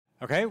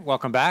Okay,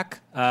 welcome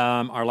back.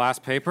 Our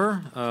last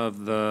paper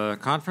of the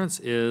conference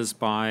is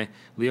by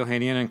Leo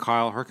Hanian and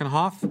Kyle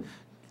Herkenhoff,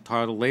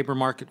 titled Labor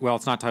Market, well,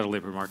 it's not titled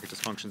Labor Market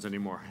Dysfunctions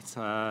anymore. It's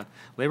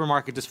Labor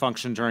Market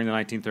Dysfunction during the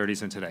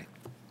 1930s and today.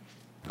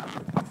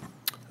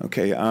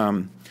 Okay,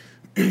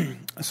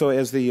 so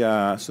as the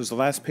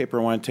last paper,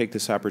 I want to take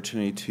this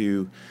opportunity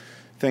to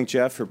thank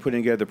Jeff for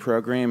putting together the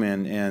program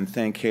and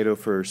thank Cato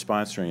for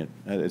sponsoring it.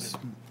 It's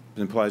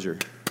been a pleasure.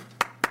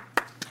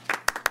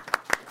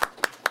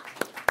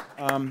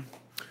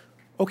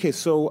 Okay,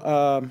 so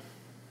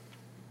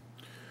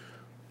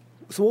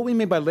what we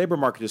mean by labor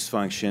market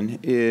dysfunction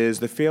is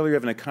the failure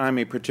of an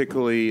economy,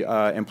 particularly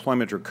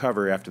employment, to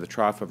recover after the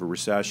trough of a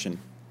recession.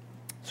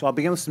 So I'll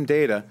begin with some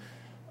data.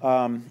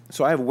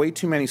 So I have way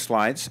too many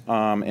slides,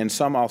 and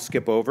some I'll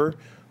skip over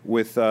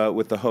with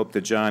the hope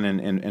that John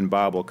and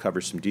Bob will cover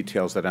some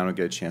details that I don't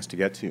get a chance to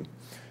get to.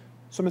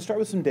 So I'm going to start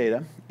with some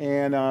data,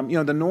 and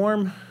the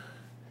norm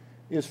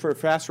is for a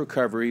fast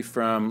recovery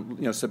from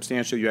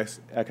substantial U.S.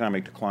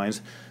 economic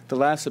declines. The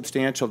last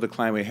substantial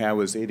decline we had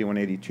was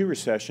 81-82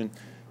 recession.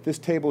 This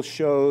table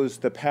shows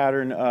the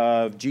pattern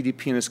of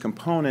GDP and its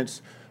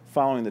components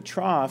following the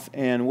trough,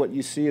 and what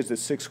you see is that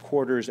 6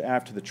 quarters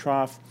after the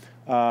trough,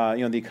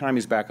 the economy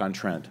is back on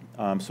trend.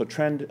 So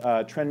trend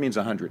means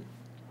 100.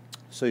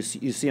 So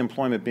you see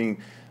employment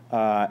being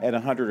at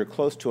 100 or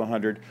close to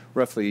 100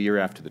 roughly a year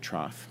after the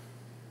trough.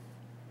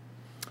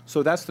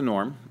 So that's the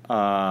norm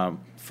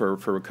for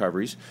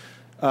recoveries.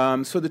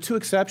 So the two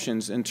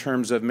exceptions in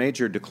terms of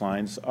major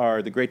declines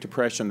are the Great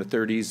Depression in the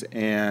 30s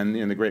and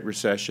the Great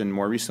Recession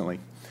more recently.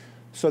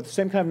 So the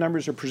same kind of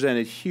numbers are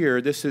presented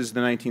here. This is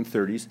the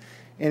 1930s.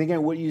 And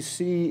again, what you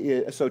see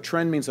is, so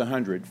trend means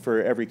 100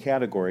 for every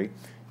category.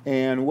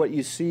 And what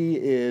you see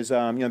is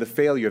the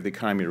failure of the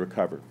economy to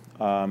recover.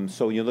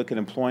 So when you look at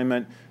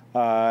employment,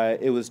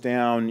 it was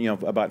down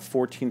about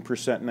 14% in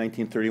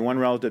 1931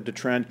 relative to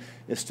trend.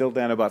 It's still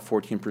down about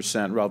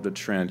 14% relative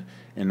to trend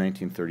in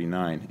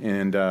 1939.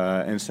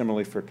 And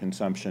similarly for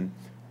consumption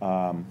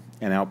and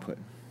output.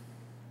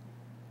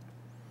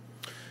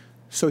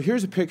 So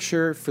here's a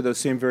picture for those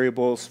same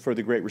variables for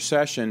the Great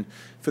Recession.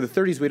 For the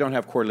 30s, we don't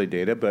have quarterly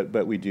data,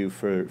 but we do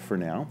for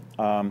now.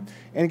 And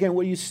again,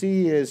 what you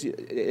see is,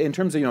 in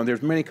terms of,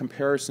 there's many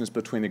comparisons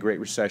between the Great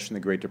Recession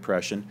and the Great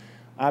Depression.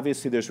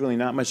 Obviously, there's really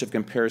not much of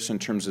comparison in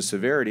terms of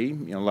severity,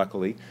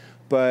 luckily,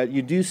 but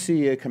you do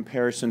see a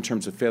comparison in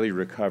terms of failure to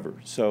recover.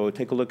 So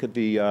take a look at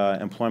the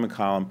employment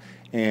column,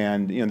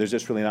 and there's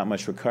just really not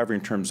much recovery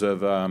in terms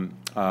of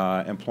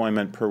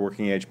employment per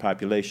working age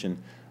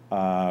population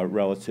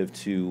relative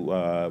to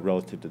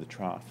the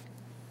trough.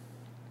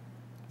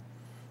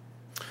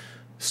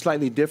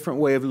 Slightly different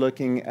way of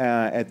looking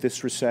at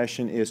this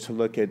recession is to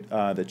look at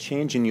the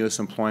change in U.S.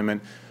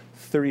 employment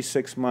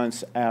 36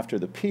 months after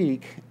the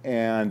peak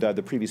and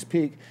the previous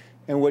peak.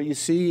 And what you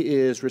see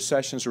is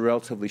recessions are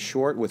relatively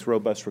short with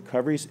robust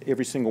recoveries.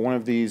 Every single one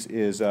of these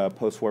is a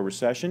post-war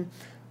recession.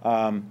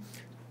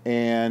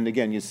 And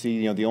again, you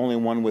see, the only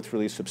one with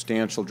really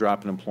substantial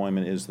drop in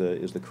employment is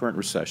the current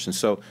recession.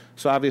 So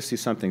obviously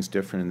something's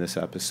different in this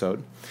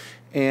episode.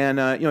 And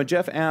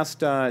Jeff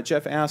asked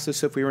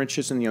us if we were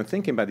interested in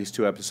thinking about these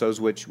two episodes,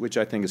 which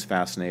I think is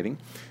fascinating.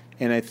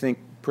 And I think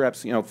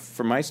perhaps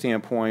from my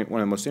standpoint, one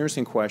of the most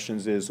interesting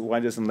questions is why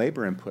doesn't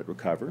labor input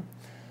recover?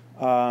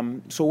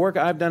 So work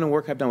I've done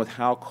with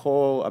Hal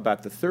Cole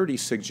about the 30s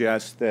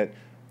suggests that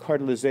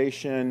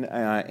cartelization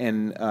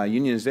and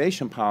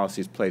unionization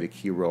policies played a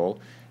key role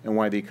in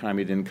why the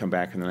economy didn't come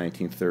back in the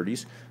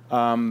 1930s.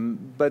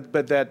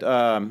 But that,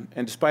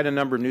 and despite a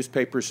number of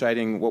newspapers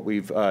citing what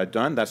we've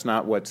done, that's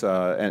not what's,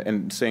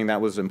 and saying that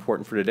was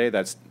important for today,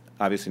 that's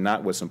obviously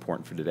not what's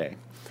important for today.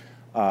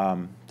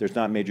 There's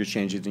not major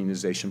changes in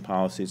unionization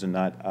policies, and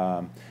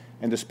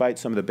despite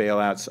some of the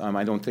bailouts,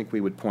 I don't think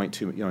we would point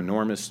to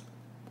enormous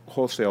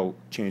wholesale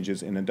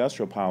changes in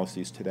industrial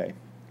policies today.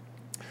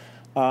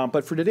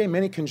 But for today,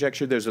 many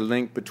conjecture there's a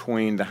link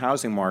between the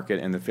housing market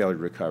and the failure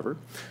to recover.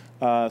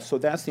 So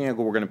that's the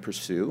angle we're going to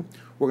pursue.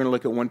 We're going to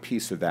look at one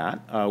piece of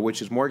that,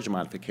 which is mortgage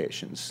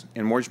modifications.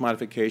 And mortgage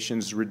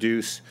modifications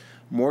reduce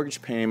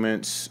mortgage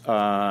payments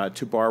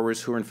to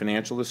borrowers who are in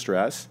financial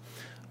distress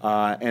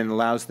and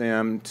allows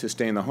them to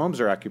stay in the homes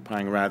they're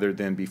occupying rather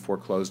than be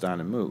foreclosed on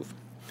and move.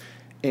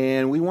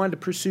 And we wanted to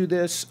pursue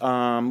this.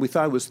 We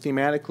thought it was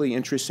thematically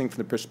interesting from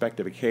the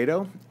perspective of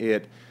Cato.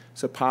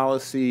 It's a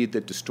policy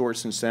that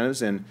distorts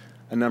incentives in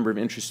a number of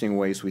interesting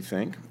ways, we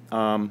think.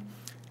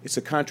 It's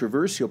a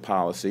controversial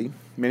policy.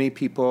 Many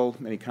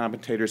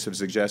commentators have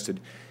suggested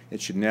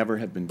it should never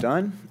have been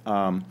done.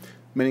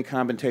 Many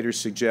commentators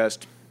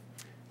suggest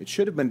it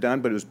should have been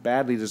done, but it was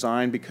badly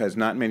designed because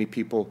not many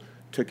people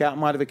took out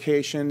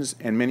modifications,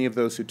 and many of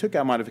those who took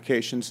out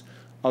modifications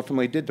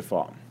ultimately did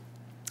default.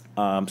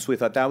 So we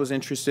thought that was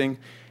interesting.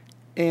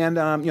 And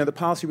the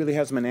policy really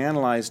hasn't been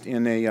analyzed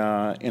in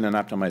an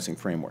optimizing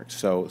framework.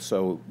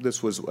 So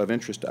this was of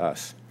interest to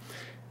us.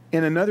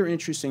 And another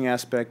interesting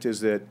aspect is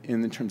that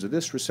in terms of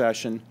this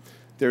recession,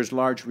 there's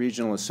large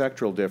regional and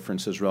sectoral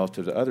differences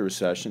relative to other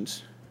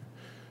recessions.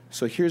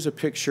 So here's a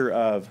picture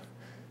of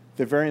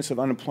the variance of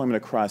unemployment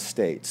across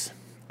states.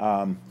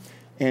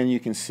 And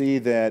you can see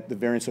that the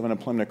variance of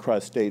unemployment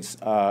across states,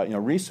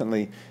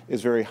 recently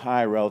is very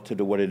high relative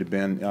to what it had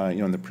been,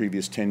 in the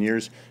previous 10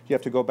 years. You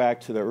have to go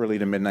back to the early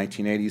to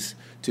mid-1980s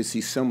to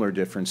see similar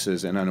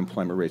differences in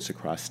unemployment rates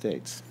across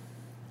states.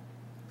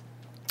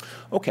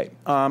 Okay,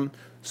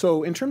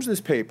 so in terms of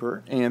this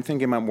paper and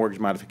thinking about mortgage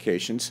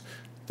modifications,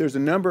 there's a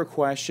number of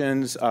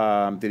questions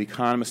that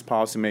economists,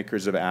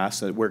 policymakers have asked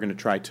that we're going to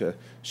try to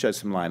shed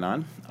some light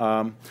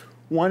on.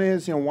 One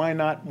is, why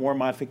not more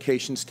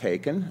modifications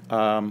taken?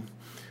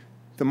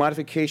 The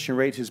modification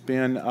rate has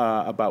been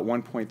about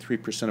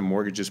 1.3% of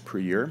mortgages per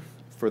year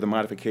for the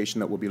modification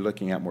that we'll be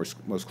looking at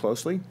most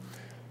closely.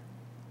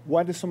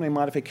 Why do so many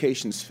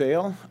modifications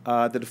fail?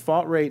 The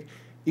default rate,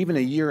 even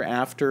a year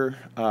after,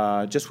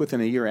 just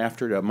within a year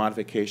after the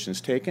modification is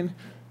taken,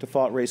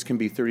 default rates can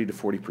be 30 to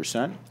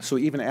 40%. So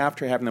even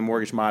after having the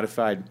mortgage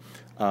modified,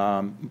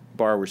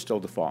 borrowers still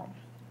default.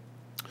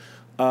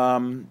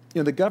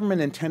 The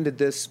government intended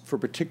this for a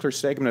particular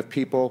segment of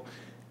people.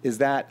 Is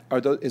that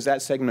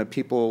segment of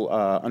people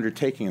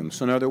undertaking them?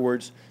 So in other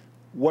words,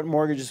 what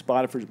mortgages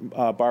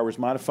borrowers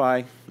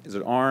modify? Is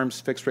it ARMs,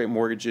 fixed-rate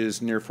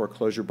mortgages, near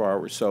foreclosure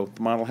borrowers? So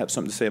the model will have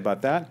something to say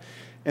about that.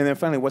 And then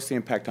finally, what's the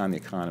impact on the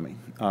economy?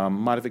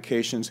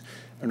 Modifications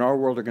in our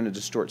world are going to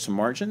distort some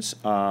margins,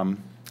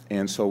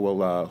 and so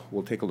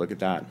we'll take a look at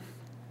that.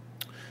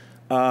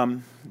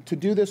 To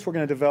do this, we're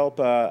going to develop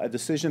a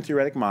decision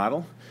theoretic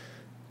model.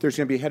 There's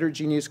going to be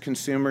heterogeneous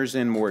consumers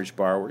and mortgage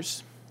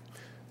borrowers.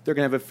 They're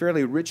going to have a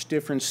fairly rich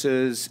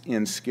differences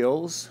in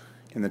skills,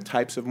 in the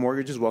types of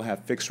mortgages. We'll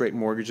have fixed-rate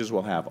mortgages,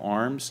 we'll have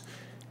ARMs,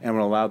 and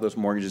we'll allow those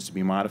mortgages to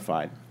be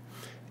modified.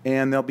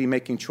 And they'll be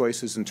making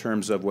choices in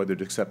terms of whether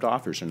to accept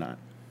offers or not.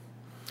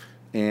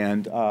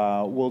 And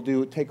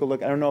we'll take a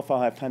look. I don't know if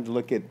I'll have time to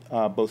look at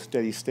both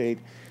steady state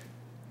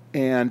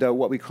and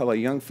what we call a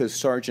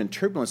Young-Fitz-Sargent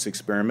turbulence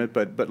experiment,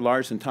 but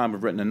Lars and Tom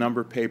have written a number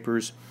of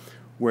papers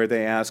where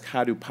they ask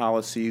how do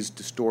policies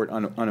distort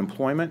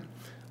unemployment.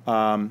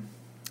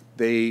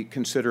 They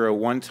consider a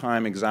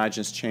one-time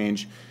exogenous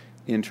change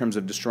in terms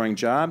of destroying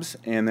jobs,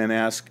 and then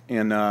ask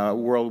in a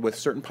world with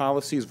certain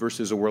policies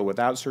versus a world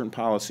without certain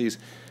policies,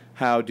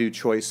 how do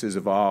choices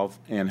evolve,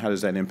 and how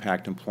does that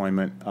impact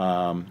employment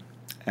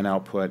and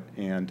output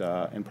and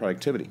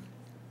productivity?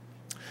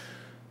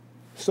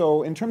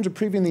 So in terms of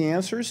previewing the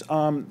answers,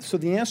 so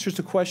the answers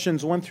to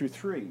questions 1 through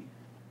 3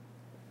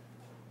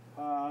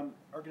 are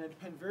going to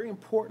depend very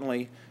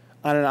importantly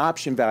on an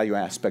option value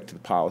aspect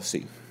of the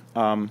policy.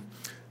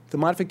 The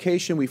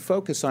modification we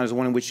focus on is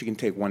one in which you can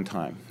take one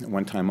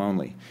time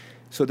only.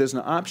 So there's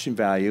an option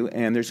value,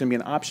 and there's going to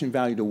be an option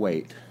value to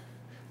weight.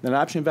 That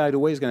option value to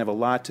weight is going to have a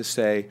lot to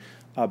say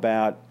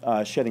about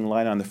shedding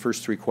light on the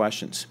first 3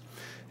 questions.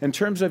 In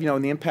terms of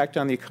the impact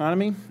on the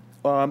economy,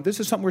 this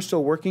is something we're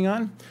still working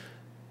on.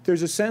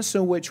 There's a sense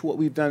in which what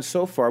we've done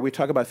so far, we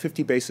talk about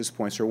 50 basis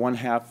points or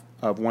 1/2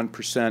 of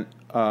 1%,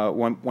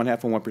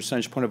 1/2 of 1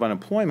 percentage point of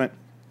unemployment.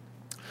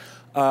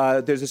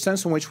 There's a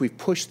sense in which we've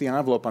pushed the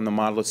envelope on the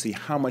model to see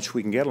how much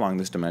we can get along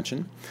this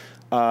dimension.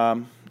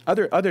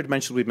 Other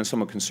dimensions we've been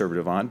somewhat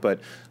conservative on, but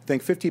I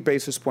think 50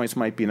 basis points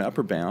might be an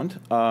upper bound.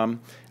 And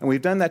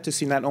we've done that to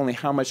see not only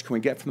how much can we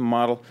get from the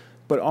model,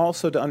 but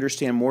also to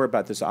understand more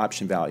about this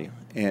option value.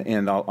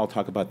 And I'll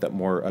talk about that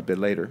more a bit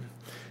later.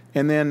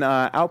 And then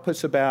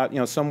outputs about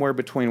somewhere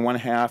between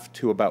 1/2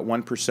 to about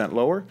 1%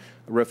 lower,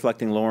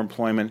 reflecting lower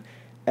employment,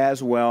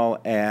 as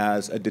well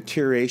as a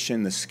deterioration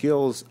in the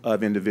skills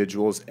of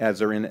individuals as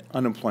they're in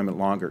unemployment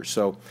longer.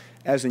 So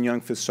as in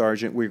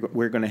Young-Fitz-Sargent,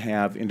 we're going to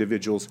have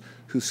individuals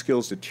whose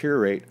skills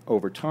deteriorate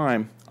over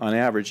time, on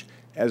average,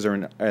 as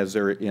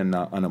they're in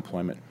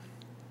unemployment.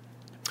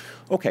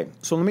 Okay,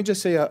 so let me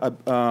just say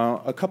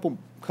a couple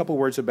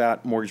words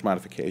about mortgage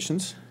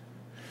modifications.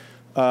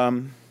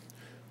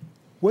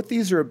 What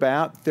these are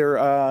about, they're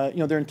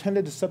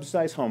intended to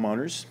subsidize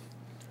homeowners.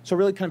 So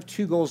really kind of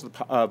 2 goals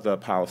of the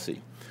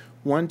policy.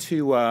 One,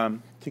 to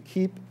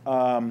keep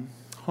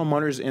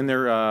homeowners in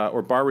their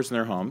or borrowers in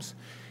their homes,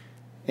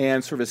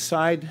 and sort of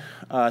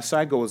a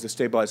side goal is to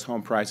stabilize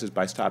home prices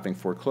by stopping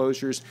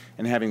foreclosures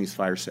and having these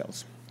fire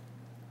sales.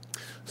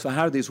 So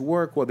how do these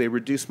work? Well, they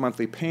reduce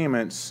monthly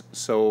payments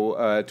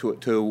so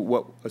to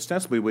what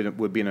ostensibly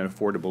would be an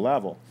affordable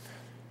level.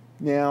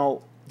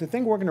 Now, the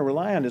thing we're going to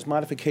rely on is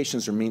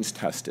modifications are means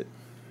tested,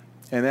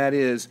 and that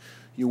is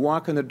you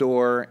walk in the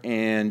door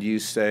and you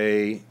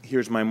say,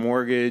 here's my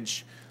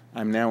mortgage,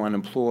 I'm now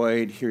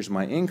unemployed, here's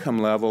my income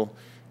level,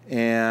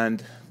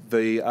 and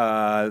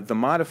the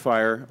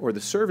modifier or the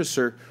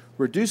servicer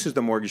reduces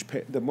the mortgage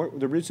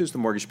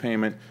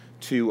payment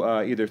to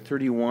either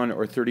 31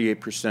 or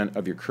 38%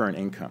 of your current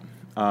income.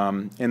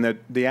 And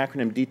the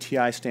acronym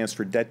DTI stands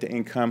for debt to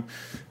income.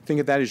 Think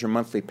of that as your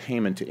monthly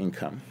payment to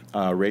income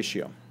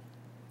ratio.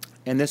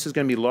 And this is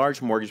going to be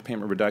large mortgage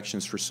payment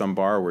reductions for some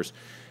borrowers,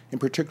 in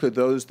particular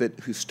those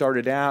who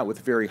started out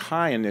with very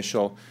high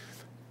initial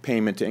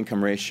payment to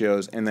income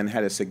ratios and then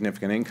had a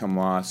significant income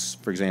loss,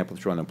 for example,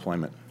 through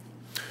unemployment.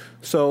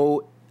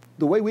 So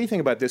the way we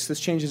think about this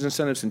changes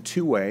incentives in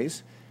 2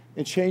 ways.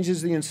 It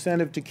changes the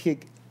incentive to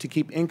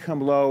keep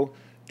income low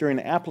during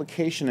the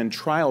application and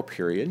trial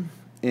period,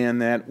 in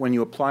that when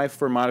you apply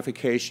for a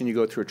modification, you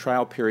go through a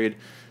trial period,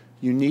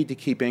 you need to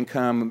keep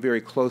income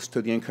very close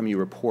to the income you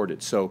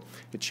reported. So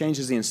it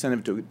changes the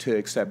incentive to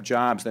accept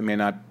jobs that may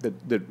not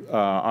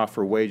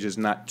offer wages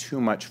not too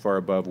much far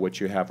above what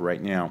you have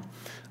right now.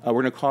 We're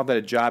going to call that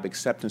a job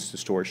acceptance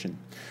distortion.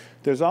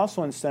 There's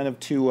also incentive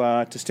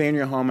to stay in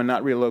your home and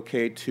not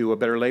relocate to a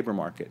better labor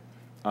market.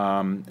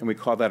 And we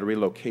call that a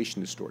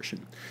relocation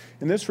distortion.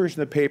 In this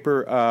version of the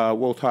paper,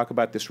 we'll talk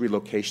about this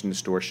relocation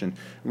distortion.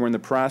 And we're in the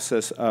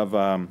process of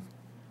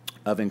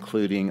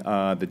including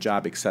the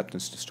job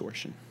acceptance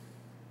distortion.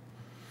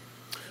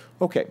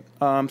 Okay,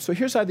 so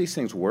here's how these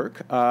things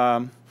work.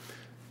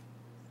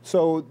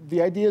 So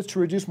the idea is to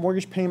reduce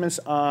mortgage payments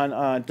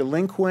on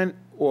delinquent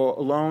or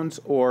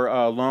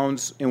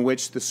loans in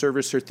which the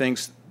servicer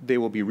thinks they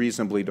will be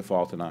reasonably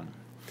defaulted on.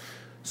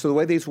 So the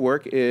way these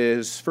work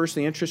is, first,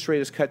 the interest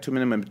rate is cut to a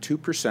minimum of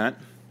 2%.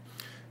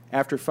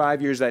 After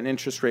 5 years, that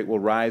interest rate will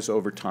rise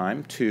over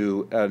time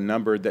to a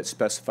number that's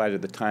specified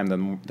at the time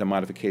the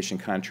modification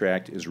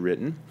contract is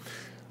written.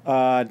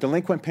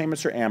 Delinquent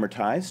payments are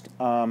amortized.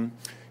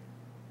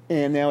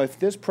 And now, if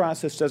this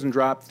process doesn't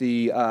drop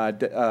the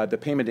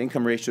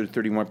payment-to-income ratio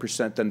to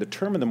 31%, then the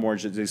term of the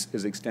mortgage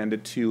is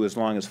extended to as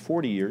long as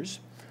 40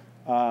 years.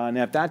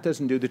 Now, if that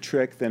doesn't do the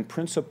trick, then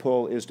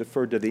principal is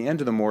deferred to the end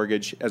of the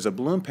mortgage as a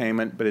balloon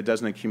payment, but it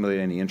doesn't accumulate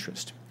any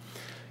interest.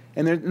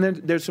 And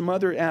there's some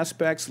other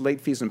aspects. Late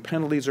fees and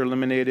penalties are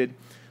eliminated.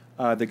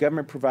 The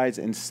government provides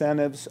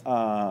incentives.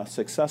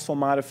 Successful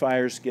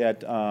modifiers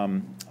get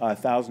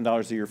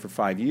 $1,000 a year for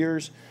 5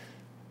 years.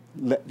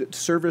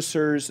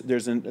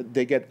 Servicers,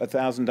 they get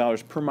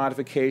 $1,000 per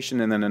modification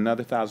and then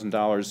another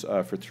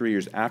 $1,000 for 3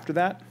 years after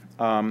that.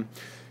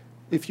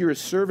 If you're a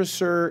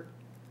servicer,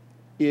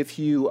 if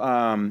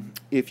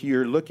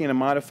you're looking at a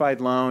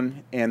modified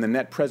loan and the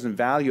net present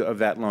value of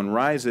that loan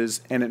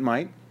rises, and it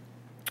might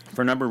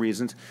for a number of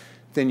reasons,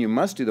 then you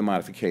must do the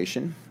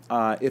modification.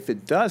 If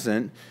it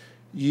doesn't,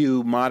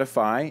 you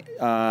modify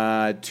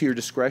to your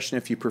discretion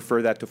if you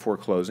prefer that to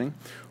foreclosing,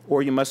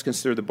 or you must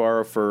consider the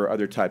borrower for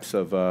other types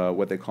of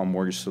what they call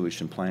mortgage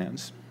solution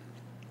plans.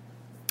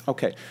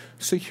 Okay,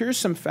 so here's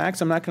some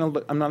facts. I'm not going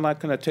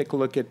to take a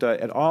look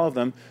at all of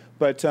them,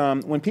 but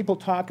when people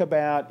talk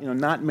about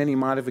not many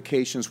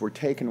modifications were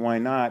taken, why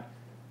not?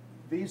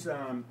 These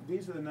are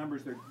the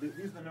numbers they're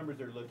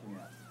looking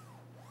at.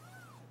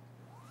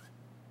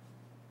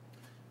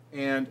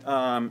 And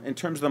in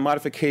terms of the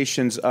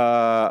modifications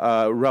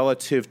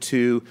relative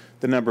to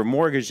the number of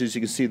mortgages,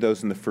 you can see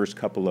those in the first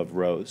couple of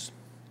rows.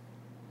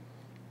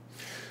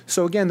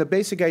 So again, the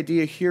basic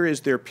idea here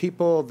is there are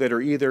people that are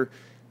either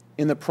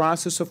in the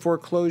process of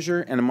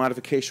foreclosure and a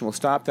modification will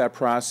stop that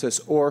process,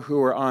 or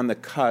who are on the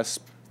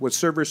cusp, what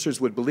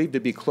servicers would believe to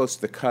be close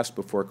to the cusp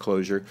of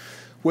foreclosure.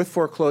 With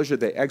foreclosure,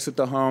 they exit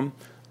the home.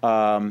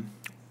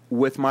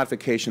 With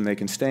modification, they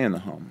can stay in the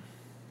home.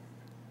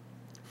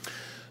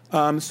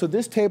 So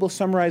this table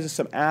summarizes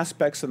some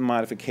aspects of the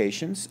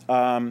modifications.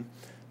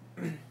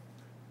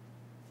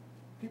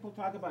 People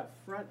talk about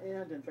front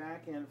end and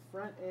back end.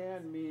 Front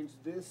end means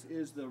this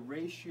is the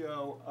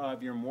ratio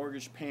of your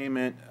mortgage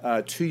payment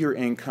to your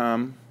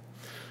income.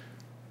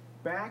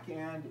 Back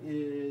end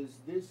is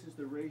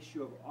the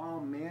ratio of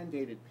all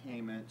mandated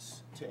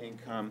payments to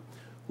income,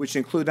 which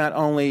include not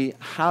only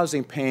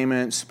housing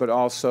payments, but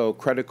also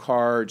credit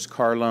cards,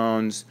 car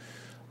loans,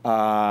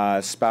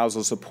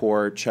 spousal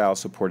support, child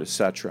support,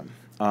 etc.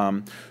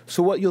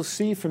 So what you'll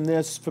see from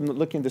this,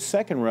 looking at the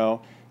second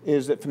row,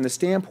 is that from the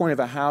standpoint of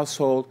a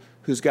household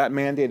who's got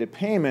mandated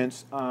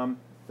payments, the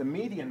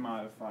median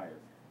modifier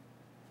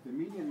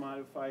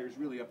is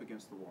really up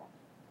against the wall.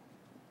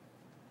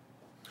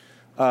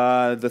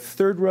 The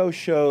third row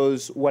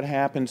shows what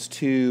happens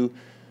to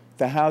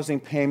the housing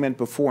payment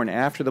before and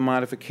after the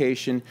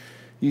modification.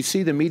 You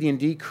see the median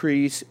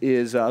decrease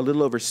is a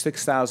little over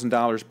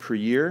 $6,000 per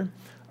year.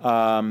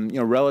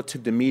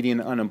 Relative to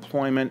median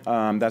unemployment,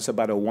 that's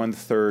about one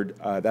third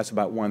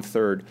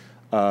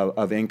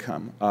of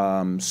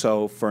income.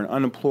 So for an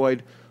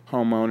unemployed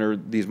homeowner,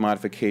 these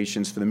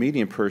modifications for the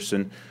median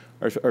person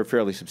are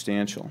fairly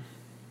substantial.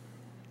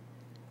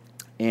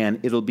 And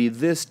it'll be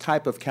this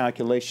type of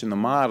calculation, the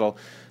model,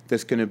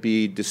 that's going to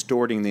be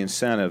distorting the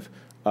incentive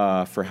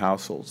for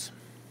households.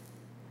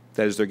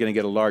 That is, they're going to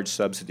get a large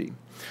subsidy.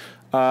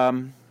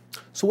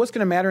 So what's going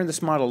to matter in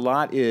this model a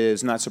lot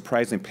is, not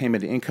surprisingly,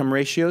 payment-to-income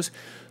ratios.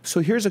 So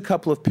here's a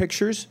couple of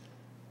pictures.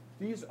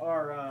 These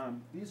are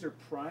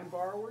prime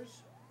borrowers,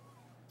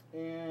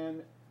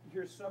 and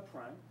here's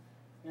subprime.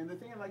 And the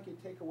thing I'd like you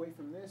to take away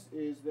from this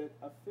is that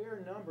a fair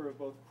number of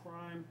both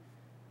prime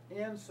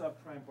and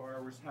subprime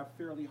borrowers have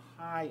fairly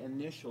high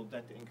initial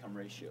debt-to-income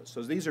ratios.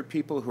 So these are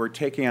people who are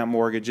taking out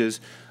mortgages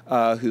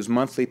whose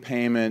monthly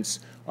payments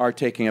are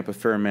taking up a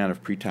fair amount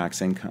of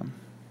pre-tax income.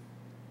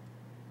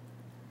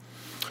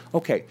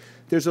 Okay,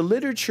 there's a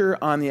literature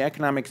on the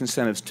economic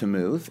incentives to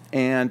move,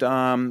 and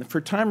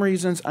for time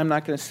reasons, I'm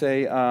not going to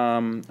say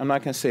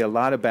a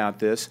lot about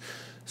this.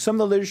 Some of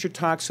the literature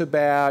talks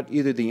about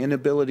either the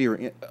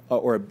inability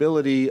or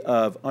ability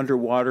of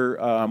underwater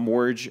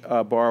mortgage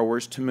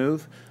borrowers to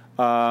move.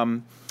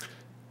 I'm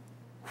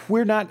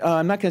not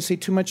going to say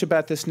too much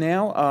about this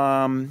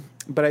now,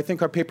 but I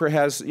think our paper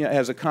has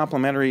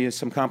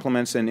some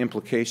complements and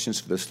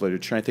implications for this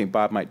literature. I think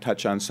Bob might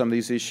touch on some of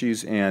these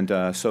issues, and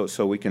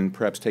so we can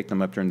perhaps take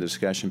them up during the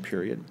discussion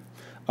period.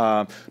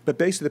 But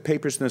basically, the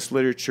papers in this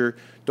literature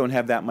don't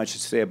have that much to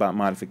say about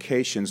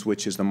modifications,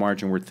 which is the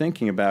margin we're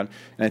thinking about,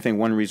 and I think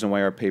one reason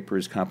why our paper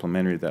is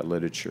complementary to that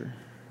literature.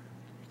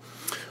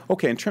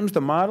 Okay, in terms of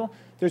the model,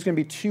 there's going to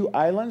be two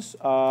islands.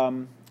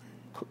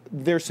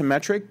 They're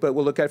symmetric, but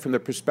we'll look at it from the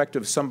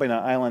perspective of somebody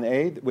on Island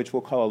A, which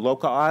we'll call a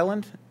local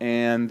island,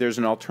 and there's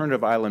an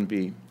alternative Island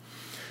B.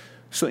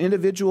 So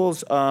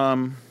individuals,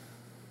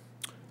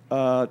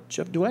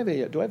 Jeff, do I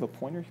have a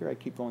pointer here? I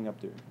keep going up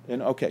there.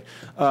 And okay,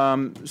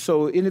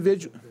 so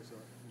individual. There's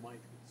a mic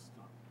that's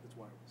not. That's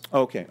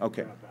wireless.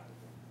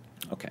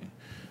 Okay.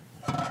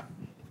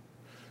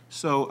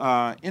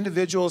 So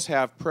individuals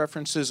have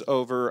preferences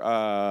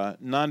over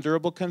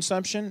non-durable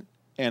consumption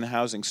and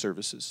housing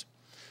services.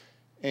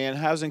 And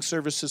housing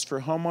services for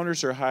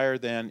homeowners are higher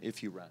than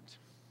if you rent.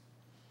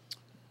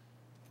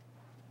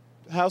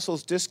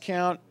 Households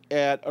discount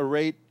at a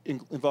rate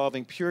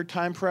involving pure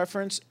time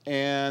preference,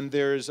 and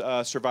there's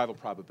survival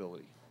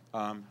probability.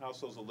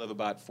 Households will live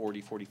about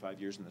 40,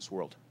 45 years in this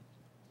world.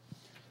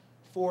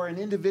 For an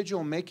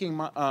individual making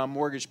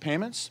mortgage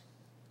payments,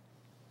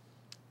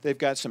 they've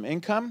got some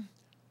income.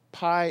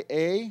 Pi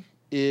A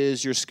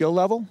is your skill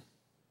level,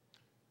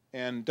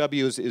 and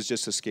W is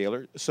just a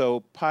scalar. So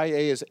pi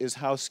A is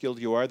how skilled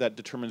you are. That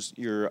determines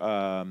your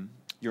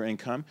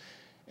income.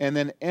 And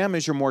then M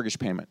is your mortgage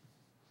payment.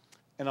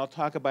 And I'll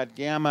talk about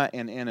gamma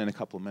and N in a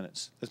couple of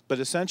minutes. But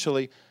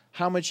essentially,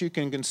 how much you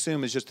can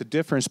consume is just the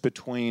difference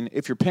between,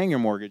 if you're paying your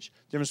mortgage,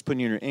 the difference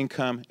between your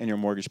income and your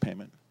mortgage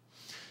payment.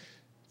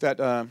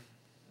 Oh,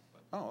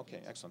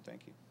 okay, excellent,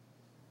 thank you.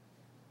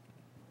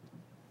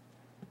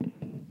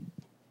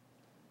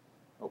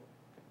 Oh.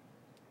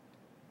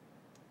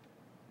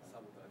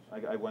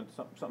 I went,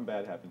 something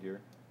bad happened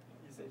here.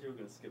 You said you were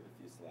going to skip a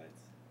few slides.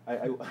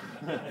 I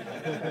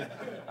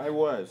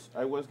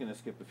was going to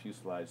skip a few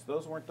slides.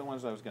 Those weren't the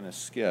ones I was going to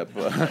skip.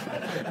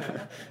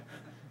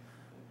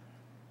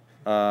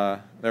 There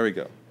we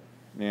go.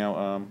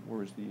 Now,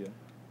 where's the?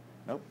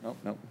 Nope.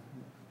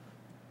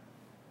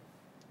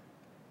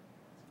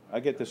 I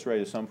get this right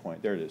at some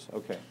point. There it is.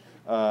 Okay.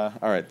 All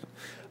right.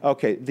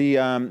 Okay.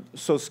 The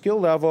so skill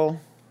level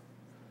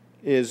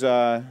is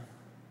drawn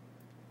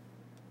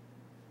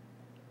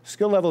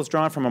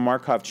from a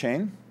Markov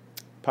chain,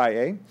 pi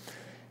A.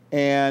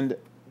 And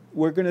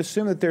we're going to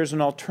assume that there's an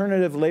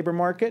alternative labor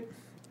market,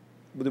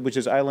 which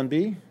is Island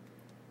B.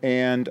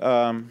 And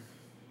let's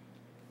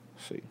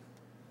see.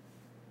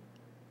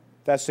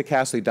 That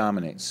stochastically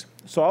dominates.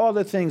 So all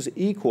other things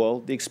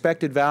equal, the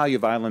expected value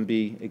of Island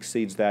B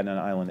exceeds that in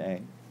Island A.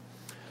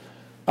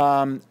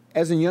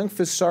 As in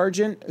Youngfist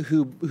Sargent,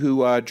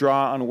 who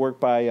draw on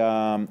work by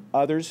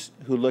others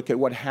who look at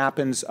what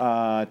happens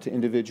to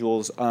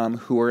individuals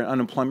who are in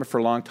unemployment for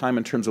a long time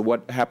in terms of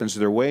what happens to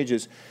their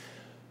wages,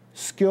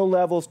 skill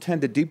levels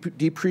tend to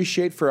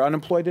depreciate for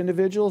unemployed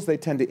individuals. They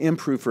tend to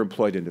improve for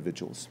employed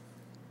individuals.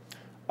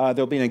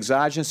 There'll be an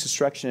exogenous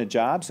destruction of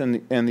jobs, and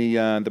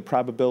the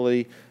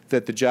probability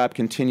that the job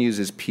continues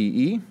is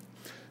PE.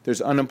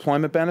 There's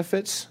unemployment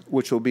benefits,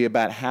 which will be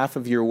about half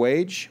of your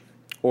wage,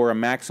 or a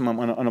maximum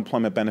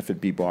unemployment benefit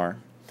B bar.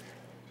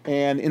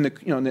 And in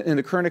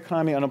the current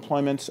economy,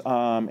 unemployment in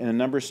a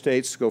number of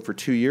states go for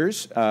 2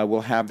 years.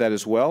 We'll have that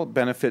as well.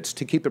 Benefits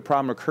to keep the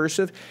problem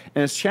recursive,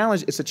 and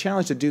it's a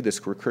challenge to do this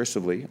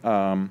recursively.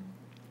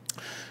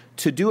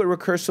 To do it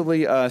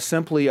recursively,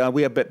 simply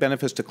we have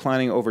benefits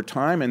declining over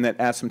time, and that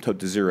asymptote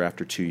to zero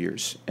after 2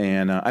 years.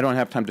 And I don't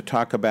have time to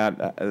talk about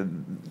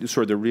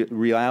sort of the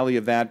reality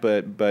of that,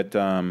 but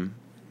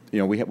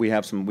we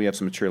have some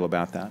material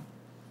about that.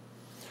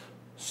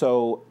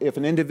 So if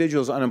an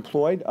individual is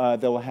unemployed,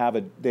 they will have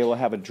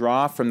a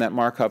draw from that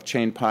Markov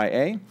chain pi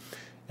A, and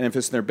if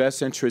it's in their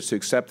best interest to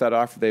accept that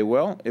offer, they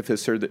will. If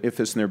it's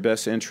in their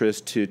best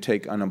interest to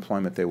take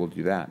unemployment, they will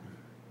do that.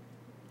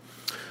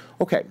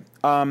 Okay.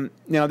 Now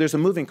there's a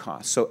moving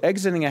cost. So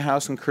exiting a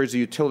house incurs a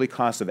utility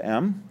cost of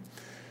M.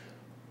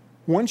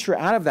 Once you're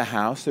out of the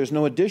house, there's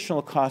no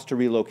additional cost to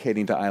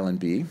relocating to Island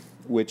B,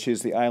 which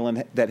is the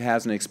island that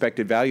has an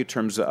expected value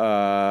terms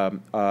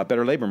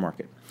better labor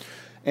market.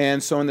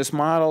 And so in this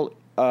model,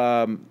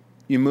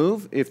 you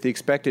move if the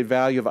expected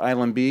value of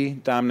Island B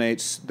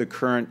dominates the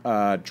current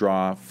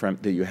draw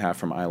that you have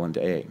from Island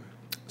A.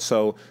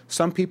 So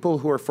some people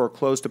who are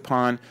foreclosed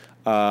upon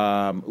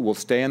will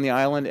stay on the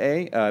Island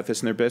A if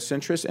it's in their best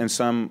interest, and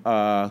some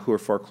who are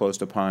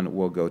foreclosed upon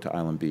will go to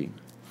Island B.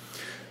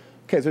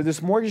 Okay, so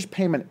this mortgage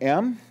payment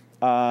M,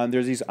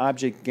 there's these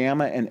object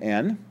gamma and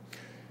N.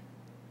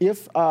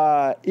 If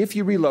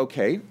you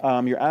relocate,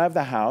 you're out of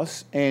the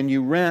house and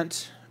you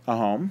rent a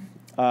home,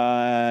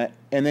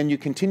 and then you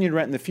continue to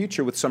rent in the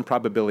future with some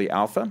probability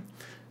alpha.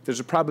 There's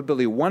a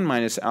probability 1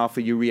 minus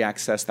alpha, you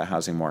reaccess the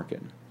housing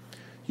market.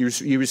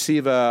 You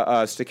receive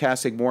a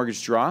stochastic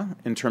mortgage draw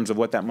in terms of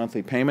what that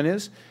monthly payment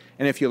is.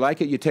 And if you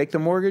like it, you take the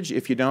mortgage.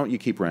 If you don't, you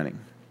keep renting.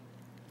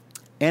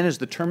 N is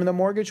the term of the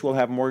mortgage. We'll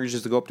have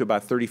mortgages that go up to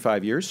about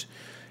 35 years.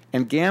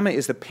 And gamma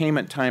is the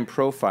payment time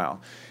profile.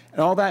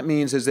 And all that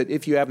means is that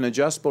if you have an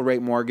adjustable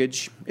rate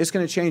mortgage, it's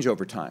going to change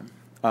over time.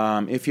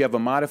 If you have a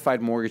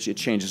modified mortgage, it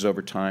changes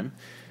over time.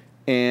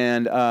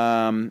 And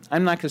I'm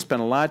not going to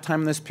spend a lot of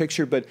time on this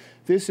picture, but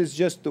this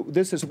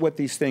is what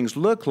these things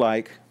look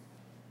like.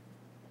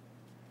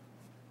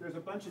 There's a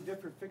bunch of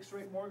different fixed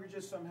rate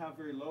mortgages. Some have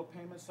very low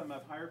payments, some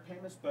have higher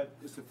payments, but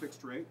it's a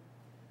fixed rate.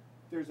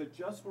 There's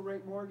adjustable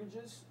rate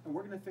mortgages, and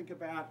we're going to think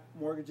about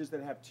mortgages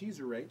that have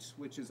teaser rates,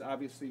 which is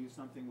obviously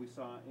something we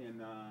saw in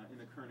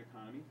the current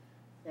economy.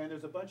 And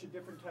there's a bunch of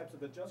different types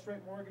of adjust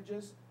rate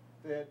mortgages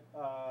that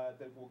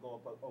will go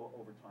up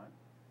over time.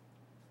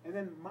 And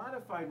then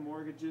modified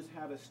mortgages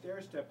have a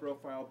stair-step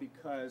profile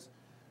because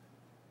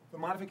the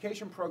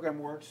modification program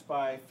works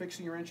by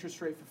fixing your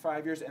interest rate for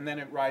 5 years, and then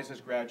it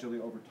rises gradually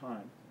over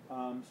time.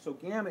 So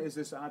gamma is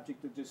this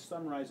object that just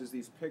summarizes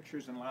these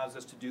pictures and allows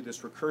us to do this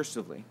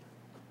recursively.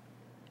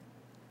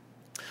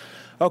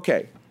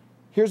 Okay,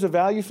 here's a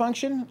value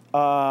function.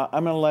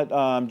 I'm going to let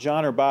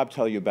John or Bob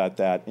tell you about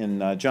that,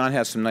 and John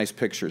has some nice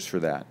pictures for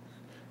that.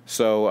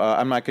 So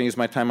I'm not going to use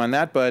my time on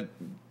that, but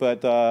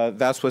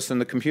that's what's in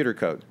the computer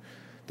code.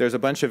 There's a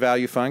bunch of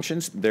value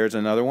functions. There's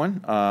another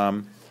one.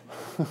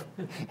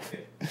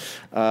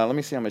 Let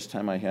me see how much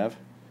time I have.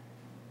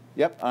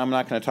 Yep, I'm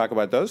not going to talk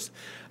about those.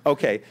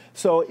 Okay,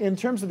 so in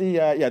terms of the,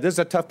 this is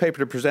a tough paper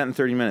to present in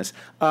 30 minutes.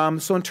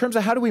 So in terms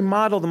of how do we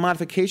model the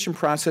modification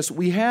process,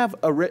 we have,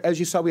 as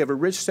you saw, we have a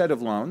rich set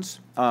of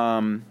loans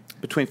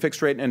between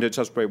fixed rate and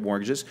adjustable rate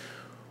mortgages.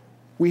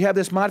 We have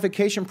this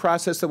modification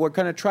process that we're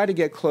going to try to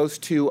get close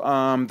to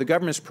the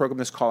government's program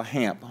that's called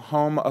HAMP,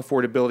 Home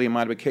Affordability and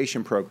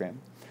Modification Program.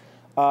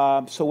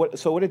 So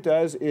what it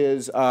does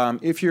is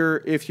if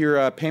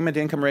your payment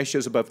to income ratio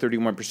is above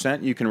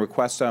 31%, you can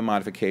request a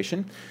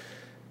modification.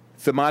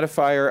 The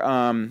modifier,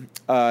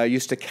 you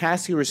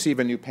stochastically receive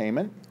a new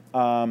payment.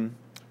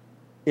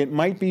 It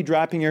might be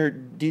dropping your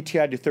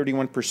DTI to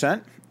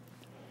 31%.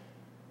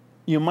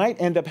 You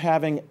might end up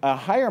having a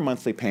higher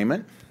monthly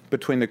payment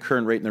between the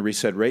current rate and the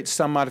reset rate.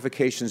 Some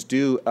modifications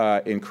do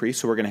increase,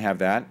 so we're going to have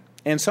that.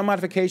 And some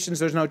modifications,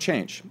 there's no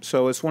change.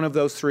 So it's one of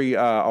those three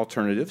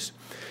alternatives.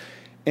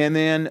 And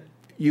then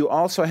you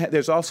also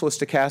there's also a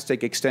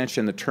stochastic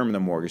extension in the term of the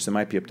mortgage that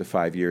might be up to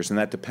 5 years, and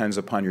that depends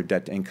upon your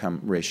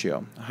debt-to-income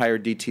ratio. Higher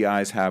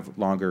DTIs have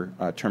longer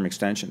term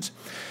extensions.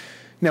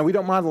 Now, we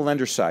don't model the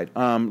lender side.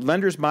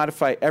 Lenders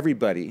modify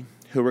everybody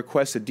who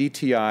requests a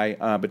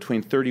DTI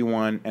between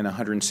 31 and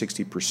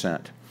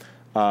 160%.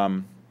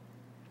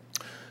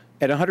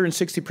 At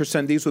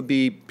 160%, these would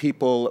be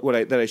people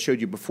that I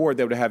showed you before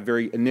that would have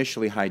very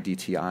initially high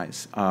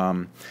DTIs.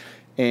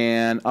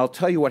 And I'll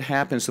tell you what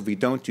happens if we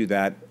don't do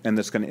that, and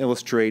that's going to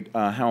illustrate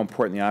how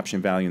important the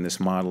option value in this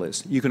model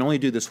is. You can only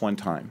do this one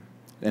time,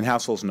 and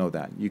households know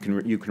that. You can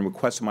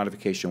request a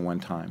modification one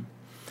time.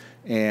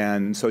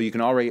 And so you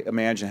can already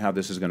imagine how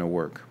this is going to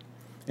work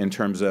in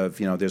terms of,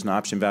 there's an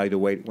option value to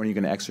wait. When are you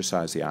going to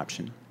exercise the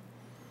option?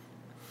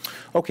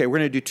 Okay, we're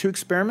going to do two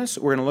experiments.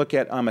 We're going to look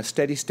at a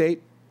steady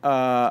state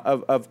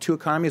of two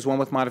economies, one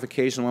with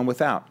modification and one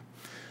without.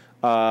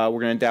 We're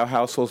going to endow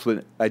households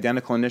with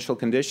identical initial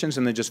conditions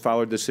and then just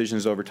follow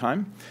decisions over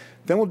time.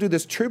 Then we'll do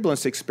this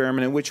turbulence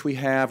experiment in which we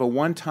have a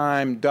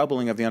one-time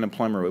doubling of the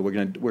unemployment rate.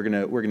 We're going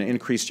to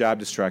increase job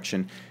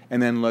destruction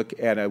and then look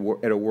at a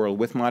world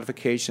with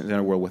modifications and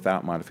a world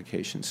without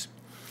modifications.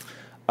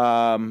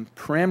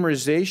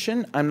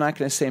 Parameterization, I'm not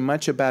going to say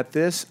much about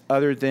this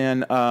other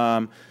than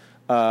that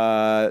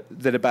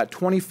about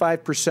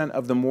 25%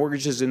 of the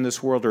mortgages in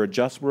this world are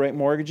adjustable rate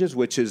mortgages,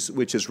 which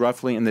is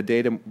roughly in the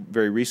data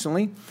very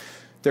recently.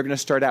 They're going to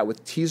start out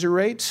with teaser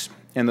rates,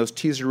 and those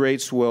teaser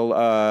rates will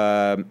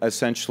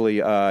essentially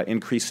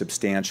increase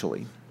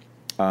substantially.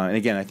 And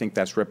again, I think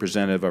that's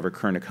representative of our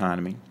current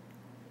economy.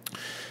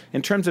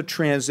 In terms of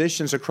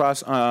transitions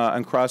across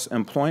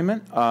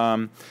employment,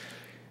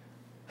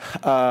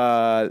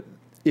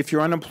 if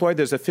you're unemployed,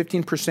 there's a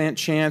 15%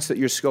 chance that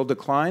your skill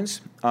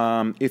declines.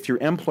 If you're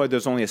employed,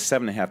 there's only a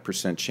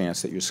 7.5%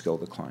 chance that your skill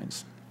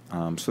declines.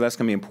 So that's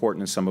going to be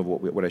important in some of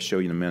what I show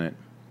you in a minute.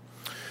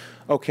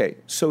 Okay,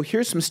 so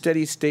here's some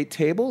steady state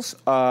tables.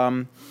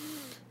 I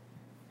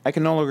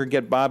can no longer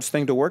get Bob's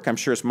thing to work. I'm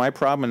sure it's my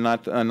problem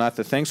and not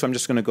the thing. So I'm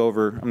just going to go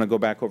over. I'm going to go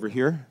back over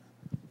here.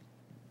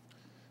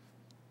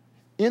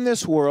 In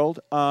this world,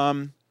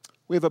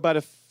 we have about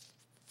a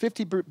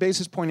 50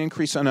 basis point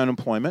increase on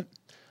unemployment.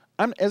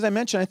 As I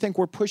mentioned, I think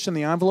we're pushing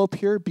the envelope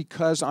here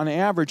because, on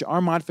average,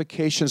 our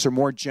modifications are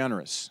more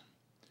generous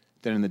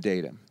than in the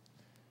data.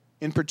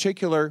 In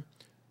particular,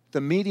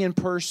 the median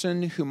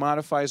person who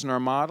modifies in our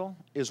model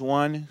is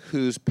one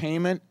whose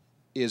payment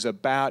is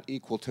about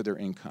equal to their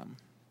income.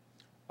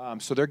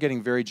 So they're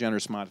getting very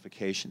generous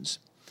modifications.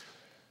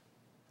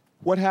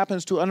 What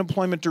happens to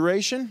unemployment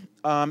duration?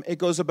 It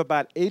goes up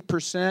about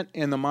 8%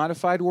 in the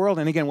modified world.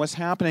 And again, what's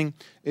happening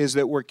is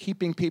that we're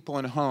keeping people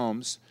in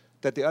homes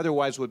that they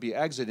otherwise would be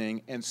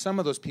exiting, and some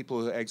of those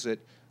people who exit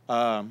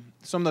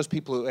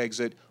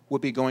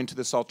would be going to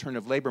this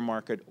alternative labor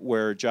market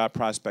where job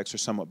prospects are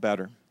somewhat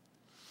better.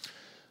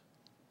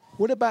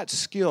 What about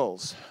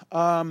skills?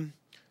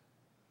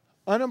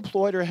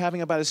 Unemployed are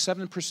having about a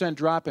 7%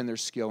 drop in their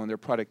skill and their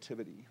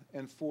productivity,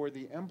 and for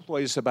the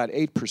employees, about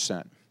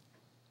 8%.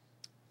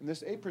 And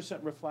this 8%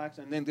 reflects,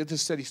 and then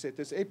this steady state,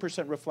 this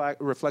 8%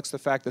 reflects the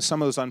fact that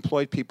some of those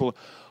unemployed people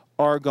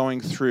are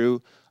going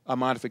through a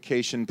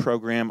modification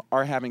program,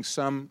 are having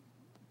some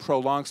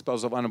prolonged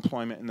spells of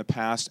unemployment in the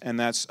past, and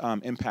that's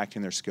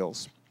impacting their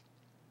skills.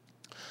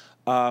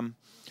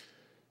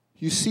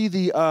 You see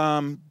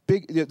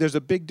there's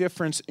a big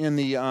difference in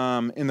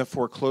the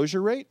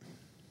foreclosure rate.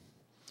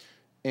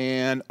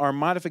 And our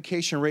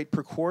modification rate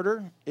per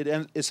quarter,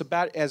 it's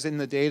about, as in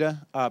the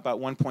data, about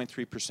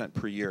 1.3%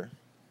 per year.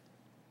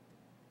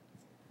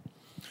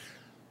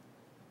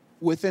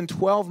 Within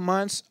 12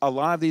 months, a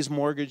lot of these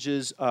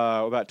mortgages,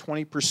 about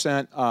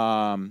 20%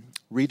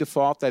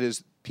 redefault, that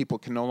is, people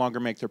can no longer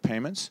make their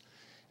payments.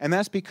 And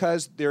that's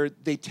because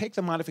they take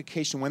the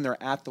modification when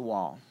they're at the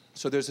wall.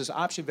 So there's this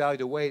option value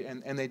to wait,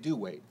 and they do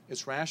wait.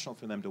 It's rational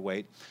for them to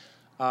wait.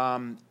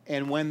 And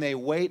when they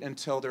wait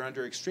until they're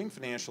under extreme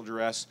financial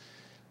duress,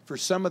 for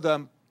some of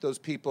them, those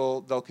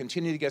people, they'll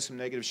continue to get some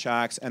negative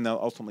shocks, and they'll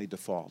ultimately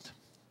default.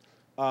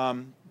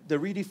 The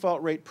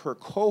redefault rate per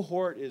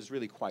cohort is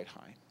really quite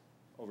high,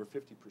 over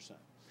 50%.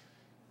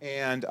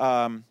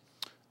 And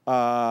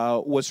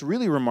what's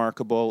really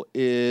remarkable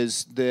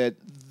is that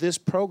this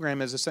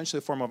program is essentially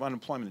a form of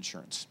unemployment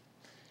insurance,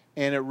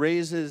 and it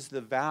raises the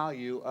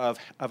value of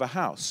a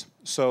house.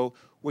 So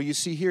what you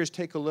see here is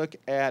take a look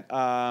at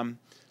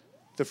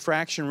the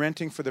fraction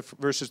renting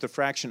versus the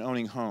fraction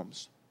owning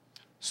homes.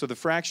 So the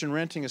fraction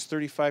renting is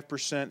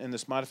 35% in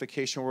this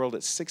modification world.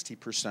 It's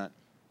 60%.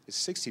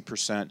 It's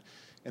 60%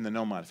 in the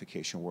no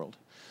modification world.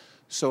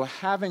 So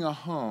having a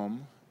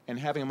home and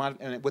having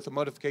with a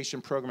modification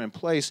program in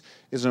place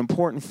is an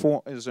important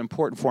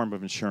form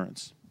of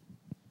insurance.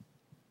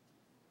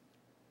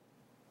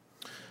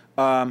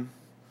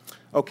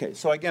 Okay,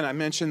 so again, I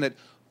mentioned that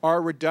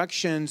our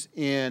reductions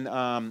in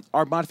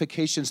our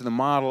modifications in the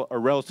model are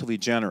relatively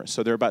generous.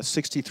 So they're about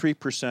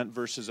 63%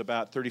 versus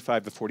about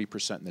 35 to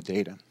 40% in the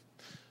data.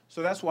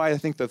 So that's why I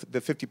think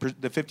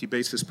the 50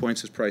 basis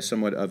points is probably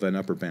somewhat of an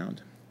upper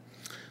bound.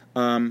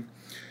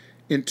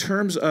 In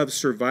terms of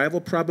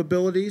survival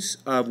probabilities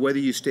of whether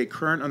you stay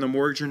current on the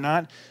mortgage or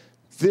not,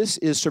 this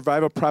is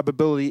survival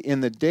probability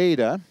in the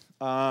data.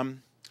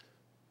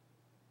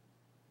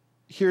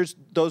 Here's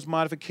those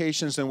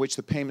modifications in which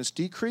the payments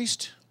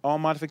decreased, all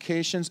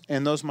modifications,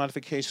 and those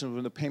modifications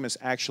when the payments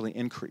actually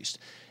increased.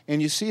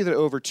 And you see that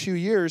over 2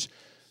 years,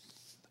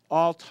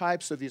 all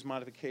types of these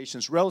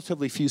modifications,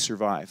 relatively few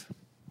survive.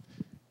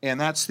 And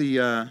that's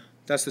the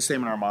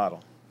same in our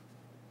model.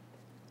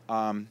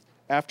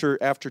 After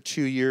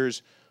 2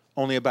 years,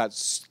 only about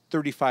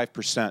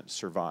 35%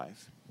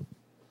 survive.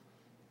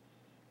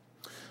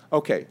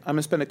 Okay, I'm going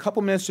to spend a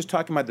couple minutes just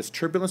talking about this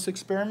turbulence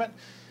experiment.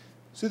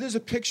 So there's a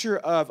picture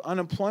of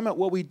unemployment.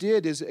 What we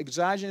did is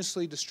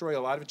exogenously destroy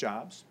a lot of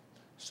jobs.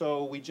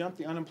 So we jumped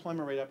the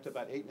unemployment rate up to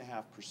about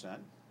 8.5%.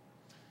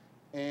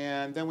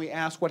 And then we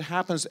asked what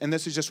happens, and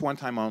this is just one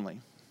time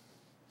only.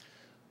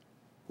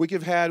 We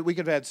could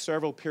have had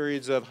several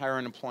periods of higher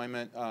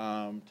unemployment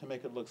to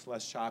make it look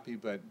less choppy,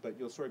 but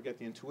you'll sort of get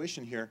the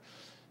intuition here.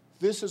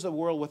 This is a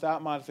world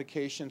without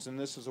modifications, and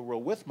this is a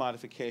world with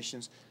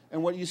modifications.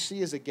 And what you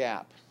see is a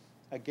gap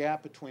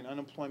between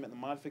unemployment in the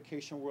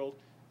modification world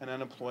and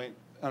unemployment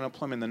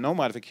in the no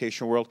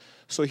modification world.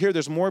 So here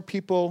there's more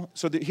people.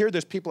 So here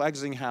there's people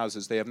exiting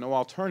houses. They have no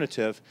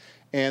alternative,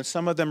 and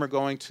some of them are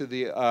going to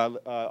the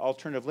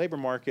alternative labor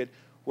market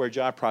where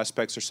job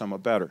prospects are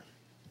somewhat better.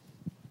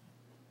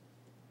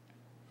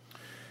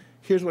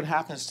 Here's what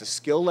happens to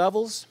skill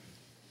levels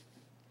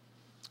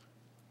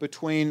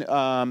between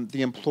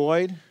the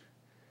employed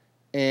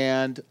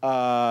and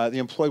the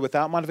employed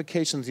without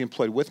modifications, the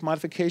employed with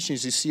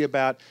modifications. You see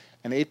about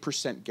an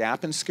 8%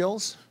 gap in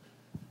skills.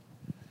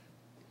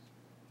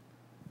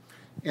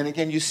 And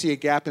again, you see a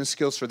gap in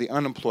skills for the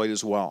unemployed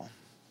as well,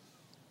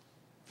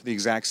 for the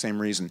exact same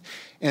reason.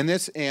 And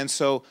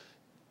so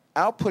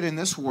output in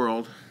this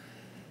world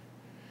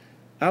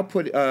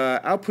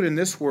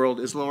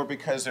is lower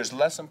because there's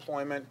less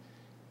employment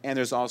and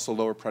there's also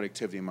lower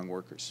productivity among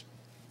workers.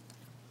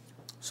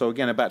 So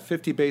again, about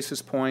 50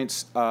 basis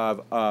points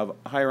of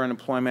higher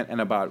unemployment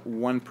and about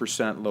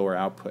 1% lower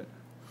output.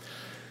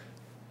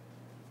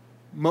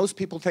 Most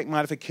people take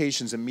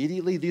modifications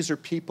immediately. These are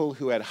people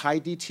who had high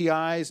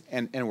DTIs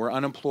and were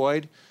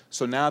unemployed.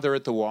 So now they're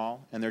at the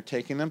wall and they're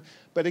taking them.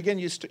 But again,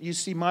 you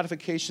see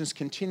modifications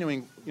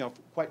continuing,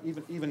 quite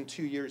even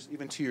 2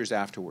 years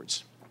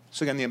afterwards.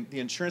 So again, the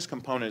insurance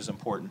component is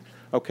important.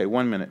 Okay,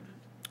 1 minute.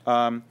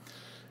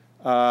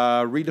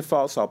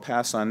 Redefaults, I'll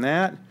pass on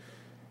that.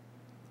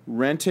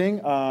 Renting,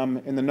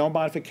 in the no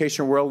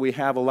modification world, we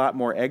have a lot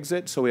more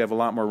exit, so we have a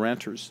lot more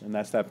renters, and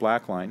that's that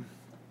black line.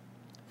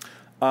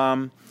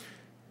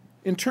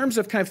 In terms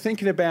of kind of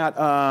thinking about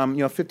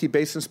 50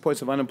 basis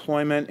points of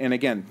unemployment, and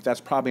again, that's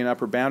probably an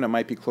upper bound. It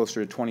might be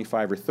closer to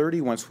 25 or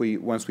 30 once we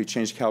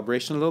change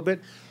calibration a little bit.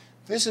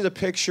 This is a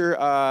picture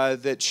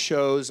that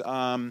shows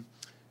percent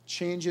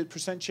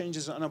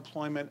changes in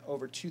unemployment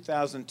over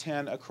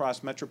 2010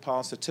 across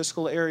metropolitan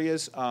statistical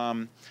areas.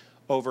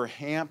 Over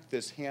HAMP,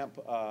 the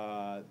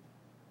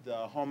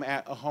Home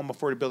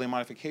Affordability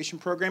Modification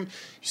Program,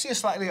 you see a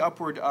slightly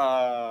upward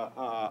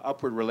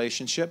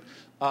relationship.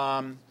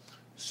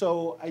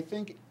 So I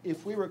think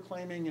if we were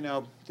claiming,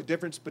 the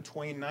difference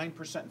between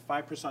 9% and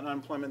 5%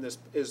 unemployment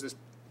is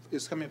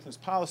coming from this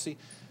policy,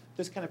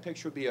 this kind of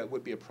picture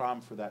would be a problem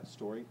for that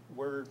story.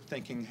 We're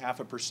thinking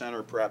 0.5%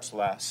 or perhaps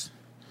less.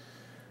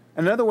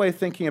 Another way of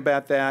thinking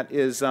about that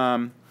is,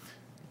 in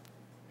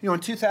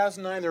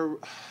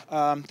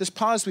 2009, this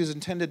policy was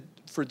intended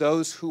for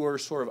those who are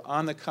sort of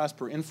on the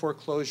cusp or in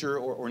foreclosure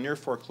or near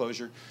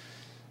foreclosure.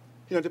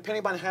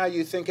 Depending on how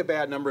you think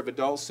about number of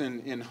adults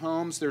in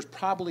homes, there's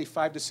probably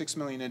 5 to 6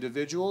 million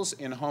individuals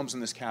in homes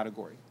in this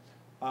category.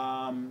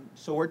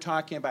 So we're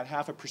talking about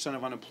 0.5%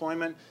 of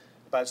unemployment,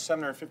 about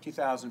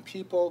 750,000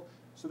 people.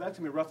 So that's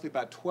going to be roughly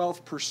about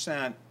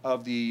 12%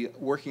 of the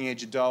working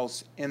age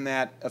adults in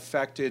that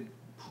affected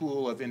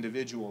pool of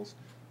individuals.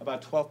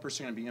 About 12%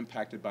 are going to be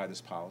impacted by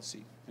this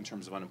policy in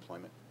terms of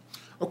unemployment.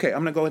 Okay,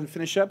 I'm going to go ahead and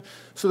finish up.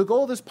 So the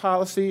goal of this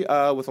policy,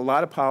 with a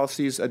lot of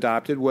policies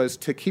adopted, was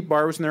to keep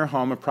borrowers in their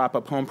home and prop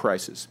up home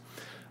prices.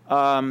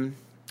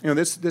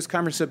 This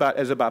conference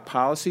is about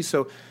policy.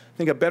 So I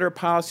think a better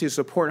policy to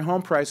support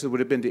home prices would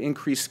have been to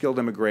increase skilled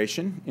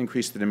immigration,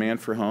 increase the demand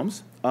for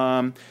homes.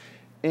 Our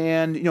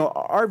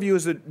view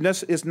is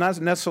that it's not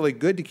necessarily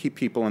good to keep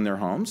people in their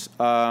homes.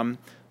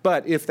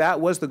 But if that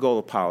was the goal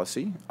of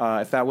policy,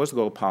 a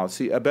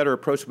better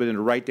approach would have been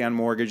to write down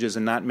mortgages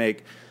and not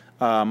make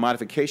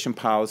modification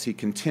policy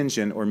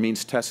contingent or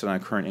means tested on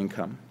current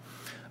income.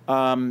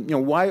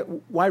 Why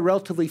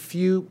relatively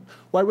few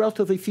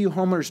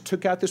homeowners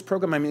took out this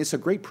program? I mean, it's a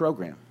great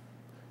program.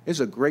 It's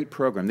a great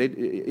program.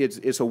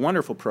 It's a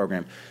wonderful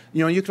program.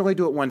 You can only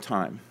do it one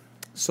time.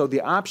 So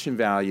the option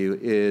value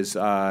is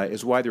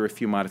why there are a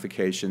few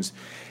modifications.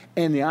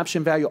 And the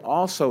option value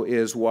also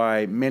is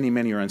why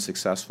many are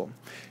unsuccessful.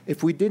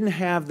 If we didn't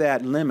have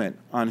that limit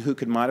on who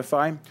could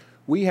modify,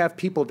 we have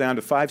people down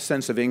to 5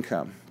 cents of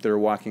income that are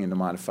walking into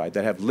modified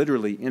that have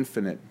literally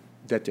infinite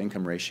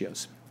debt-to-income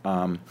ratios.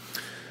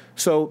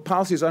 So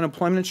policy is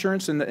unemployment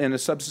insurance and a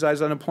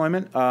subsidized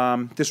unemployment.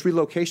 This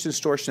relocation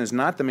distortion is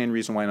not the main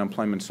reason why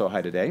unemployment is so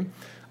high today.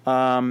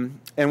 And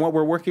what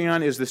we're working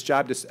on is this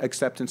job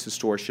acceptance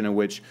distortion in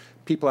which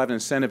people have an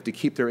incentive to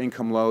keep their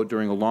income low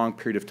during a long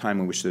period of time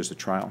in which there's a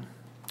trial.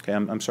 Okay,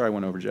 I'm sorry I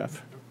went over,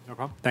 Jeff. No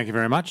problem. Thank you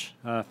very much.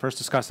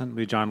 First discussant will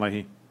be John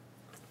Leahy.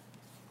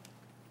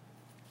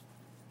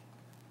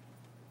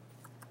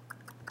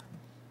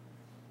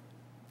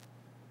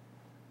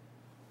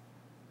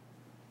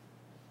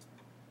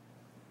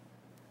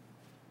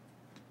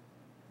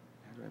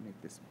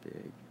 This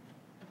big.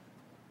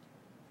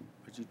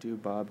 What'd you do,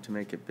 Bob, to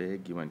make it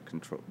big? You went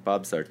control.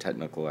 Bob's our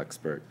technical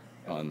expert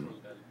on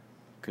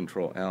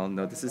control L.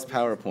 No, this is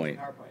PowerPoint.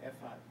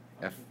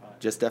 F5.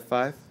 Just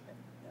F5?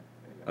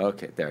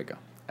 Okay, there we go.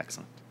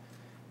 Excellent.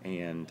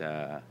 And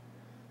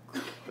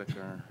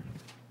clicker.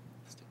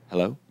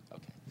 Hello?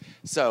 Okay.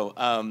 So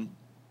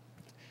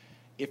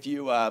if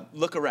you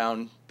look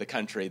around the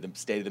country, the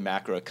state of the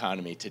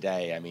macroeconomy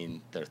today, I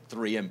mean, there are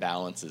 3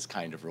 imbalances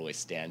kind of really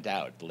stand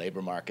out. The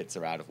labor markets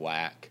are out of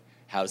whack,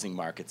 housing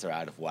markets are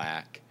out of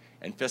whack,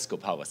 and fiscal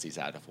policies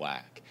out of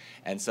whack.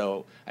 And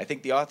so I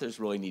think the authors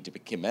really need to be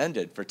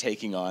commended for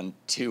taking on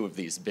 2 of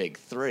these big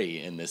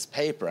 3 in this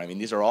paper. I mean,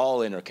 these are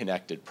all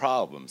interconnected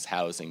problems: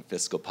 housing,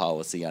 fiscal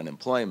policy,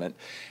 unemployment.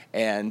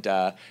 And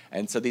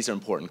so these are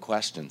important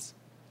questions.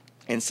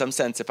 In some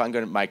sense,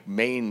 my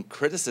main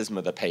criticism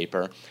of the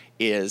paper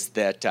is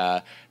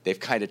that they've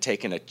kind of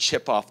taken a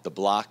chip off the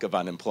block of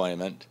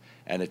unemployment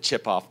and a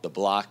chip off the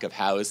block of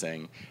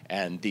housing,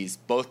 and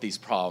both these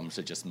problems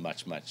are just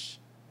much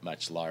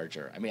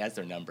larger. I mean, as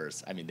their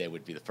numbers, I mean, they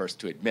would be the first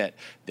to admit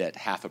that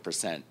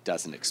 0.5%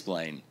 doesn't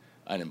explain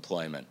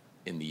unemployment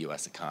in the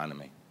U.S.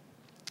 economy.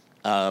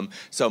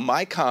 So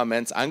my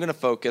comments, I'm going to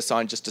focus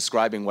on just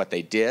describing what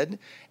they did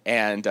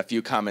and a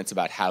few comments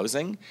about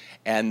housing.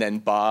 And then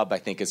Bob, I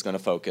think, is going to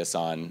focus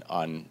on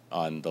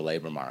the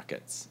labor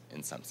markets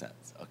in some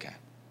sense. Okay.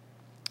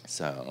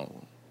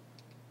 So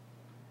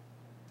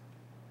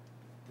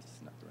this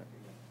is not the right.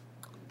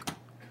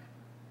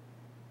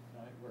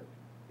 No, it worked.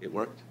 It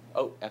worked?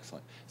 Oh,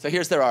 excellent. So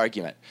here's their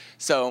argument.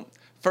 So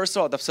first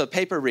of all, the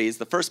paper reads,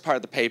 the first part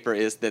of the paper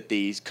is that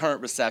the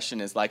current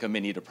recession is like a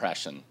mini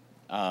depression.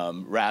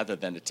 Rather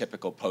than a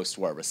typical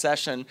post-war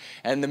recession.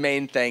 And the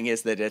main thing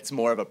is that it's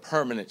more of a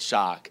permanent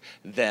shock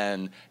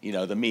than,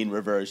 the mean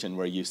reversion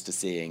we're used to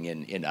seeing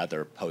in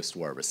other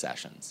post-war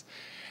recessions.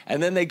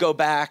 And then they go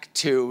back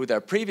to their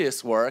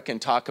previous work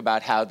and talk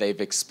about how they've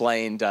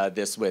explained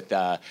this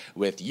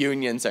with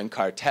unions and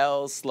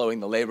cartels slowing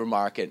the labor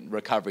market and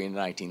recovery in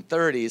the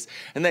 1930s.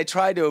 And they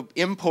try to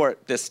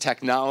import this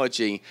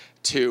technology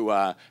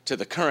to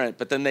the current,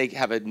 but then they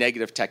have a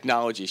negative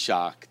technology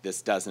shock.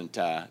 This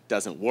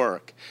doesn't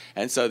work,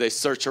 and so they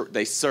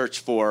search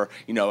for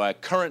a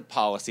current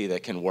policy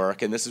that can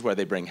work, and this is where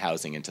they bring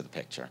housing into the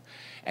picture.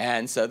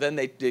 And so then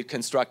they did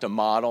construct a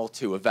model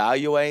to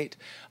evaluate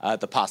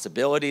the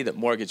possibility that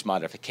mortgage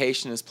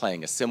modification is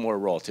playing a similar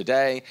role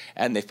today,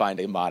 and they find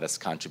a modest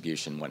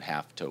contribution,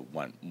 1/2 to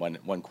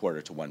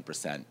 1/4 to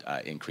 1%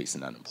 increase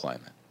in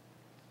unemployment.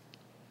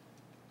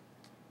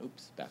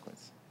 Oops,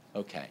 backwards.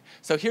 Okay,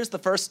 so here's the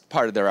first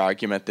part of their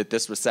argument, that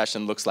this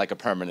recession looks like a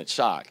permanent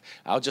shock.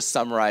 I'll just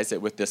summarize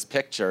it with this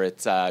picture.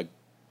 It's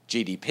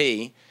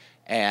GDP,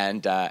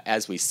 and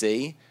as we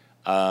see,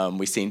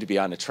 we seem to be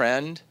on a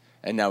trend,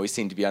 and now we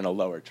seem to be on a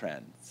lower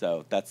trend.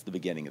 So that's the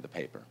beginning of the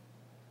paper.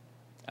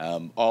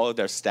 All of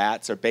their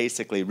stats are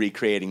basically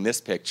recreating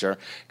this picture,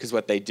 because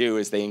what they do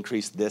is they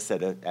increase this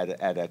at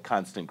a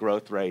constant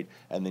growth rate,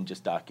 and then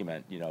just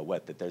document,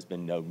 that there's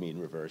been no mean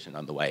reversion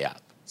on the way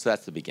up. So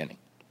that's the beginning.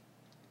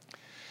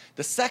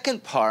 The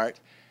second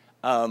part,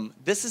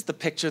 this is the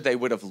picture they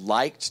would have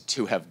liked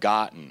to have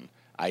gotten,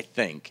 I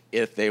think,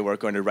 if they were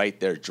going to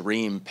write their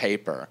dream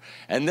paper.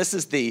 And this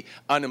is the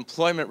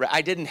unemployment rate.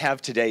 I didn't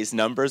have today's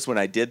numbers when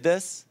I did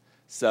this.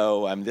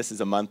 So this is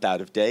a month out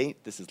of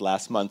date. This is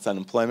last month's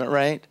unemployment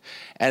rate.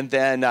 And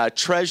then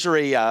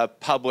Treasury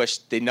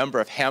published the number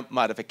of hemp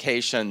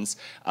modifications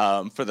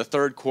for the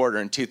third quarter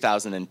in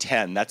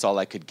 2010. That's all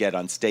I could get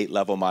on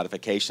state-level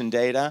modification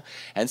data.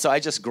 And so I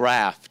just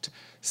graphed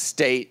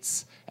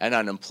states and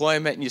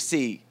unemployment, and you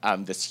see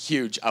this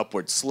huge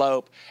upward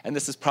slope, and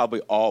this is probably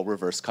all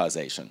reverse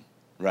causation,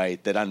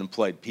 right? That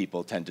unemployed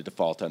people tend to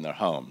default on their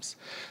homes.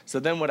 So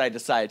then what I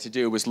decided to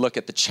do was look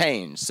at the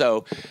change.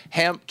 So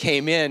hemp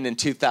came in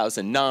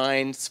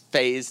 2009,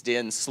 phased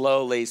in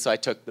slowly, so I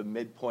took the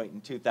midpoint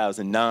in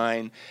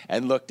 2009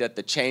 and looked at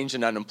the change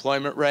in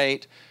unemployment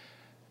rate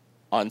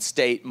on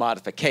state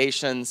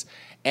modifications,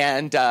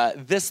 and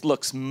this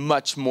looks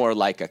much more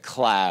like a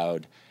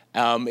cloud.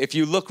 If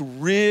you look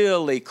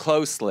really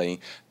closely,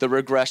 the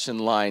regression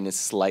line is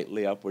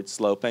slightly upward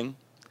sloping.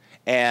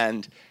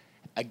 And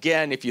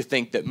again, if you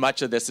think that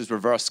much of this is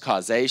reverse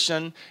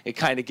causation, it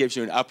kind of gives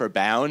you an upper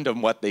bound on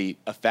what the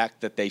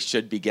effect that they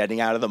should be getting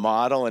out of the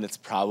model, and it's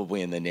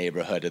probably in the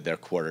neighborhood of their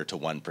 1/4 to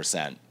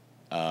 1%,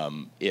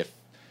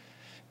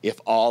 if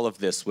all of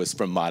this was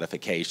from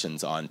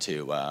modifications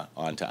onto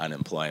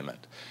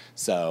unemployment.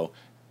 So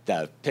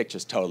the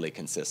picture's totally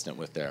consistent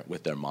with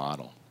their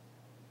model.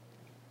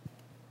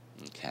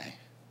 Okay,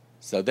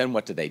 so then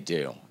what do they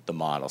do, the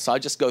model? So I'll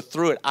just go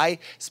through it. I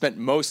spent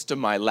most of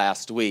my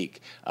last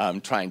week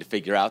trying to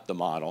figure out the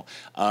model.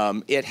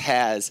 It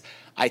has,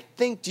 I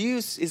think,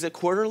 is it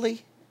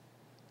quarterly?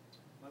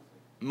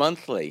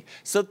 Monthly.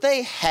 So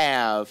they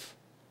have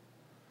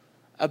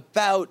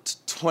about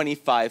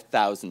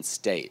 25,000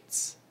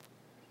 states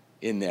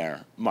in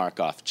their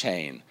Markov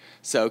chain.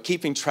 So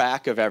keeping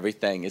track of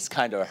everything is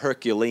kind of a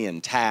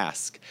Herculean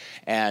task.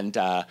 And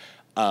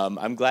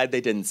I'm glad they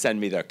didn't send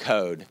me their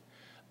code.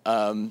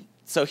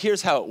 So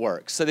here's how it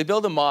works. So they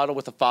build a model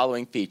with the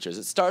following features.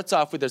 It starts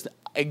off with there's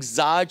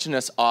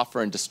exogenous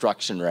offer and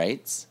destruction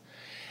rates.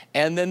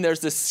 And then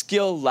there's the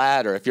skill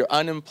ladder. If you're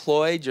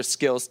unemployed, your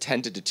skills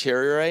tend to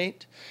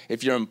deteriorate.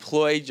 If you're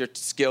employed, your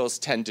skills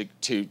tend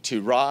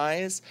to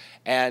rise.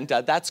 And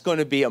that's going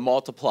to be a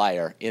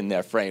multiplier in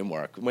their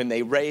framework. When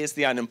they raise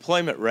the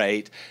unemployment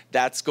rate,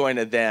 that's going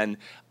to then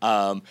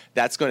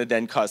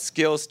cause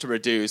skills to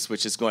reduce,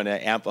 which is going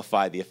to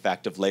amplify the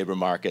effect of labor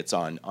markets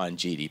on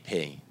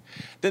GDP.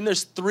 Then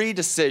there's 3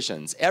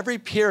 decisions. Every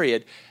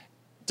period,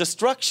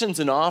 destructions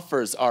and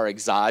offers are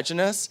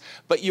exogenous,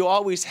 but you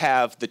always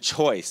have the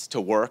choice to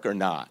work or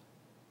not.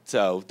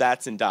 So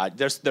that's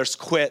there's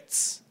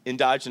quits,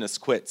 endogenous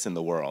quits in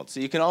the world. So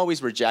you can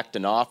always reject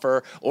an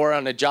offer, or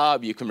on a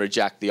job you can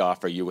reject the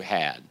offer you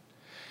had.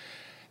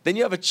 Then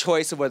you have a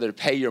choice of whether to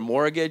pay your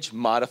mortgage,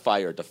 modify,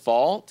 or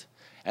default.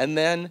 And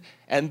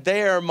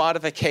their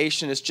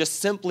modification is just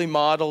simply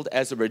modeled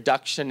as a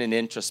reduction in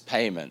interest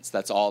payments.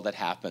 That's all that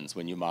happens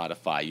when you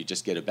modify. You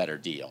just get a better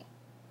deal.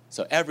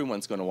 So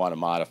everyone's going to want to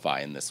modify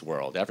in this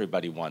world.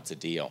 Everybody wants a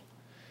deal.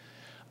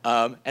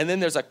 And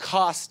then there's a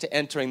cost to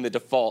entering the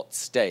default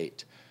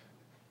state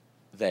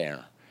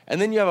there.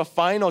 And then you have a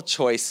final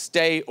choice,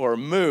 stay or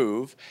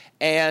move.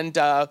 And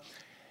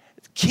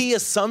key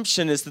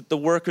assumption is that the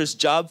worker's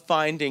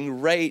job-finding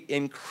rate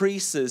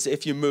increases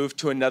if you move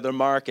to another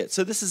market.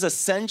 So this is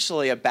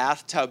essentially a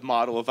bathtub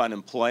model of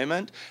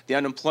unemployment. The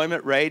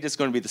unemployment rate is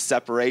going to be the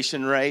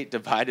separation rate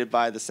divided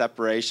by the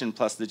separation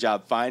plus the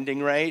job-finding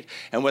rate.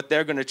 And what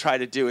they're going to try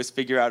to do is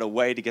figure out a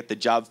way to get the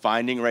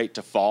job-finding rate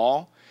to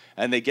fall.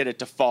 And they get it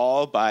to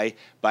fall by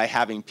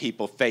having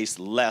people face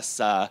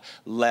less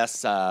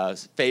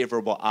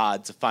favorable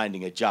odds of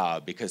finding a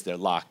job because they're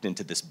locked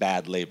into this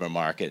bad labor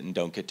market and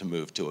don't get to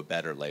move to a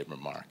better labor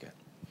market.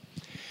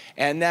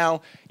 And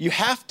now you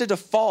have to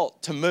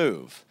default to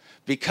move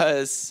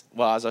because,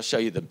 well, as I'll show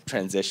you the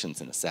transitions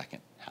in a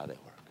second, how they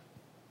work.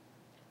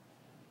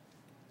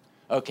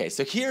 Okay,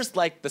 so here's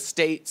like the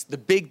states,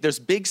 there's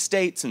big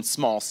states and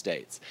small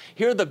states.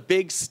 Here are the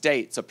big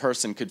states a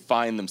person could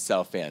find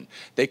themselves in.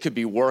 They could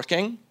be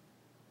working,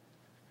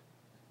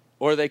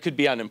 or they could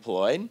be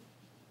unemployed.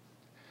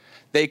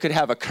 They could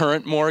have a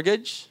current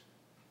mortgage,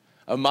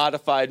 a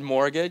modified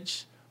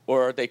mortgage,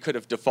 or they could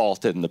have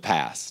defaulted in the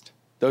past.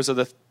 Those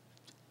are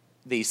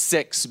the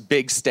 6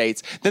 big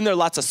states. Then there are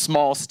lots of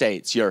small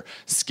states, your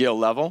skill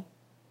level,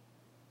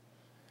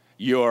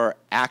 your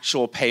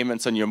actual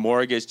payments on your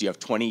mortgage. Do you have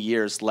 20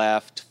 years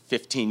left,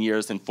 15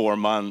 years and 4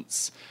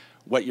 months,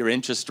 what your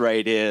interest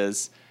rate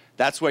is.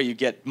 That's where you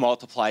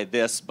multiply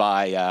this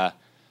by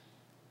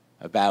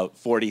about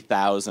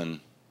 40,000,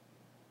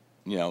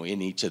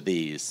 in each of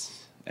these.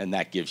 And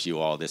that gives you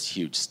all this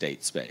huge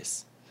state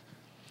space.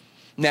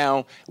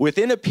 Now,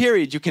 within a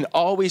period, you can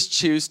always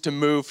choose to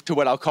move to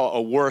what I'll call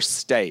a worse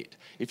state.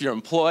 If you're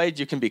employed,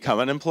 you can become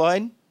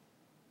unemployed.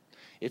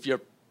 If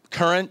you're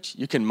current,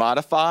 you can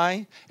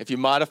modify. If you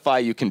modify,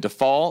 you can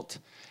default.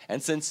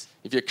 And since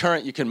if you're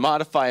current, you can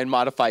modify, and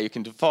modify, you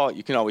can default,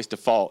 you can always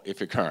default if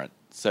you're current.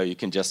 So you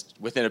can just,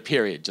 within a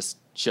period, just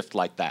shift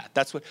like that.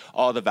 That's what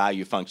all the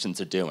value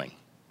functions are doing.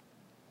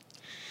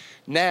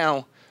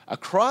 Now,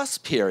 across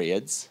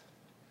periods,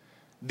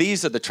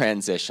 these are the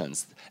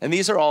transitions. And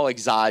these are all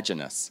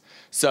exogenous.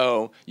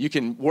 So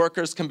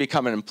workers can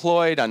become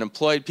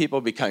unemployed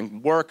people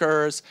become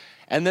workers.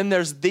 And then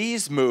there's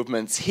these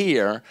movements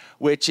here,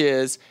 which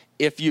is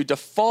if you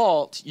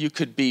default, you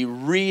could be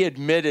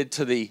readmitted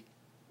to the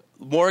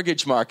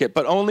mortgage market,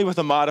 but only with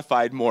a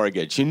modified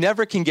mortgage. You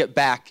never can get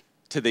back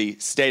to the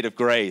state of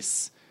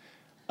grace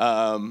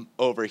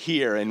over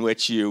here in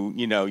which you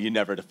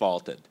never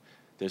defaulted.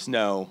 There's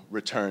no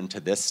return to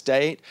this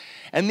state.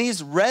 And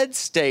these red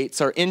states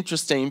are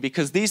interesting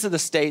because these are the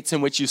states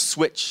in which you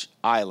switch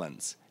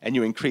islands and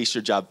you increase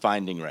your job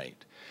finding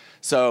rate.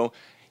 So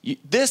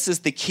this is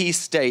the key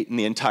state in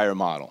the entire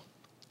model.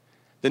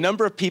 The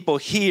number of people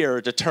here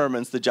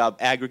determines the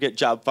aggregate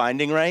job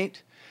finding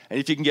rate. And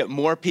if you can get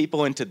more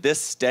people into this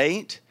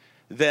state,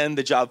 then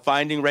the job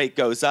finding rate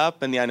goes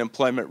up and the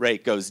unemployment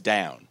rate goes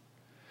down.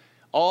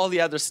 All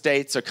the other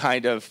states are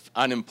kind of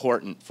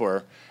unimportant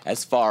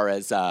as far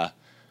as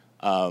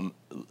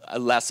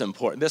less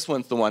important. This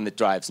one's the one that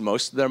drives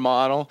most of their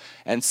model.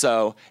 And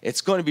so it's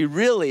going to be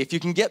really, if you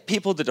can get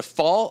people to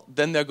default,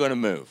 then they're going to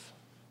move.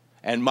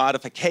 And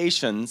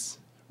modifications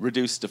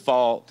reduce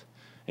default.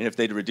 And if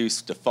they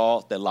reduce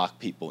default, they lock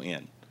people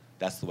in.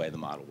 That's the way the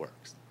model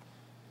works.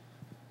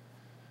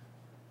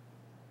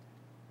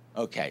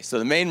 Okay, so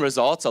the main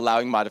results,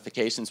 allowing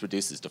modifications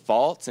reduces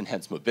defaults and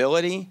hence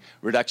mobility.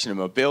 Reduction in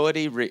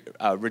mobility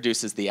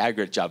reduces the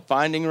aggregate job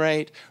finding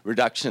rate.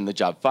 Reduction in the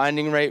job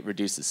finding rate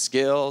reduces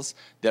skills,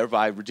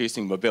 thereby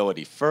reducing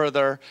mobility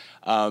further.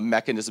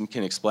 Mechanism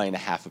can explain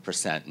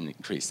 0.5%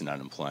 increase in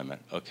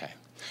unemployment. Okay.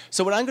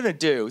 So what I'm going to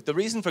do, the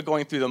reason for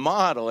going through the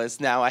model is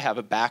now I have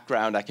a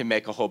background, I can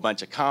make a whole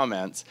bunch of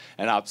comments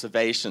and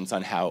observations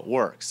on how it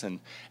works.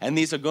 And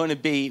these are going to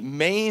be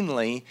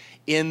mainly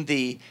in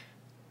the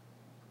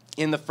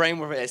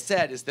framework I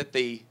said is that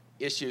the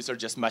issues are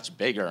just much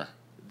bigger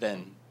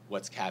than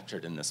what's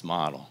captured in this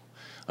model.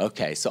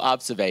 Okay, so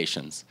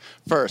observations.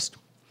 First,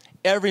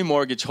 every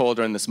mortgage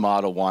holder in this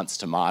model wants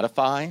to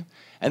modify.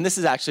 And this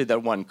is actually the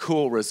one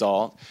cool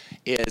result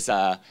is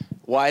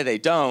why they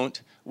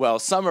don't. Well,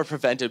 some are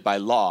prevented by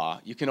law.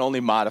 You can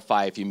only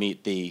modify if you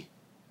meet the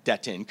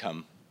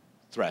debt-to-income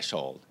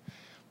threshold.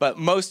 But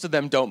most of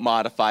them don't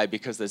modify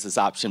because there's this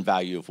option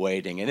value of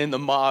waiting. And in the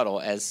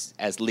model, as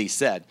Lee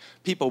said,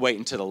 people wait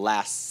until the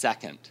last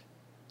second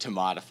to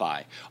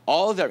modify.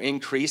 All of their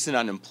increase in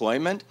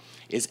unemployment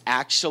is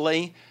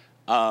actually,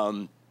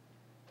 most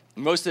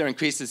of their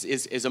increases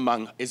is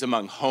among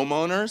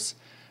homeowners.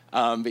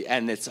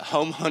 And it's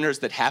homeowners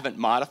that haven't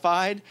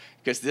modified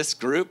because this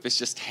group is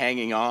just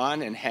hanging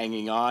on and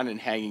hanging on and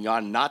hanging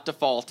on, not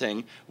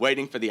defaulting,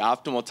 waiting for the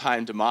optimal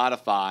time to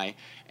modify,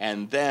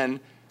 and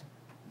then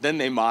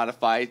they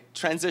modify.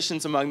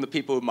 Transitions among the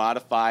people who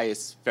modify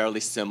is fairly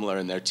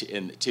similar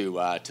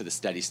to the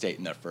steady state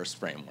in their first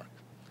framework.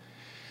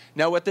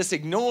 Now, what this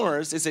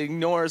ignores is it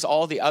ignores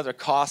all the other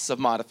costs of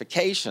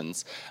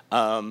modifications.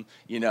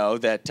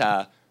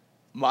 That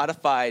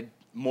modified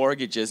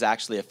mortgages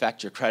actually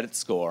affect your credit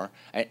score.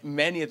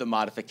 Many of the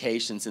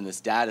modifications in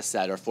this data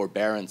set are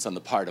forbearance on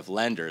the part of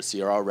lenders. So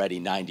you're already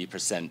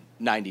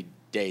 90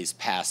 days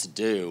past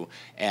due,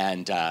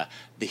 and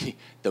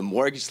the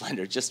mortgage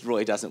lender just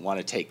really doesn't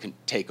want to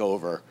take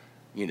over,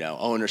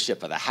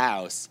 ownership of the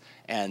house,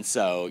 and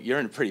so you're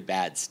in a pretty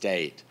bad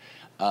state.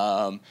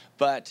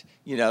 But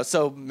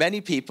so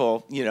many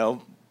people,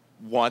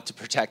 want to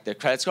protect their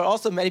credit score.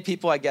 Also, many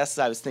people, I guess,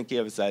 I was thinking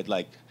of as I'd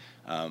like.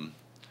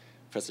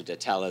 Professor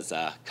Detella's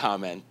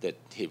comment that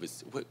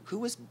who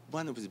was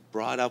one that was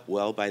brought up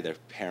well by their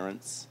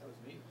parents? That was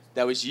me.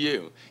 That was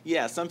you.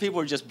 Yeah, some people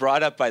were just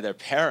brought up by their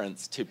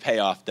parents to pay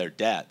off their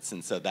debts,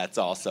 and so that's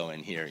also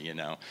in here,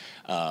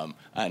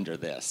 under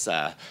this.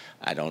 So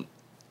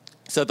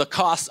the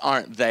costs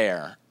aren't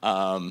there.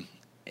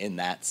 in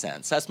that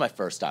sense. That's my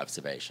first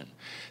observation.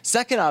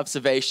 Second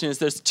observation is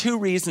there's two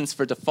reasons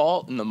for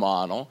default in the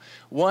model.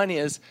 One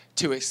is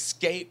to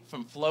escape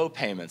from flow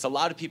payments. A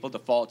lot of people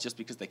default just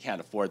because they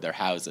can't afford their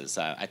houses.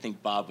 I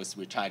think Bob we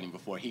were chatting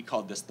before, he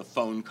called this the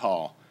phone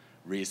call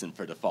reason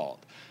for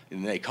default.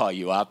 And they call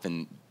you up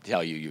and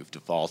tell you you've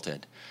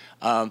defaulted.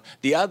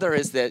 The other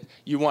is that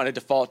you want to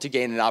default to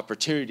gain an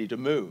opportunity to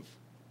move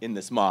in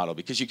this model,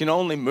 because you can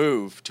only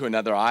move to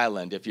another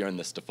island if you're in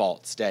this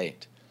default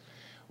state.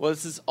 Well,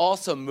 this is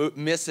also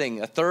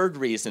missing a third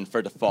reason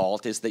for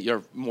default, is that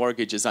your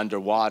mortgage is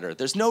underwater.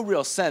 There's no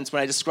real sense.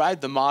 When I described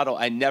the model,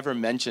 I never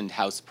mentioned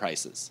house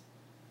prices.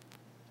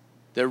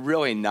 They're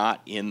really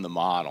not in the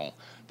model.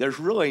 There's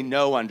really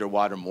no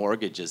underwater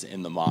mortgages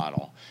in the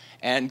model.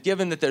 And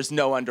given that there's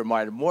no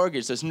underwater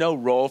mortgage, there's no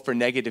role for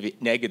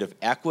negative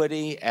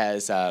equity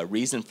as a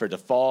reason for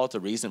default, a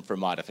reason for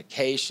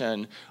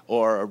modification,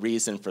 or a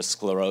reason for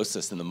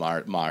sclerosis in the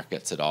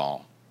markets at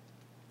all.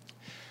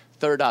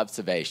 Third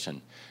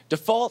observation.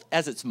 Default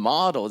as it's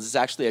modeled is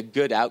actually a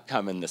good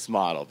outcome in this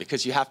model,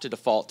 because you have to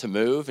default to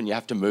move, and you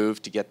have to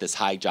move to get this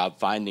high job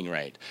finding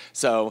rate.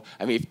 So,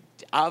 I mean,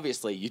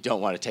 obviously you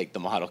don't want to take the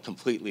model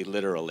completely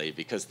literally,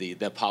 because the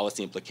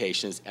policy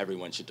implication is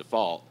everyone should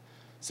default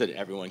so that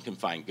everyone can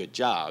find good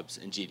jobs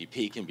and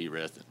GDP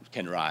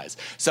can rise.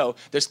 So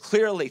there's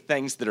clearly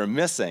things that are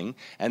missing,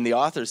 and the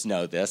authors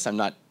know this. I'm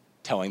not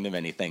telling them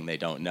anything they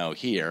don't know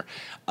here.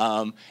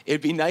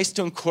 It'd be nice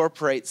to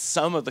incorporate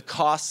some of the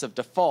costs of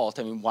default.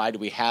 I mean, why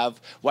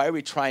are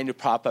we trying to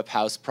prop up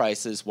house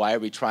prices? Why are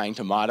we trying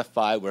to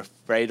modify? We're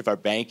afraid of our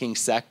banking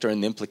sector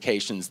and the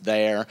implications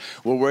there.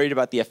 We're worried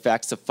about the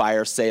effects of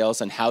fire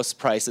sales and house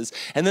prices,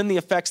 and then the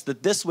effects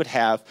that this would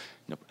have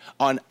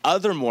on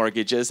other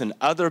mortgages and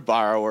other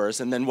borrowers,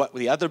 and then what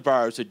the other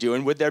borrowers are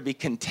doing. Would there be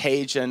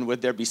contagion?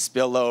 Would there be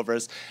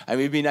spillovers? I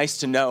mean, it'd be nice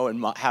to know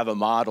and have a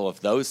model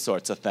of those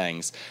sorts of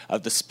things,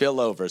 of the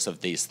spillovers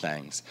of these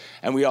things.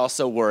 And we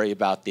also worry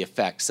about the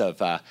effects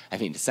of,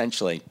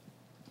 essentially,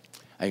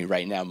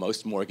 right now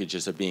most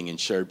mortgages are being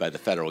insured by the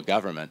federal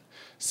government,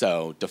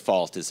 so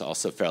default is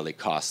also fairly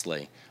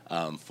costly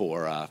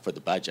for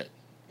the budget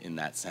in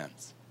that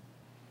sense.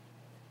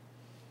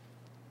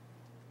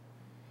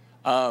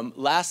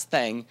 Last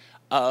thing,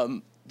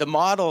 the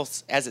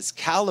models, as it's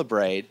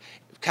calibrated,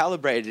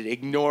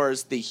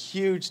 ignores the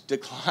huge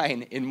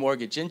decline in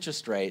mortgage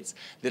interest rates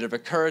that have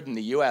occurred in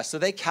the U.S. So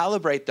they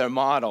calibrate their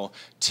model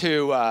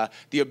to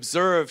the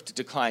observed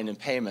decline in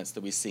payments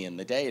that we see in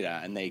the data,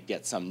 and they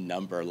get some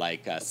number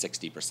like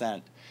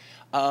 60%.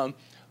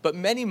 But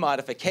many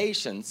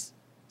modifications,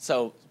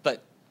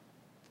 but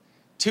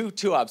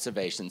two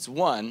observations.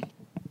 One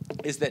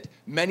is that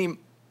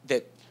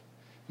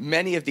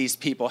many of these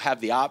people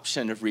have the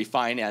option of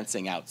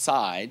refinancing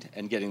outside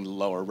and getting the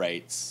lower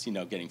rates,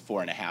 getting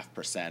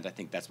 4.5%. I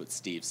think that's what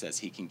Steve says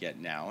he can get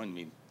now. I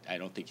mean, I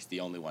don't think he's the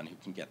only one who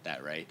can get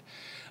that rate.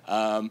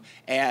 So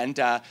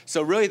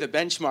really the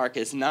benchmark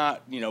is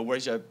not,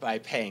 where's you by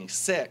paying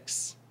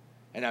 6,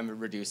 and I'm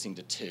reducing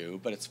to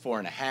 2, but it's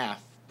 4.5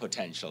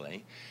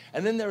 potentially.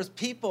 And then there's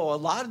people, a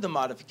lot of the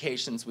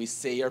modifications we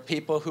see are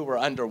people who were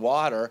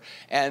underwater,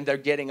 and they're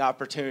getting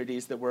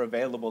opportunities that were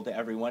available to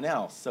everyone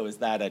else. So is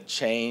that a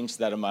change, is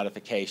that a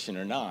modification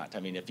or not? I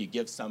mean, if you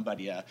give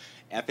somebody a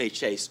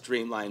FHA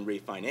streamlined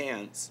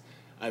refinance,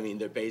 I mean,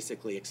 they're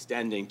basically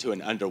extending to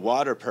an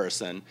underwater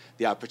person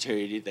the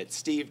opportunity that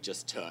Steve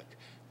just took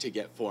to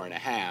get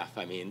 4.5.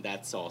 I mean,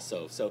 that's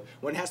also, so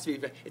one has to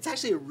be, it's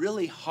actually a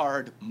really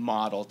hard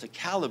model to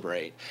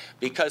calibrate,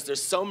 because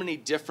there's so many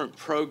different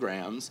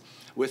programs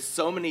with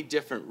so many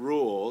different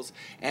rules,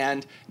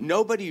 and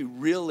nobody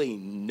really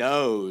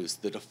knows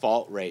the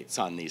default rates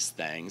on these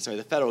things, or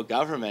the federal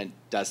government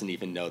doesn't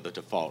even know the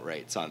default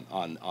rates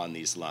on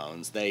these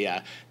loans. They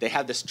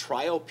have this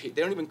trial, they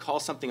don't even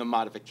call something a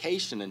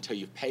modification until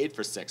you've paid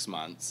for 6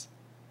 months.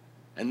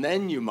 And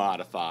then you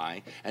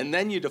modify, and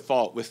then you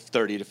default with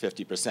 30 to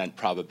 50%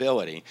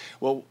 probability.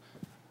 Well,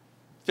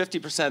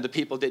 50% of the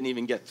people didn't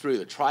even get through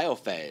the trial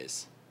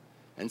phase.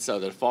 And so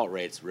the default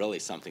rate's really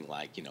something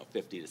like,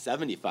 50 to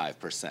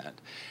 75%.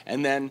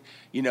 And then,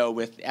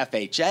 with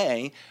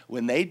FHA,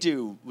 when they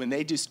do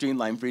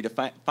streamlined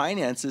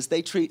refinances,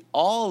 they treat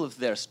all of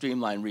their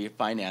streamlined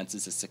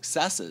refinances as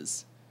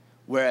successes,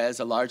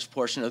 whereas a large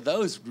portion of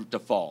those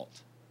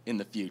default in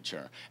the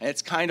future. And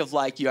it's kind of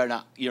like you're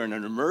in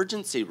an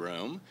emergency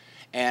room,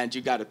 and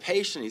you got a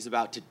patient, he's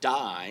about to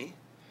die.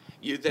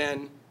 You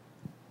then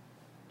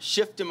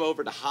shift him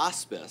over to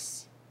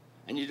hospice,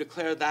 and you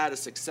declare that a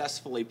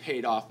successfully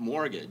paid off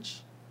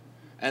mortgage,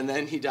 and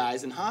then he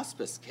dies in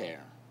hospice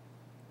care.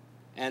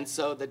 And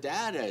so the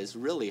data is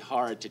really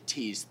hard to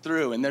tease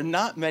through, and there are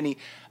not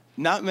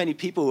many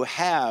people who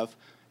have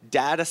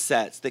data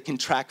sets that can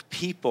track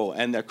people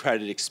and their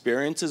credit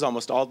experiences.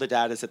 Almost all the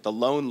data is at the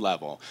loan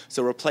level.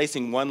 So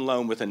replacing one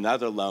loan with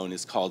another loan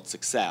is called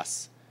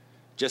success,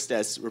 just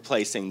as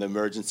replacing the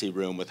emergency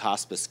room with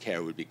hospice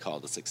care would be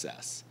called a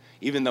success,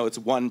 even though it's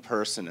one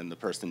person and the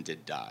person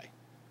did die.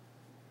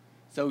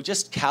 So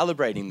just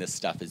calibrating this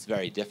stuff is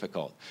very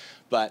difficult.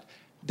 But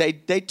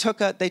they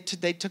took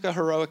a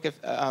heroic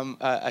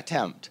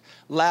attempt.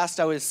 Last,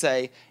 I would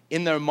say,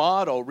 in their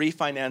model,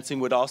 refinancing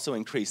would also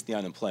increase the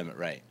unemployment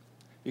rate.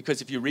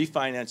 Because if you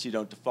refinance, you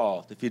don't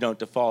default. If you don't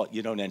default,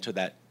 you don't enter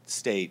that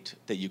state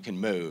that you can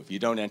move. You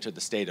don't enter the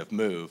state of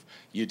move,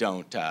 you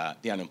don't,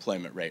 the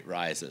unemployment rate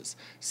rises.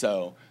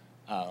 So,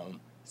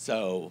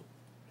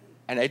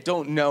 and I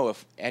don't know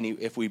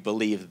if we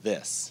believe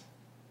this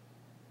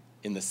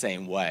in the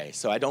same way.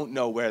 So I don't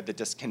know where the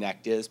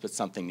disconnect is, but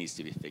something needs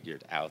to be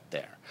figured out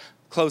there.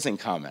 Closing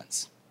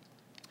comments.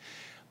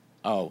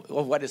 Oh,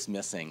 well, what is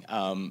missing?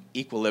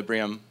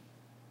 Equilibrium.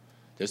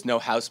 There's no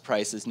house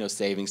prices, no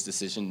savings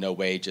decision, no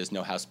wages,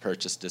 no house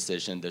purchase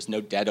decision. There's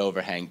no debt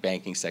overhang,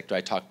 banking sector.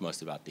 I talked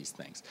most about these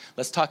things.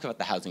 Let's talk about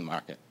the housing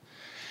market.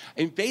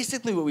 And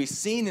basically what we've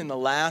seen in the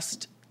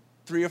last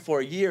 3 or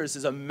 4 years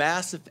is a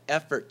massive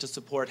effort to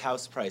support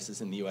house prices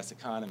in the U.S.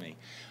 economy.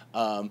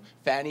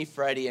 Fannie,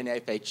 Freddie, and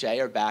FHA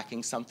are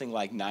backing something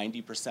like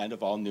 90%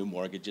 of all new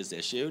mortgages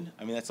issued.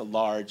 I mean, that's a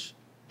large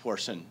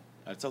portion.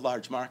 That's a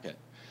large market.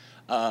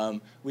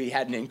 We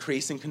had an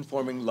increase in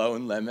conforming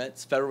loan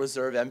limits, Federal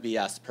Reserve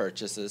MBS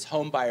purchases,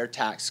 home buyer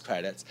tax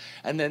credits,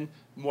 and then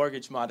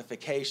mortgage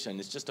modification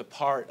is just a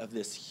part of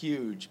this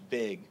huge,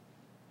 big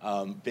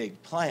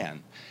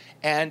plan.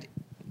 And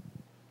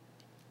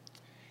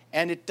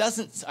it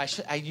doesn't,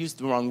 I used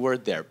the wrong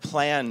word there.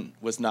 Plan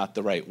was not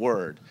the right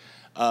word.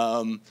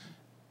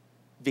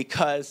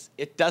 Because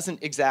it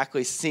doesn't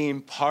exactly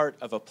seem part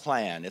of a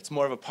plan. It's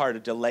more of a part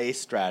of delay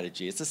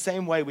strategy. It's the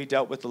same way we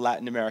dealt with the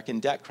Latin American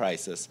debt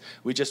crisis.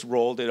 We just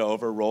rolled it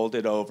over, rolled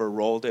it over,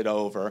 rolled it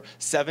over.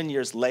 7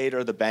 years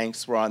later, the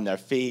banks were on their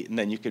feet, and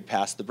then you could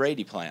pass the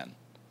Brady Plan.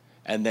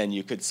 And then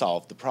you could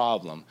solve the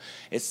problem.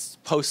 It's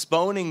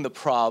postponing the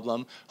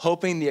problem,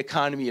 hoping the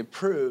economy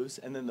improves,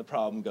 and then the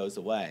problem goes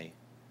away.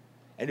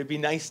 And it'd be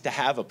nice to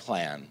have a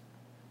plan.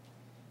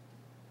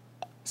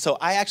 So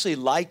I actually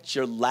liked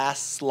your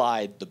last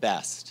slide the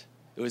best.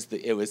 It was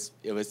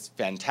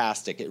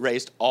fantastic. It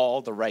raised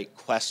all the right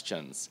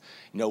questions.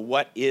 You know,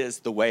 what is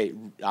the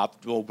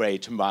optimal way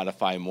to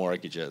modify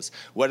mortgages?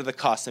 What are the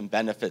costs and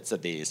benefits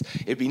of these?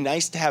 It'd be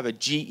nice to have a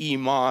GE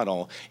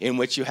model in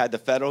which you had the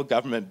federal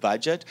government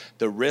budget,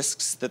 the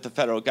risks that the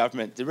federal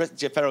government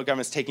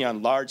is taking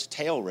on large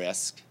tail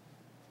risk,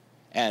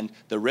 and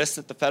the risk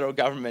that the federal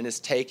government is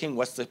taking,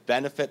 what's the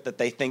benefit that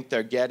they think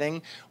they're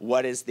getting,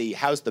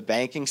 how's the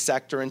banking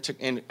sector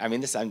I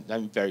mean,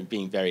 I'm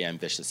being very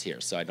ambitious here,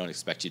 so I don't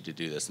expect you to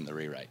do this in the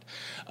rewrite.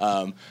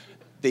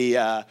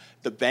 The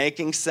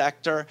banking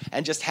sector,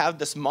 and just have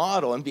this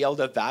model and be able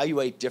to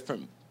evaluate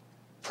different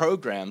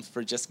programs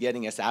for just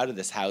getting us out of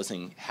this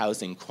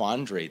housing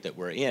quandary that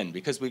we're in,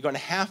 because we're going to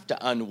have to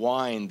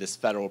unwind this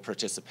federal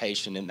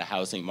participation in the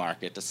housing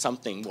market to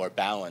something more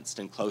balanced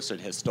and closer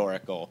to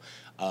historical.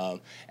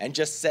 And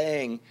just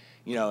saying,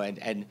 you know,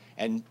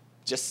 and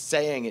just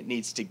saying it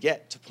needs to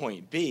get to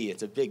point B,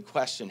 it's a big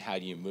question. How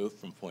do you move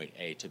from point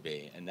A to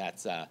B? And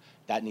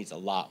that needs a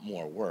lot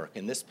more work.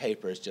 And this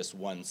paper is just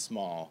one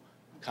small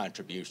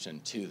contribution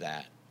to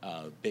that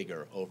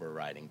bigger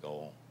overriding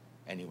goal.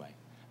 Anyway,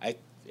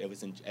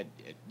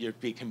 you'd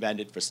be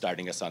commended for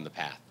starting us on the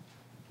path.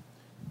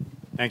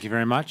 Thank you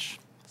very much.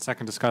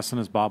 Second discussant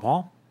is Bob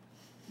Hall.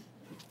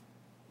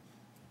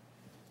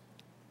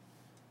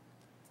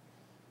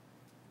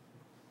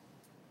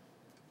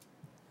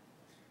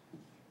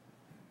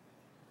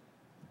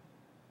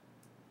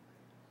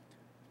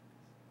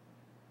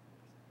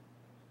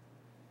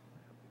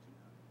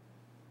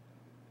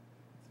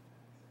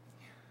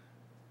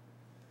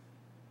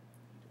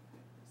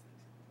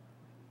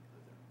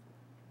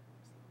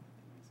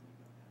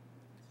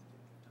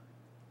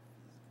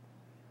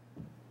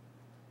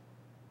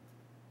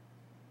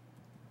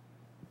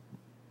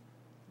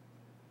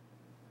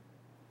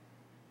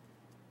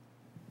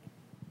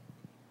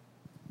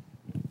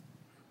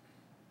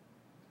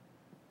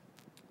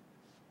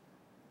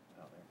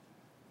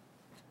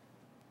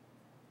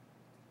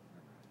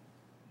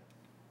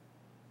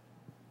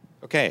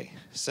 Okay,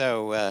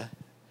 so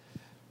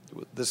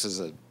this is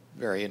a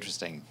very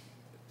interesting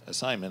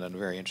assignment and a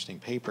very interesting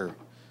paper.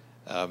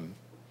 I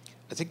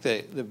think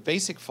the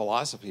basic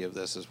philosophy of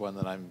this is one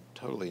that I'm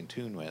totally in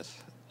tune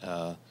with,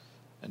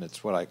 and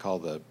it's what I call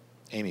the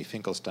Amy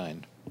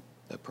Finkelstein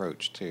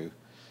approach to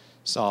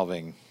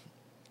solving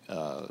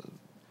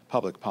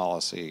public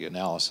policy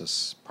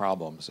analysis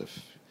problems.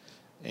 If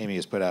Amy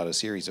has put out a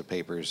series of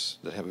papers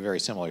that have a very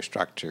similar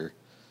structure,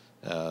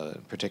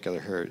 in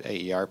particular her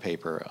AER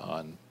paper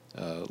on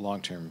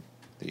long-term,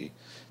 the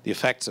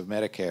effects of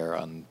Medicare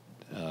on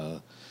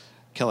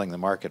killing the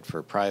market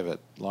for private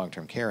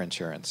long-term care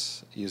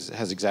insurance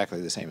has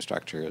exactly the same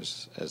structure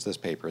as this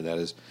paper. That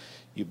is,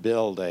 you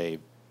build a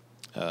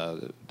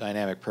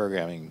dynamic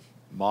programming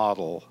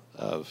model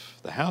of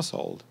the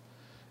household,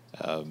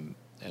 and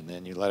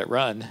then you let it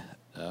run,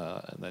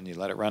 and then you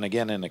let it run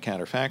again in a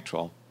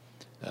counterfactual,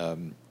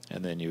 and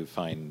then you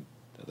find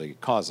the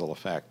causal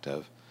effect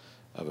of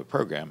a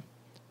program.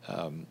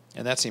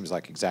 And that seems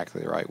like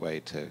exactly the right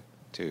way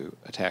to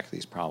attack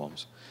these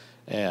problems.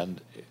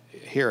 And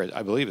here,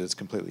 I believe it's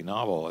completely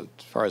novel.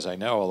 As far as I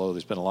know, although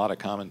there's been a lot of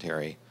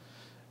commentary,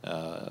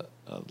 a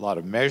lot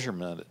of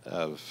measurement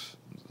of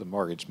the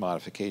mortgage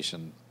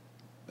modification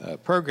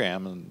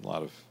program and a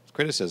lot of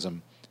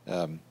criticism,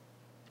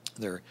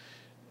 there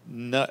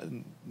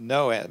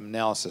no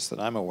analysis that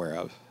I'm aware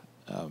of.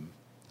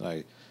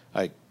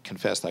 I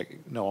confess I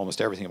know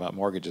almost everything about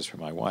mortgages from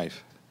my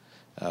wife,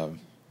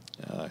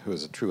 who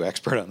is a true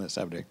expert on this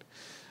subject.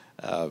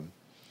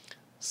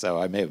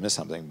 So I may have missed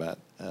something, but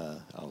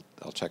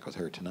I'll check with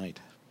her tonight.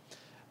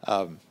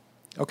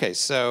 Okay,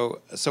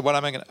 so what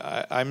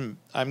I'm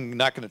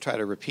not going to try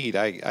to repeat.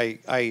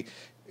 I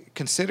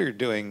considered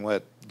doing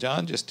what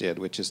John just did,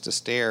 which is to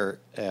stare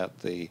at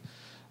the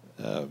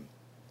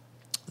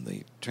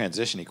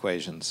transition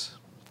equations,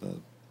 the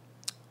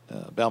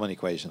Bellman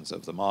equations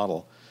of the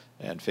model,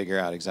 and figure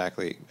out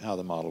exactly how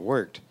the model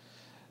worked.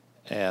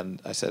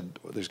 And I said,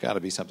 well, there's got to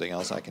be something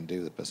else I can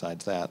do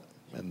besides that.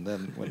 And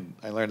then when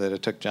I learned that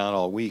it took John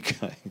all week,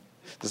 I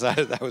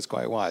decided that was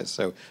quite wise.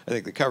 So I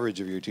think the coverage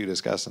of your two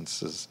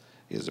discussants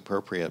is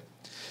appropriate.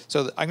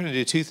 So I'm going to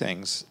do two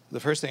things. The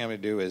first thing I'm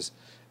going to do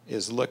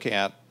is look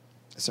at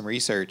some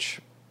research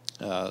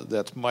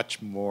that's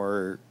much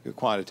more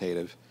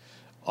quantitative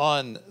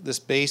on this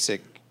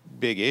basic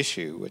big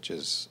issue, which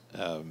has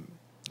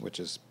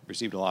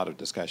received a lot of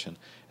discussion,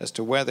 as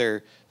to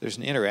whether there's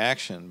an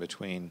interaction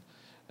between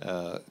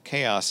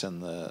chaos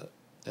in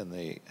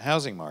the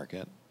housing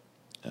market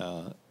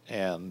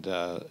and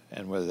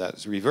whether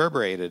that's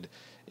reverberated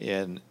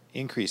in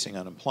increasing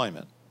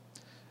unemployment.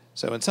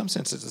 So in some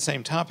sense, it's the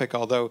same topic,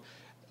 although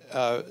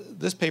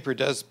this paper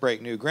does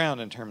break new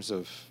ground in terms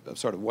of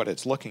sort of what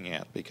it's looking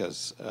at,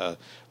 because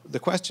the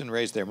question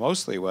raised there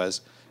mostly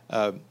was,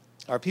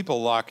 are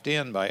people locked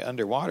in by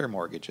underwater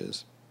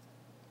mortgages,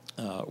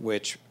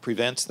 which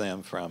prevents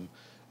them from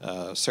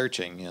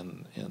searching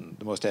in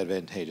the most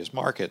advantageous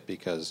market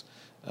because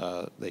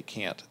they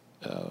can't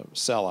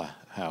sell a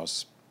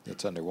house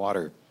that's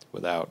underwater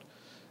without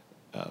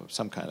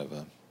some kind of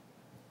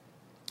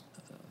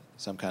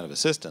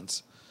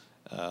assistance,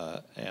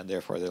 and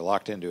therefore they're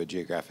locked into a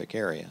geographic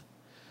area.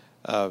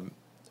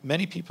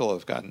 Many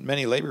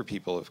labor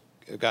people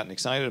have gotten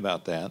excited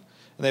about that,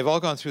 and they've all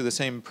gone through the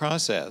same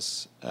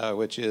process,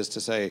 which is to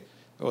say,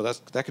 oh,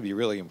 that could be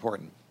really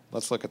important.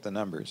 Let's look at the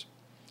numbers.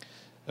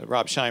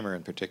 Rob Scheimer,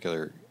 in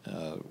particular,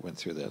 went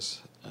through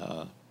this,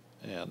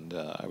 and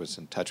I was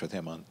in touch with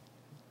him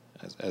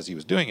as he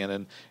was doing it.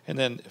 And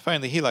then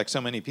finally, he, like so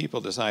many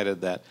people,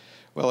 decided that,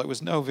 well, it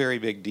was no very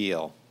big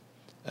deal,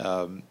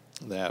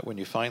 that when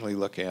you finally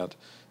look at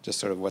just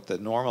sort of what the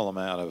normal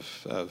amount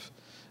of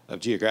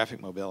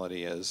geographic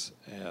mobility is,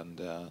 and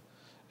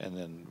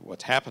then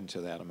what's happened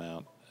to that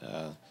amount,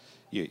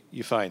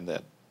 you find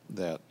that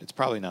it's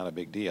probably not a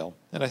big deal.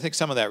 And I think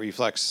some of that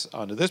reflects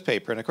onto this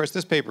paper. And of course,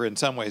 this paper in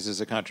some ways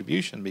is a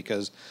contribution,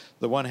 because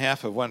the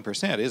 0.5 of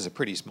 1% is a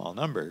pretty small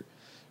number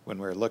when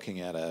we're looking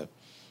at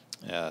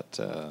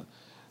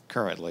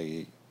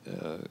currently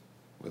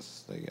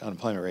with the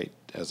unemployment rate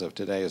as of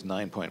today is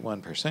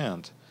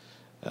 9.1%.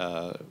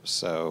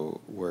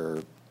 So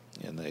we're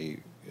in the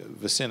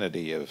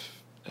vicinity of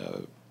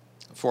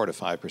 4 to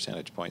 5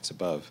 percentage points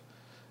above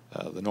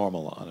the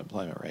normal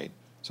unemployment rate.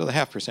 So the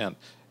 0.5%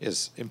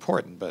 is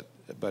important, but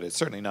it's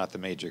certainly not the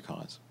major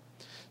cause.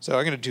 So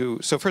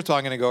first of all,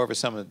 I'm going to go over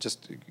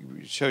just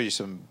show you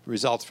some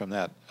results from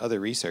that other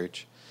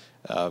research.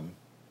 And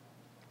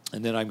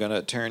then I'm going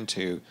to turn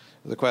to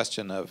the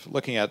question of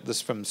looking at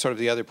this from sort of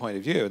the other point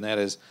of view, and that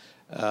is,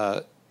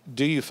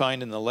 do you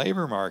find in the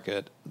labor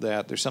market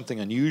that there's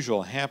something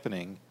unusual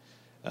happening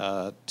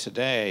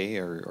today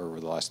or over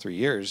the last 3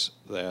 years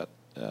that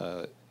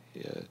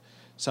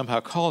somehow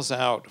calls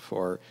out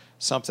for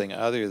something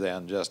other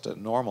than just a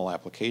normal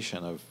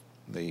application of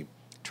the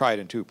tried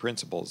and true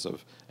principles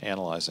of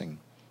analyzing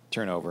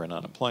turnover and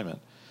unemployment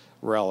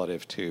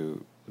relative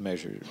to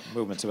measured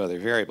movements of other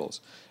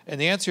variables? And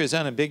the answer is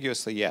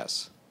unambiguously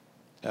yes.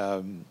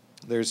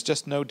 There's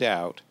just no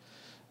doubt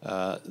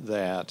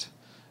that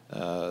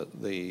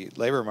the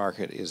labor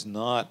market is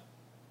not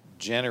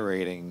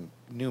generating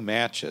new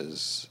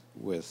matches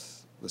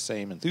with the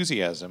same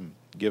enthusiasm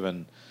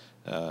given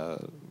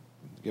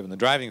the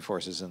driving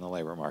forces in the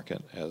labor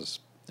market as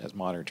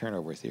modern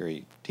turnover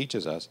theory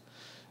teaches us.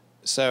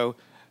 So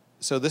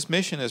this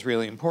mission is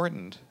really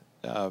important.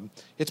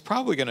 It's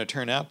probably going to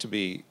turn out to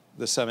be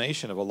the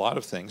summation of a lot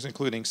of things,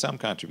 including some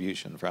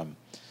contribution from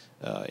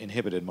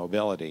inhibited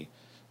mobility,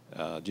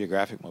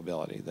 geographic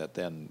mobility, that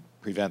then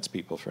prevents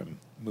people from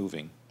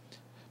moving.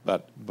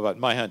 But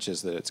my hunch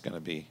is that it's going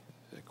to be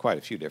quite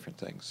a few different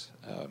things.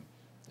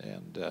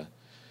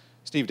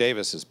 Steve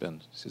Davis has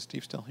been. Is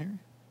Steve still here?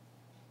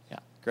 Yeah,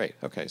 great.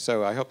 Okay,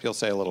 so I hope you'll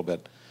say a little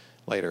bit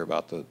later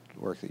about the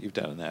work that you've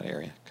done in that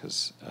area,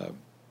 because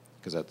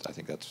I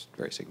think that's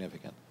very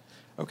significant.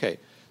 Okay,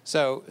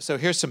 so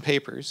here's some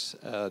papers.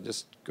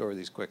 Just go over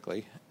these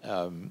quickly.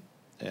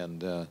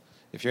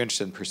 If you're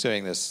interested in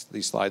pursuing this,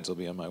 these slides will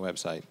be on my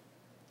website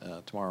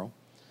tomorrow.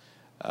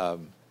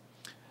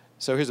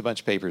 So here's a bunch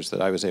of papers that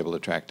I was able to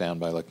track down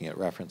by looking at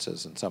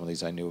references, and some of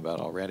these I knew about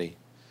already.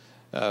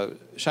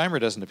 Scheimer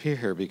doesn't appear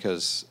here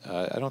because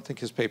I don't think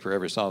his paper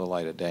ever saw the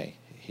light of day.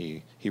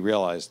 He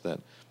realized that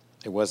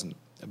it wasn't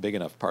a big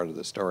enough part of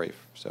the story,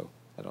 so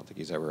I don't think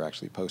he's ever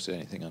actually posted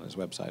anything on his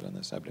website on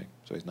this subject,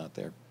 so he's not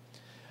there.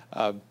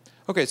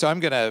 Okay, so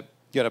I'm going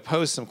to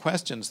pose some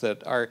questions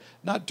that are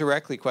not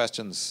directly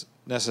questions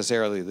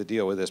necessarily that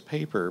deal with this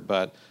paper,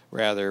 but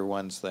rather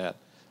ones that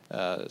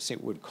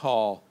would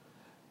call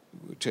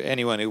to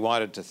anyone who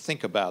wanted to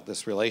think about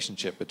this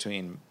relationship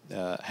between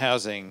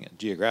housing,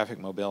 geographic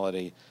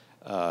mobility,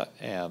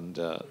 and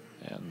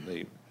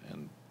the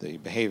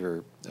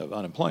behavior of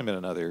unemployment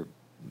and other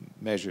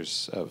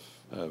measures of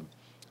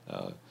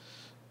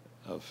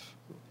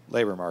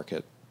labor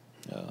market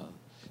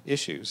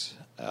issues.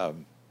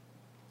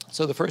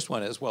 So the first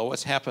one is, well,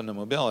 what's happened to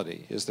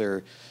mobility? Is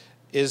there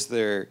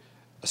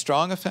a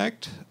strong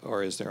effect,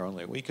 or is there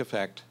only a weak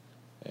effect?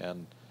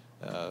 And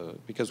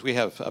because we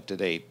have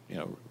up-to-date,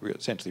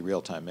 essentially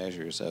real-time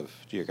measures of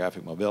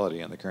geographic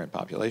mobility in the current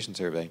population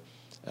survey,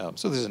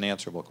 so this is an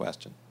answerable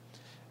question.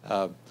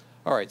 All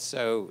right,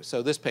 so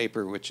this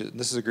paper,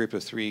 this is a group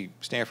of 3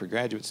 Stanford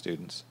graduate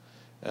students,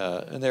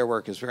 and their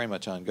work is very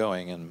much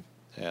ongoing,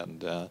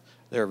 and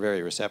they're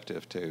very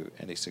receptive to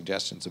any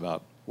suggestions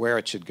about where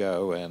it should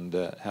go and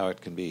how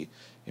it can be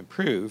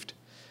improved.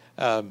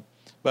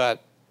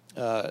 But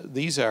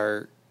these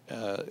are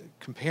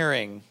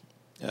comparing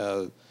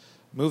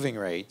moving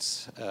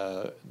rates.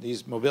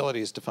 These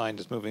mobility is defined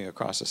as moving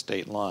across a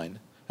state line.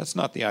 That's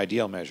not the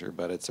ideal measure,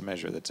 but it's a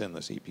measure that's in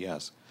this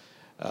EPS.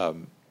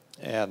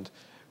 And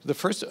the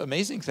first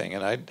amazing thing,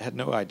 and I had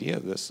no idea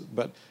of this,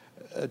 but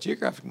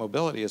geographic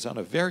mobility is on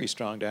a very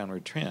strong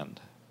downward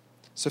trend,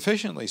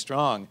 sufficiently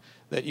strong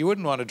that you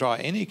wouldn't want to draw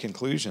any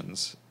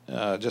conclusions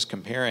just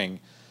comparing,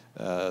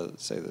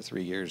 say, the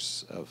 3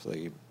 years of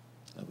the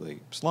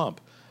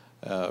slump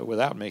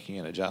without making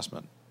an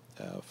adjustment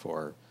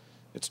for.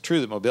 It's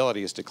true that mobility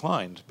has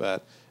declined,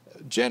 but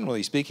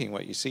generally speaking,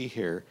 what you see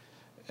here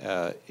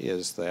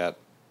is that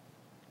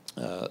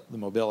the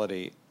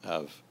mobility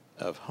of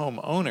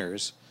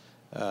homeowners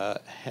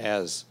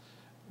has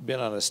been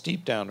on a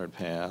steep downward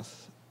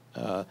path.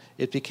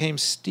 It became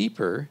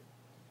steeper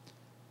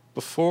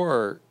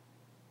before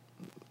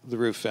the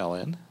roof fell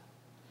in,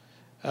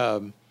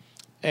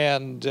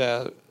 and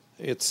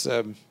it's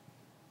so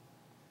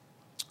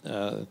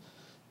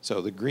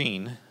the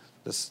green.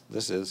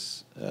 This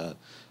is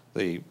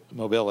the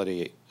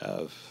mobility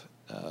of.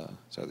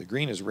 So the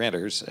green is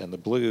renters and the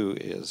blue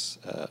is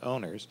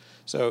owners.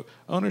 So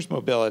owners'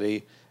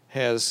 mobility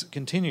has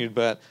continued,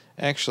 but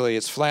actually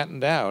it's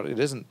flattened out. It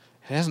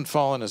hasn't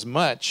fallen as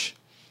much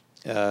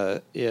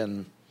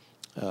in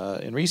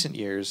recent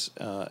years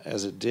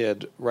as it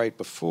did right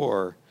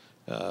before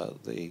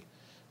the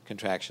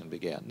contraction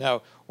began.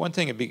 Now, one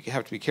thing you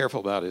have to be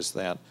careful about is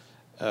that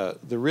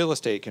the real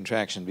estate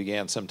contraction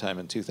began sometime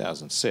in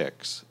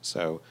 2006.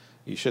 So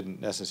you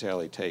shouldn't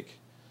necessarily take.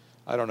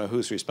 I don't know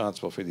who's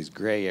responsible for these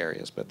gray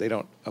areas, but they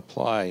don't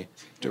apply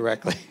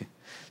directly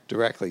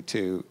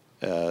to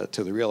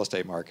the real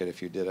estate market.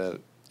 If you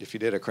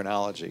did a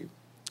chronology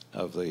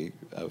of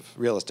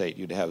real estate,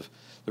 you'd have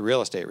the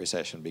real estate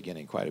recession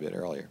beginning quite a bit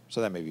earlier. So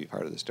that may be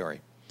part of the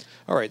story.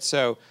 All right.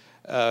 So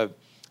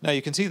now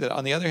you can see that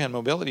on the other hand,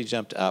 mobility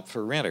jumped up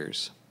for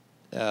renters.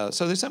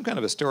 So there's some kind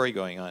of a story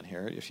going on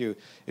here. If you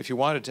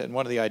wanted to, and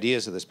one of the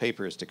ideas of this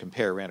paper is to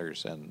compare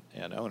renters and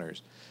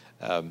owners.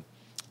 So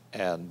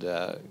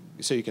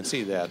you can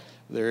see that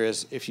there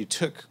is, if you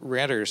took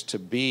renters to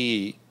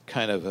be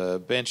kind of a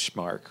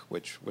benchmark,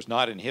 which was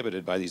not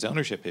inhibited by these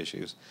ownership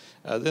issues,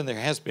 then there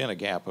has been a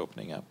gap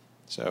opening up.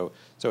 So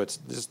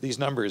these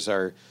numbers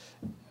are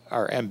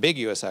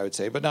ambiguous, I would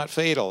say, but not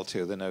fatal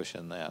to the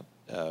notion that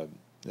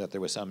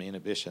there was some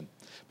inhibition.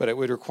 But it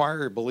would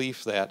require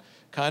belief that,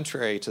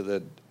 contrary to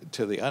the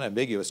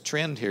unambiguous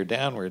trend here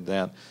downward,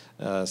 that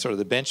sort of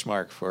the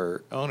benchmark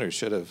for owners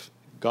should have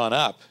gone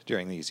up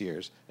during these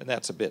years, and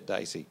that's a bit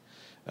dicey.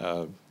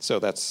 So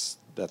that's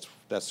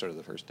sort of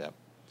the first step.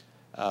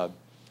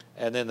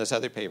 And then this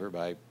other paper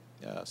by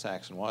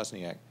Sachs and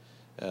Wozniak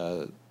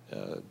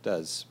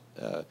does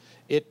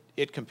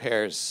it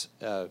compares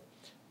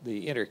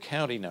the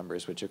inter-county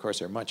numbers, which of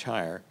course are much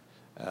higher,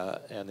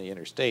 and the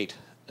interstate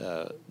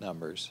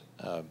numbers,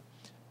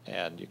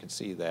 and you can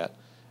see that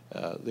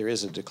there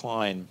is a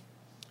decline.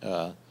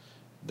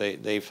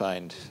 They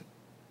find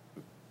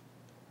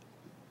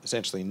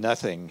essentially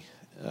nothing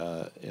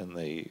in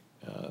the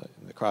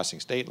crossing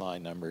state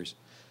line numbers,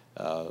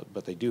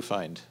 but they do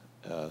find,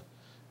 I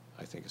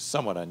think, a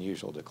somewhat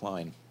unusual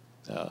decline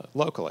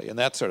locally, and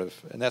that sort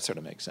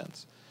of makes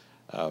sense.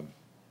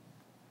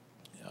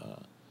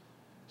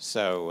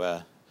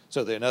 So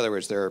in other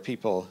words, there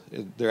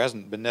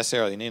hasn't been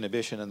necessarily an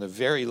inhibition in the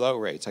very low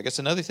rates. I guess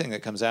another thing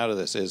that comes out of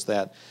this is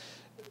that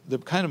the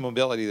kind of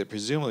mobility that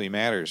presumably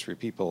matters for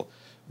people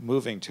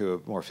moving to a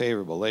more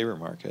favorable labor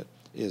market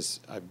is,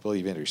 I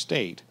believe,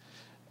 interstate.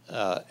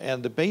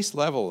 And the base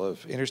level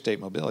of interstate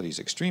mobility is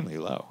extremely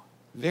low.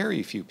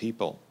 Very few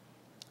people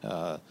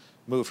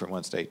move from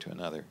one state to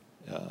another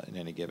in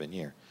any given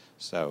year.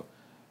 So,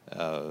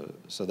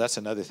 so that's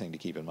another thing to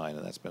keep in mind,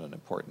 and that's been an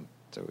important.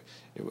 So,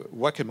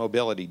 what can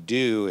mobility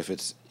do if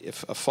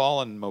a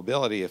fall in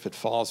mobility, if it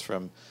falls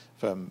from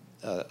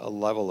a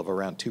level of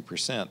around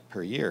 2%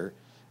 per year,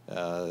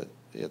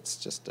 it's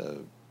just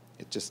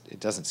it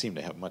doesn't seem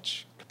to have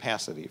much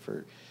capacity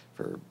for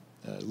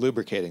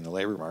lubricating the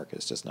labor market.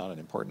 It's just not an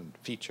important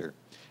feature,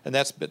 and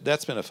that's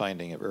been a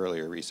finding of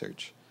earlier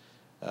research.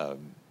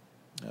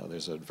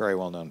 There's a very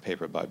well-known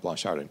paper by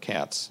Blanchard and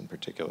Katz, in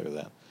particular,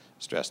 that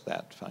stressed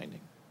that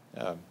finding.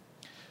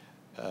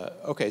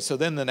 Okay, so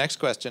then the next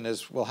question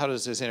is, well, how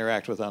does this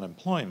interact with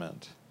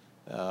unemployment?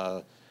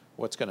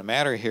 What's going to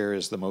matter here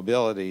is the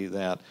mobility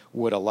that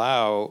would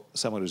allow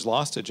someone who's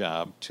lost a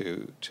job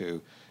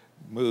to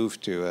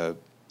move to a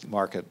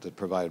market that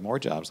provided more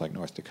jobs, like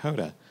North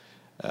Dakota.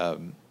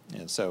 And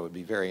so it would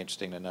be very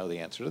interesting to know the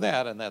answer to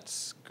that, and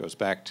that goes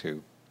back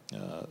to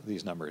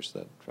these numbers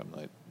from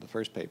the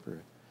first paper.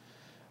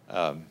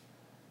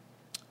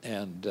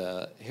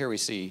 Here we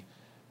see,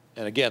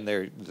 and again,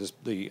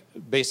 the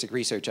basic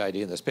research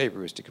idea in this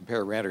paper is to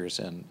compare renters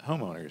and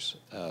homeowners,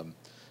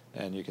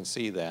 and you can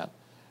see that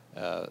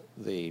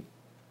the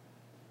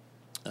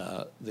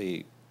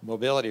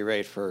mobility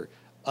rate for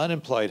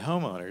unemployed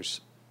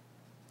homeowners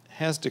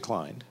has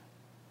declined.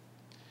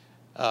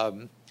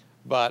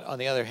 But on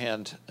the other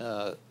hand,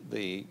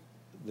 the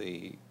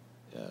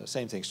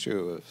same thing's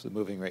true of the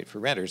moving rate for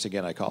renters.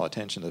 Again, I call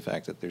attention to the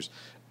fact that there's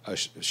a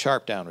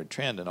sharp downward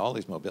trend in all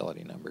these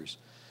mobility numbers.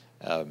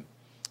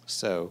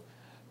 So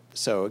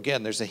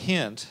again, there's a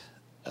hint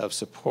of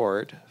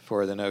support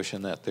for the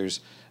notion that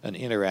there's an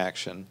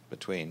interaction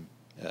between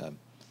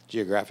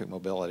geographic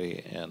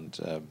mobility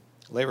and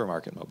labor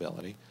market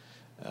mobility.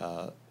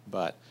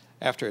 But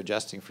after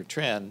adjusting for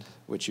trend,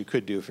 which you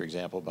could do, for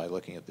example, by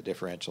looking at the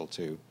differential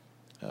to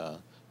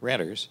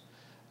renters,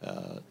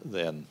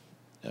 then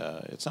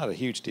it's not a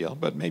huge deal,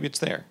 but maybe it's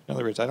there. In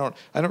other words, I don't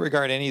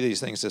regard any of these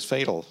things as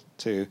fatal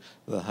to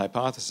the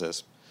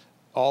hypothesis.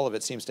 All of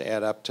it seems to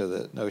add up to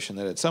the notion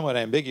that it's somewhat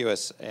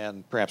ambiguous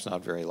and perhaps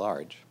not very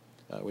large,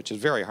 which is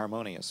very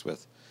harmonious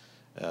with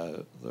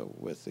the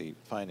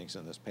findings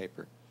in this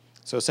paper.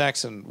 So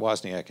Sachs and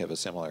Wozniak have a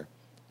similar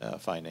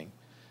finding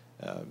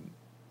that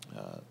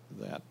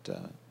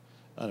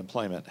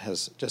unemployment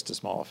has just a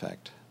small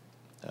effect.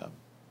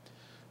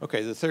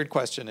 Okay, the third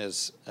question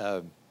is,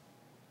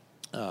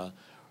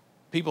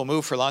 people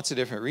move for lots of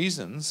different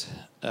reasons,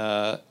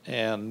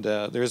 and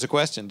there is a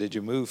question, did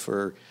you move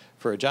for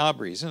a job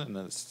reason? And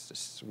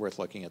it's worth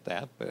looking at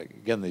that. But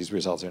again, these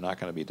results are not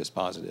going to be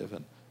dispositive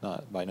and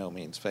not by no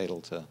means fatal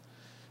to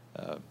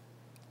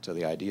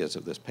the ideas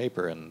of this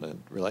paper and the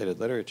related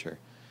literature.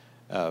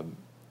 Well,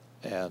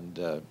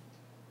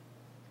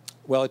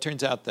 it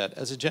turns out that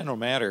as a general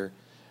matter,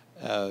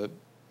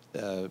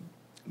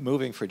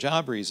 moving for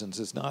job reasons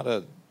is not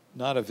a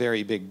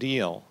very big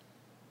deal.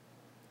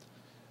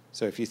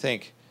 So if you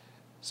think,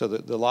 so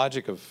the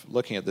logic of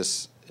looking at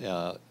this,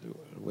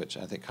 which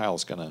I think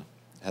Kyle's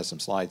has some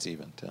slides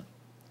even to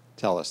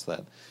tell us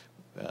that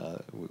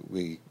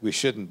we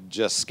shouldn't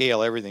just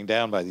scale everything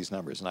down by these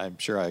numbers, and I'm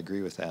sure I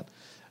agree with that.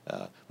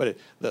 But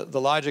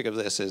the logic of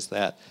this is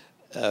that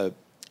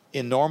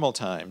in normal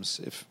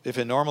times, if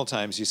in normal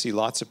times you see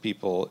lots of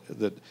people,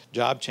 that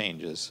job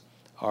changes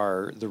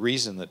are the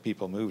reason that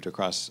people moved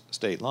across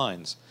state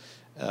lines,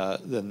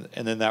 then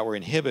that were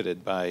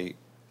inhibited by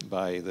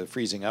the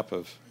freezing up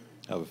of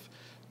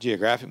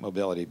geographic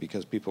mobility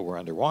because people were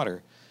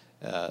underwater,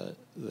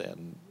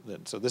 then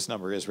so this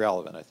number is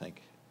relevant, I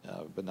think,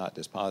 but not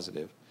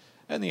dispositive.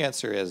 And the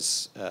answer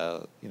is,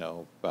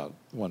 about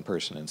 1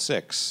 person in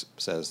 6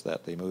 says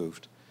that they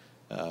moved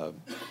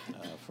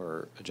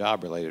for a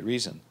job-related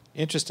reason.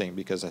 Interesting,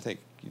 because I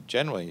think you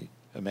generally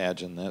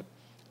imagine that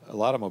a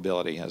lot of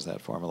mobility has that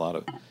form. A lot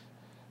of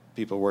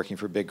people working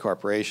for big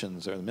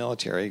corporations or the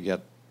military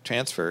get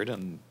transferred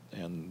and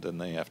then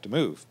they have to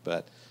move.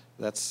 But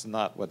that's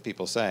not what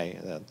people say.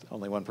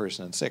 Only 1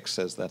 person in 6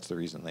 says that's the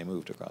reason they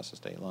moved across the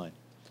state line.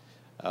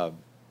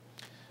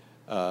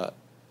 And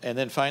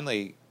then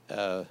finally,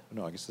 I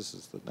guess this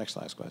is the next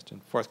last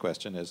question. Fourth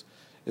question is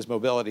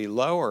mobility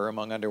lower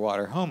among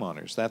underwater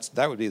homeowners?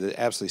 That would be the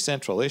absolutely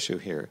central issue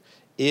here.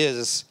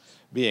 Is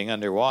being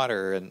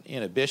underwater an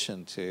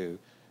inhibition to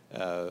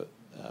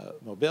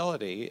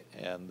mobility?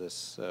 And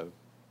this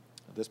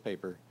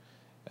paper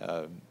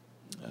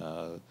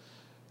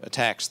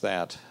attacks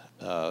that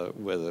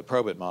with a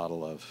probit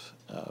model of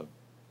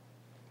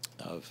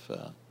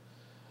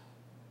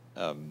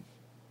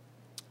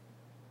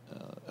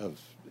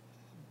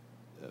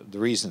the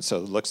reason. So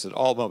it looks at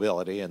all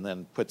mobility and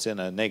then puts in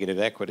a negative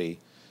equity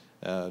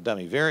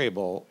dummy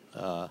variable,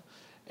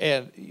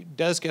 and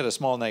does get a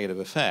small negative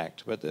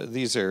effect. But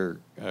these are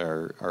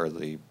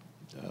the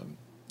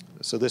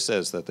so this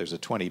says that there's a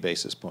 20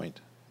 basis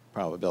point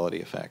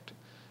probability effect.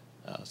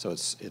 So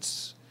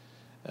it's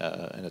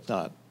and it's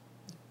not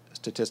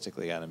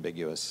statistically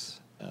unambiguous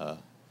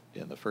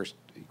in the first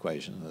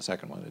equation. In the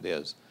second one, it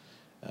is,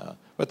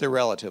 but they're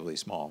relatively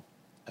small.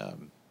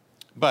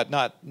 but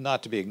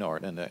not to be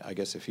ignored. And I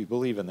guess if you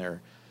believe in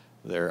their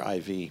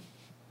IV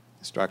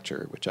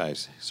structure, which I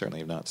certainly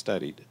have not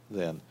studied,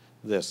 then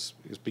this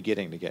is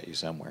beginning to get you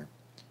somewhere.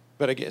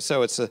 But again,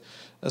 so it's a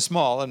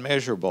small and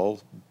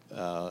measurable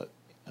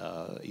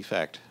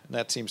effect. And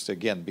that seems to,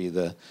 again, be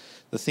the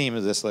theme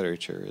of this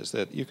literature, is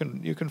that you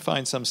can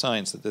find some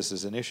signs that this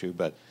is an issue,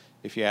 but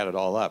if you add it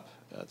all up,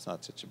 it's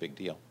not such a big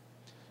deal.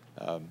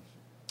 On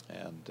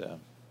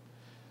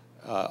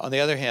the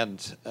other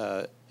hand,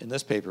 in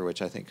this paper,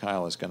 which I think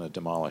Kyle is going to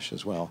demolish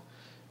as well,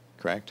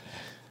 correct?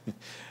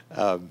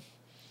 It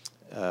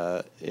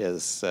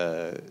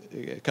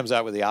comes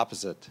out with the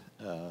opposite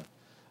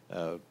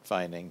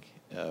finding,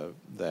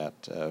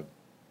 that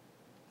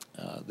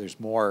there's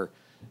more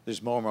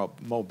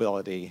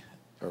mobility,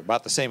 or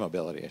about the same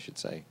mobility, I should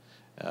say.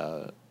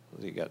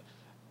 You got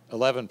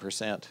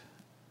 11%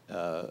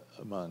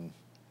 among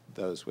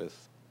those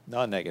with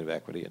non-negative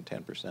equity and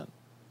 10%.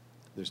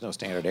 There's no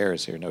standard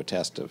errors here, no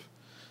test of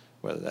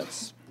whether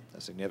that's a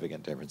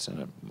significant difference,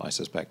 and I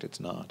suspect it's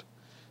not.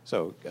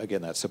 So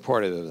again, that's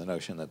supportive of the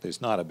notion that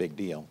there's not a big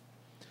deal.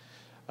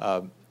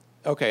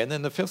 Okay, and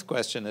then the fifth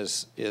question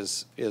is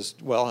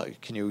well,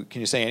 can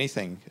you say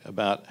anything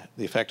about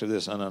the effect of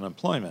this on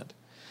unemployment?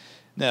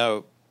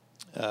 Now,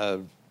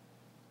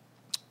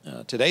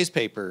 today's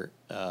paper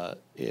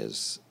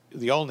is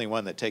the only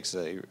one that takes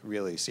a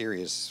really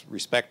serious,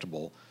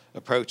 respectable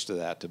approach to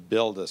that, to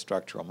build a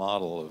structural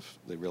model of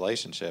the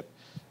relationship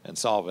and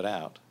solve it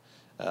out.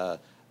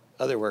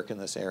 Other work in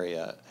this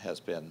area has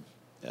been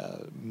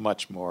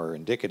much more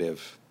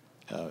indicative,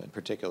 in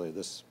particular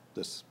this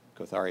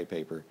Kothari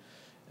paper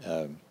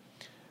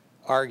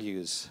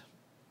argues,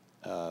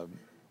 and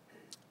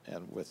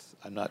with,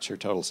 I'm not sure,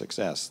 total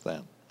success,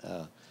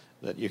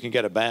 that you can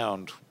get a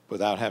bound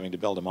without having to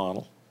build a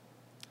model,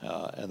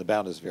 and the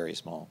bound is very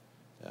small.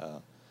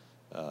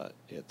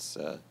 It's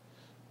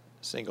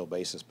single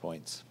basis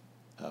points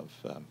of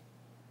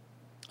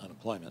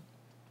unemployment.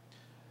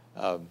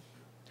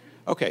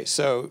 Okay,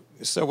 so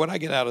what I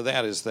get out of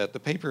that is that the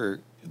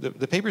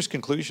paper's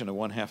conclusion of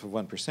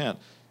 0.5%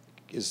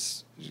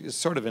 is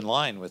sort of in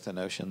line with the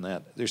notion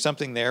that there's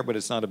something there, but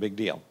it's not a big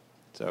deal.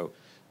 So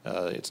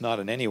it's not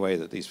in any way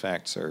that these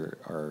facts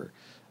are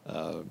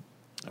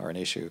an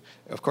issue.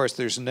 Of course,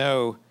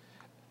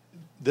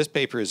 this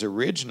paper is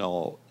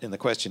original in the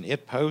question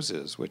it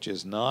poses, which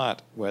is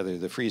not whether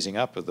the freezing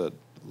up of the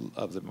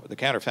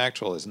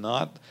counterfactual is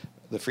not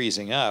the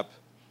freezing up,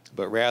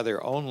 but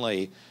rather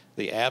only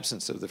the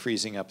absence of the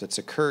freezing up that's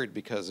occurred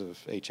because of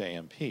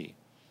HAMP.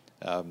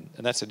 And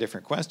that's a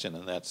different question,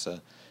 and that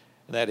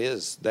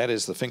is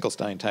the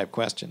Finkelstein type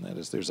question. That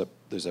is,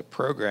 there's a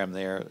program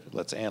there.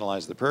 Let's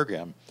analyze the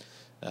program.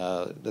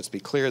 Let's be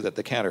clear that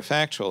the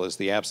counterfactual is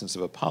the absence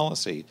of a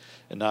policy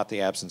and not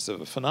the absence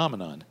of a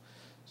phenomenon.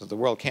 So the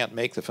world can't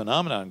make the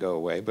phenomenon go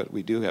away, but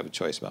we do have a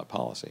choice about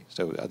policy.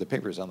 So the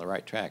paper is on the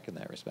right track in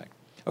that respect.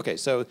 Okay,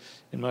 so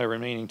in my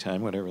remaining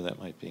time, whatever that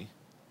might be.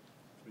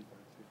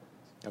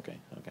 Okay,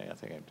 I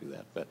think I can do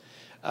that. But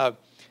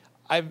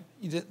I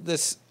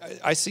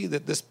see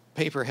that this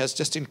paper has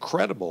just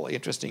incredible,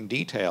 interesting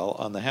detail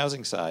on the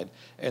housing side,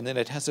 and then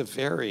it has a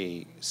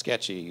very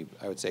sketchy,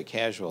 I would say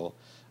casual,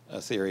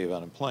 theory of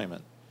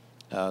unemployment.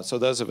 So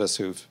those of us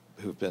who've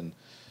been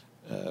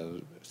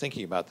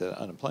thinking about the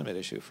unemployment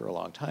issue for a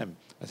long time,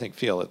 I think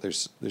feel that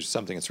there's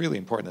something that's really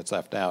important that's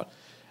left out.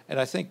 And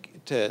I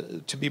think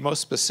to be most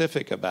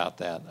specific about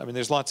that, I mean,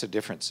 there's lots of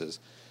differences,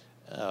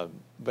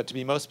 but to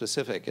be most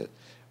specific,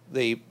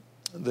 the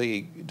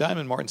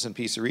Diamond, Mortensen,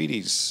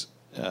 Pissarides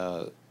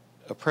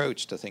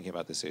approach to thinking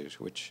about this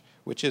issue,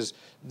 which is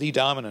the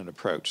dominant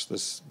approach.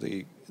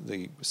 The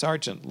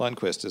Sargent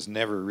Lundquist has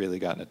never really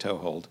gotten a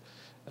toehold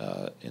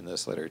in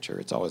this literature.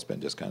 It's always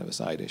been just kind of a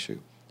side issue,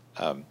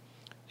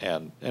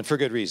 and for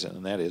good reason,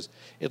 and that is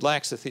it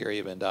lacks a theory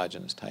of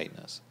endogenous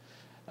tightness.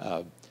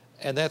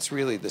 And that's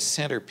really the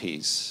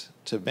centerpiece,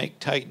 to make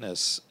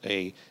tightness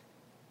a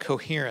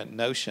coherent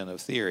notion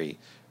of theory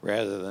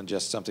rather than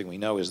just something we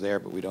know is there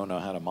but we don't know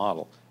how to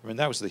model. I mean,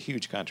 that was the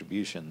huge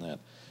contribution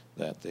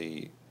that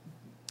the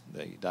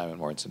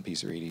Diamond, Mortensen,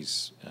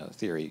 Pissarides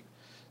theory.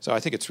 So I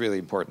think it's really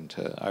important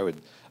I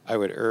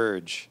would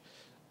urge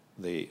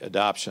the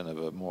adoption of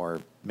a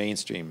more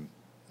mainstream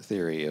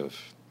theory of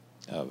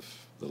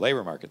the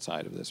labor market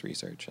side of this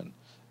research, and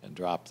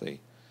drop the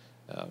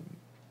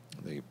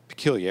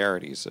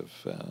peculiarities of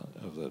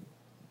the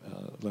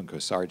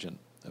Lundquist-Sargent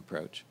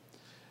approach.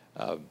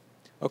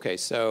 Okay,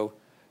 so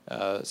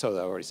I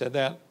already said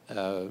that,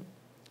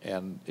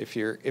 and if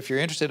you're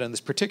interested in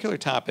this particular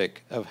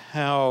topic of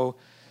how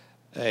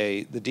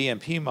the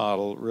DMP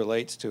model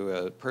relates to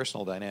a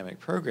personal dynamic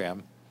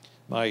program,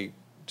 my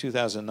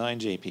 2009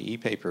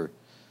 JPE paper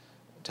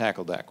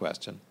tackled that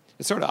question.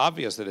 It's sort of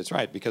obvious that it's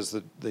right, because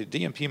the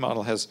DMP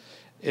model has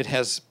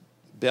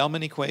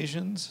Bellman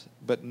equations,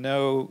 but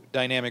no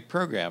dynamic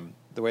program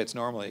the way it's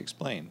normally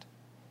explained.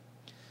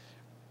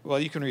 Well,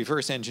 you can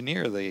reverse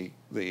engineer the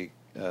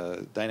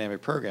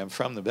dynamic program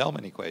from the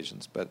Bellman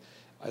equations, but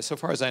So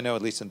far as I know,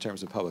 at least in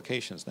terms of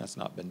publications, that's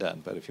not been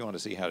done. But if you want to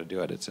see how to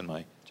do it, it's in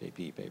my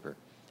JP paper.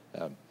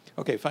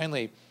 Okay,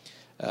 finally,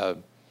 I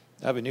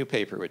have a new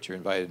paper which you're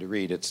invited to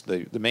read. It's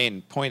the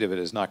main point of it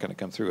is not going to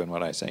come through in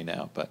what I say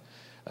now. But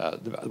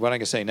what I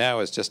can say now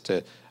is just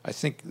to, I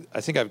think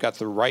I've got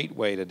the right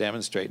way to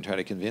demonstrate and try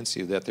to convince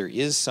you that there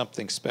is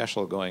something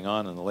special going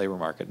on in the labor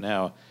market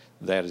now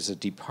that is a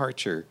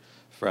departure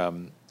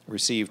from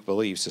received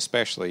beliefs,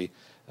 especially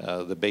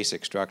the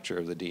basic structure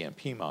of the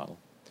DMP model.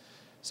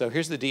 So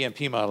here's the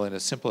DMP model in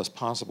its simplest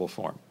possible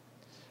form.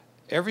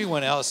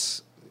 Everyone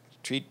else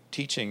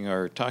teaching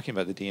or talking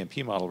about the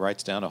DMP model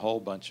writes down a whole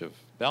bunch of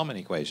Bellman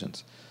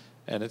equations,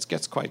 and it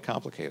gets quite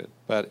complicated.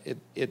 But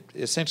it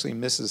essentially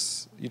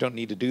misses, you don't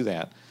need to do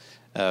that.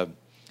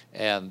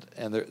 And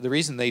the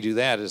reason they do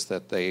that is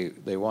that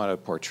they want to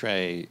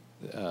portray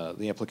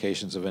the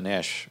implications of a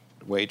Nash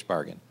wage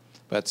bargain.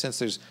 But since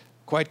there's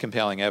quite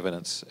compelling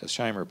evidence, as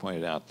Scheimer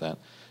pointed out, that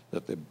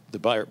the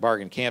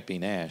bargain can't be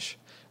Nash,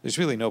 there's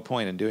really no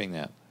point in doing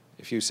that.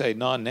 If you say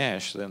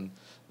non-Nash, then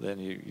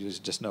there's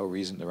just no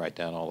reason to write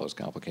down all those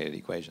complicated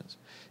equations.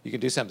 You can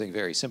do something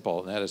very simple,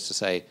 and that is to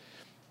say,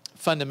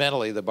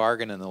 fundamentally, the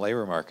bargain in the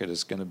labor market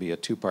is going to be a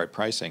two-part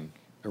pricing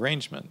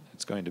arrangement.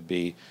 It's going to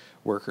be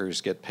workers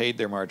get paid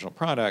their marginal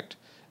product,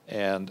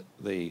 and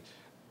the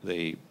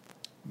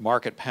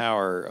market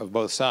power of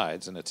both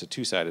sides, and it's a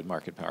two-sided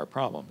market power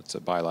problem. It's a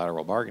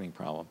bilateral bargaining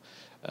problem.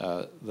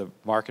 The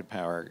market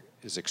power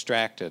is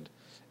extracted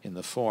in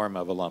the form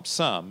of a lump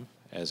sum,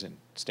 as in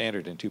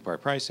standard in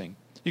two-part pricing.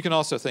 You can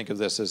also think of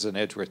this as an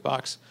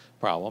Edgeworth-Box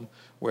problem,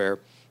 where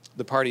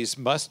the parties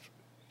must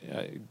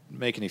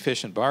make an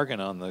efficient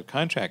bargain on the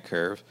contract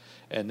curve,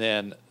 and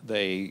then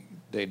they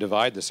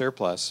divide the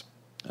surplus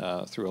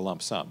through a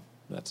lump sum.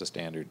 That's a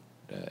standard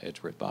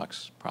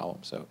Edgeworth-Box problem.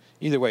 So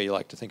either way you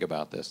like to think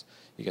about this,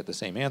 you get the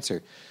same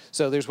answer.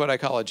 So there's what I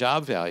call a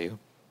job value,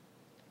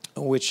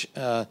 which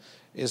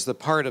is the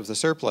part of the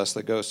surplus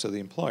that goes to the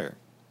employer.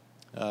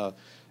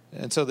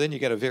 And so then you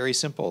get a very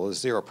simple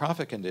zero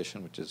profit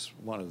condition, which is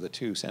one of the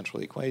two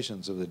central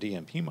equations of the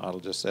DMP model,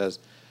 just says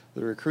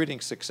the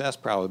recruiting success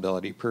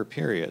probability per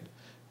period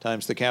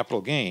times the capital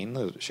gain,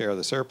 the share of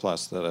the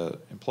surplus that an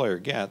employer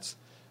gets,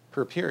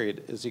 per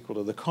period is equal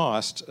to the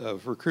cost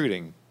of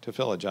recruiting to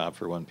fill a job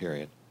for one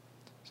period.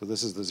 So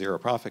this is the zero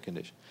profit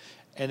condition.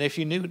 And if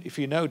you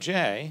know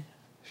J,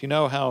 if you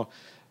know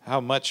how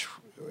much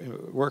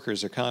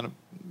workers are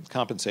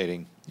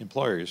compensating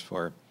employers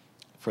for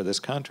this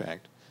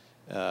contract,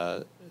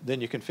 then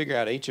you can figure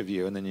out H of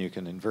U, and then you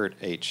can invert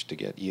H to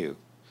get U.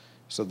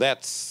 So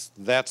that's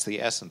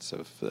the essence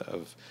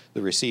of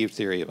the received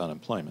theory of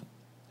unemployment.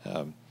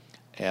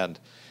 And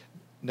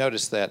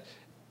notice that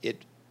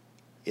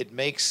it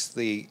makes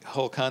the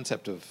whole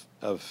concept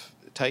of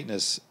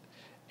tightness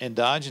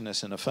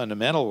endogenous in a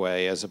fundamental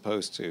way, as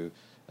opposed to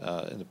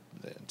in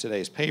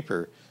today's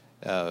paper.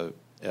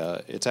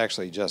 It's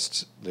actually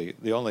just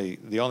the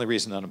only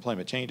reason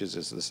unemployment changes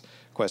is this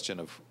question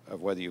of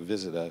whether you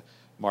visit a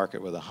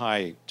market with a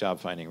high job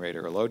finding rate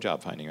or a low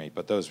job finding rate,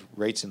 but those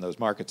rates in those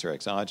markets are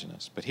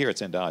exogenous. But here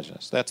it's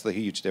endogenous. That's the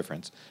huge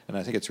difference, and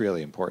I think it's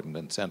really important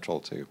and central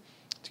to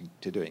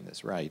doing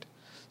this right.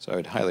 So I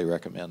would highly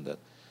recommend that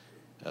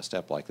a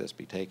step like this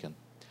be taken.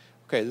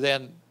 Okay,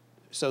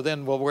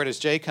 well, where does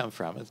J come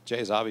from? J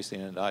is obviously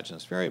an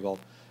endogenous variable.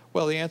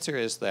 Well, the answer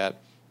is that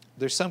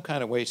there's some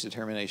kind of wage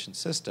determination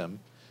system.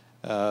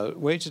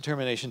 Wage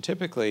determination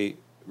typically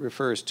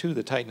refers to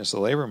the tightness of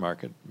the labor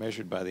market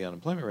measured by the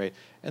unemployment rate,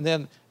 and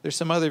then there's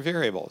some other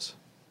variables.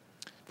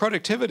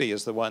 Productivity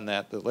is the one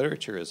that the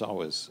literature has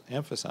always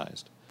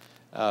emphasized.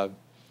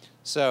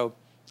 So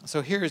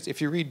here's,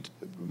 if you read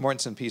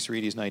Mortensen Peace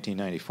Reedy's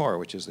 1994,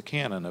 which is the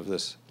canon of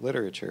this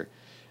literature,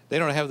 they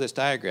don't have this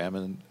diagram,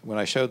 and when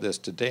I showed this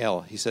to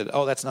Dale, he said,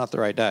 "Oh, that's not the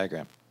right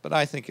diagram." But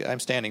I think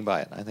I'm standing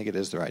by it. I think it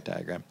is the right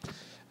diagram.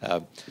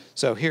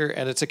 So here,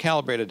 and it's a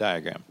calibrated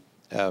diagram.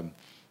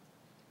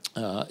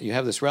 You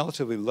have this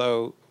relatively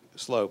low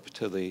slope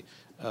to the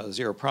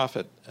zero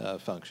profit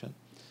function,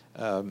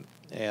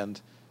 and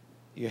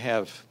you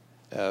have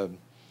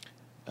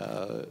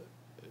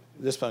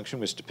this function,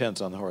 which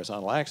depends on the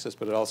horizontal axis,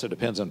 but it also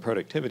depends on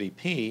productivity,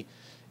 P.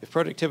 If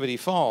productivity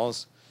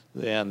falls,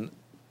 then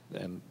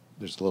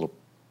there's a little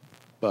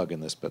bug in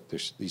this, but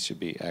these should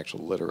be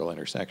actual literal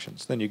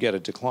intersections. Then you get a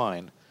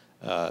decline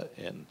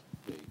in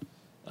the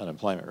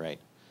unemployment rate.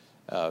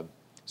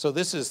 So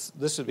this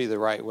would be the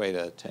right way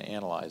to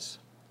analyze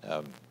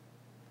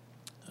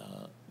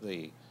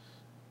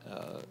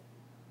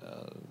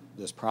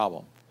this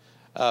problem.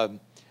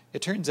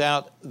 It turns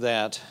out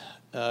that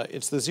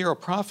it's the zero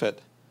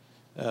profit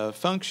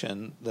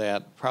function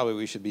that probably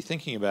we should be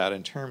thinking about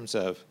in terms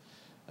of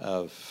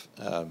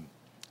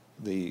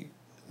the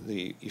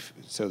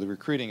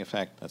recruiting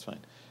effect. That's fine.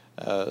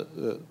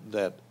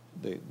 That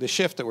the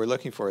shift that we're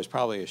looking for is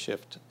probably a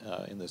shift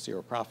in the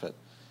zero profit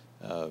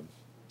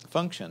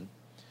function.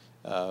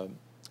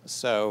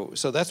 So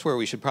that's where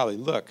we should probably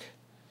look.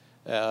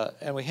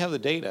 And we have the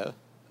data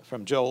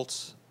from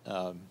JOLTS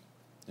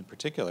in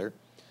particular.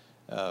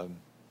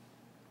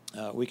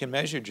 we can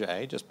measure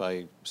J just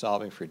by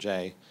solving for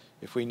J.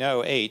 If we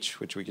know H,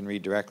 which we can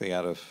read directly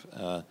out of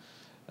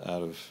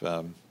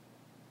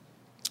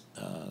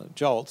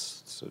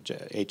JOLTS, so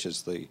H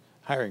is the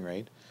hiring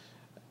rate,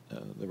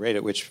 the rate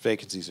at which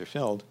vacancies are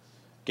filled.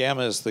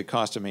 Gamma is the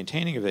cost of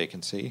maintaining a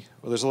vacancy.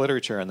 Well, there's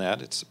literature on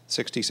that. It's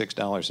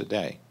 $66 a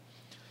day.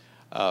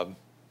 And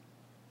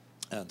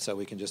so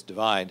we can just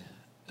divide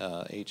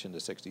H into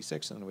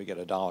 66, and we get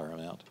a dollar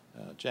amount,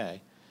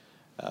 J.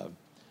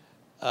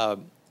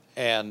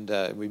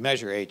 We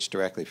measure H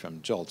directly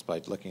from JOLTS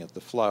by looking at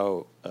the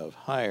flow of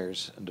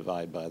hires and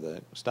divide by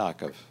the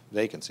stock of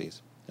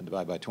vacancies, and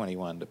divide by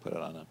 21 to put it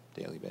on a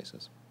daily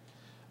basis.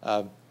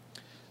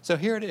 So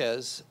here it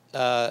is,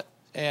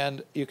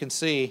 and you can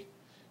see,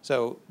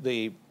 so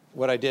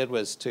what I did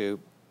was to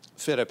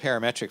fit a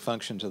parametric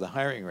function to the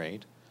hiring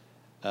rate,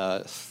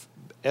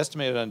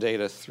 estimated on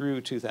data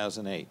through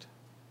 2008.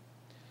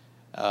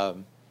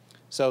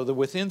 So the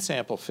within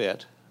sample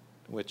fit,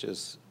 which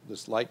is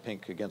this light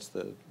pink against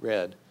the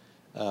red,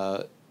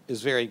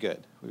 is very good.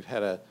 We've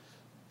had a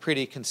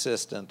pretty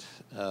consistent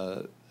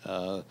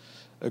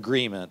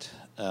agreement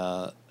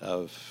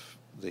of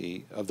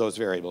those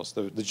variables.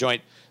 The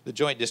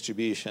joint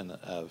distribution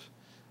of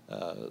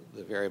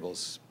the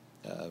variables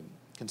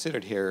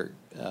considered here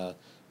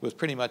was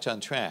pretty much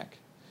on track.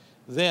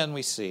 Then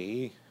we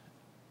see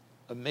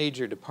a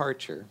major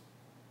departure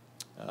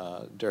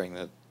during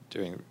the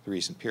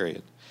recent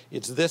period.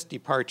 It's this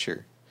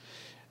departure.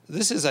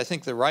 This is, I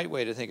think, the right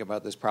way to think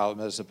about this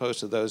problem as opposed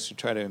to those who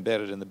try to embed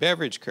it in the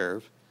Beveridge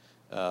curve,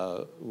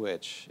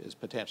 which is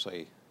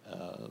potentially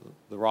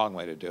the wrong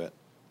way to do it,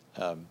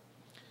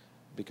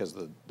 because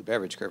the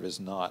Beveridge curve is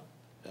not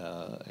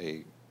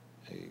a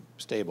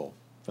stable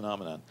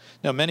phenomenon.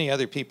 Now, many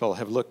other people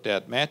have looked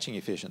at matching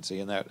efficiency,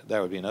 and that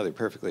would be another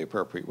perfectly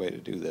appropriate way to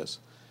do this.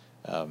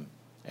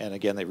 And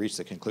again, they reached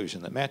the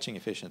conclusion that matching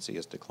efficiency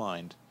has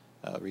declined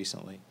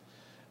recently.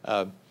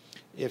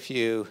 If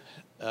you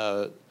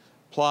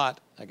plot,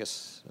 I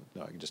guess,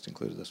 no, I just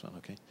included this one,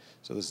 okay.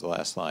 So this is the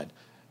last slide.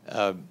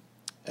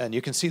 And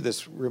you can see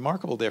this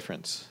remarkable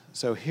difference.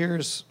 So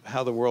here's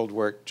how the world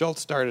worked. JOLT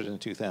started in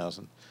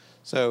 2000.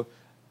 So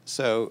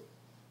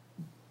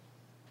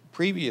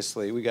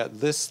previously, we got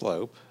this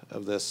slope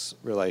of this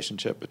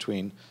relationship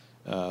between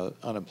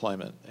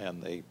unemployment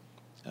and the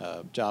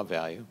job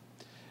value.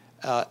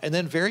 And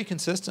then very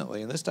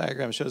consistently, and this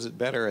diagram shows it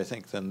better, I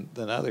think, than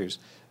others,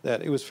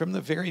 that it was from the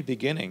very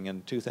beginning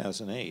in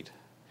 2008.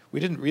 We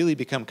didn't really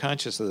become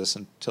conscious of this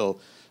until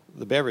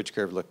the Beveridge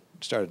curve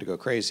started to go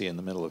crazy in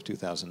the middle of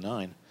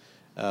 2009.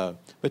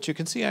 But you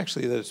can see,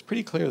 actually, that it's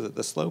pretty clear that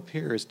the slope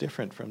here is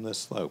different from this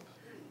slope.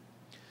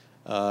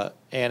 And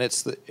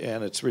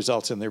it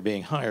results in there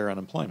being higher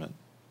unemployment.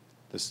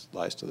 This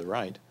lies to the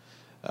right.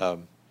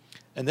 And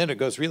then it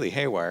goes really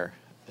haywire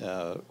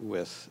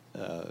with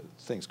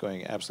things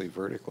going absolutely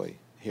vertically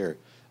here,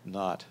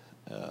 not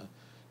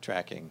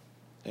tracking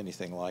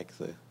anything like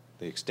the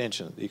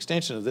extension. The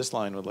extension of this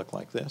line would look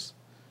like this,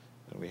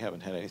 and we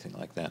haven't had anything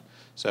like that.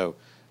 So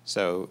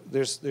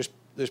there's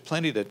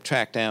plenty to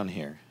track down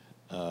here.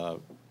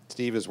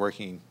 Steve is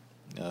working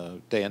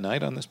day and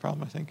night on this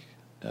problem, I think,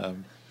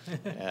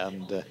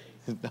 and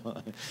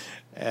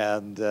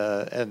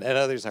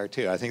others are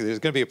too. I think there's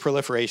going to be a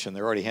proliferation.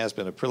 There already has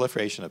been a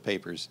proliferation of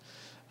papers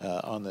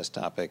on this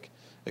topic,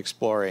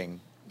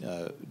 exploring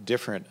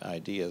different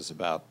ideas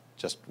about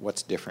just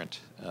what's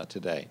different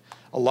today.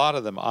 A lot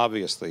of them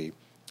obviously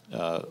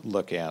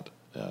look at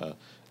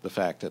the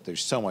fact that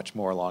there's so much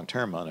more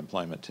long-term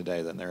unemployment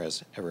today than there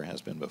ever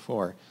has been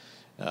before.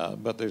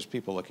 But there's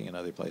people looking in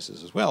other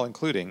places as well,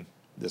 including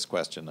this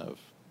question of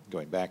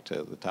going back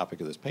to the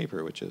topic of this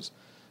paper, which is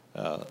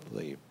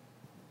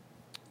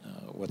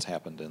what's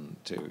happened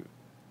to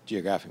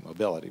geographic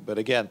mobility. But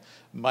again,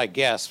 my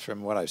guess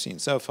from what I've seen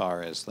so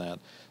far is that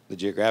the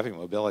geographic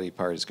mobility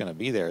part is going to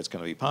be there. It's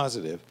going to be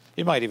positive.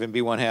 It might even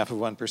be 0.5 of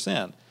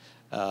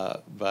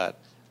 1%, but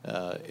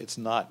it's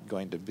not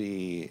going to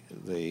be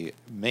the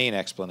main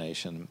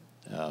explanation.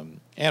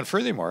 And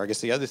furthermore, I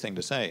guess the other thing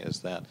to say is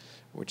that,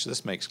 which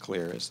this makes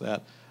clear, is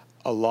that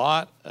a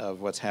lot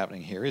of what's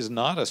happening here is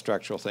not a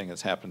structural thing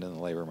that's happened in the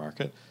labor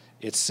market.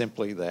 It's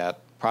simply that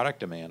product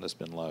demand has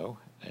been low,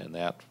 and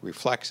that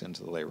reflects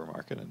into the labor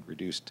market and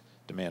reduced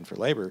demand for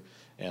labor,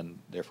 and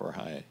therefore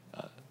high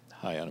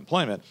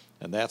unemployment.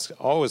 And that's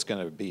always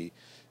going to be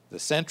the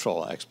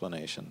central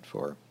explanation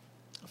for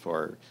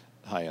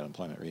high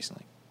unemployment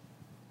recently.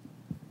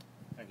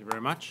 Thank you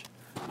very much.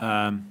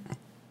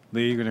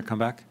 Lee, you're going to come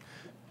back?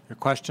 Your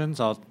questions?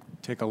 I'll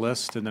take a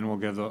list, and then we'll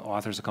give the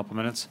authors a couple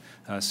minutes.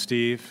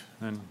 Steve,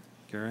 and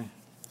Gary.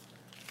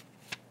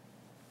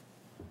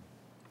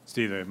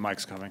 Steve, the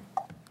mic's coming.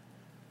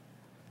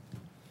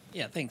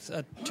 Yeah, thanks.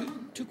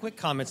 Two quick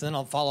comments, and then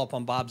I'll follow up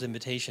on Bob's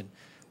invitation.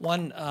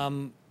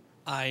 One,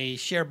 I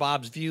share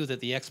Bob's view that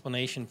the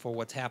explanation for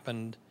what's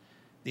happened,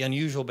 the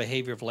unusual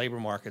behavior of labor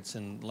markets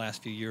in the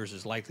last few years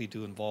is likely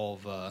to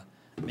involve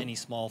many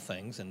small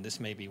things, and this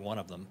may be one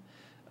of them.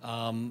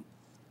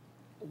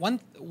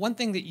 one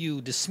thing that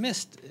you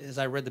dismissed as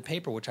I read the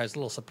paper, which I was a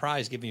little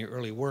surprised given your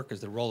early work, is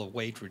the role of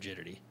wage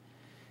rigidity.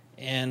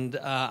 And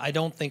I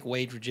don't think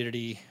wage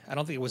rigidity, I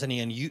don't think it was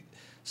any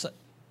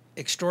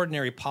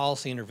extraordinary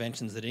policy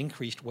interventions that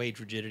increased wage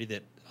rigidity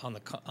that on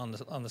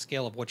the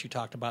scale of what you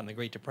talked about in the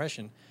Great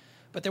Depression.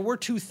 But there were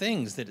two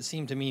things that it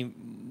seemed to me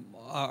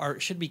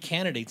should be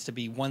candidates to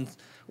be one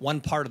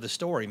part of the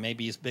story,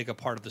 maybe as big a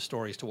part of the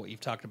story as to what you've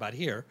talked about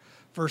here.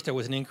 First, there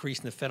was an increase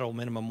in the federal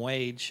minimum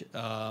wage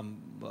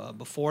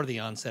before the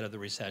onset of the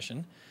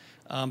recession.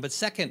 But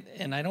second,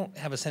 and I don't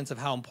have a sense of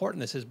how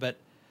important this is, but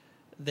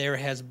there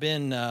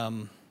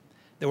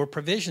were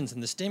provisions in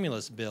the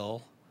stimulus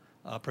bill,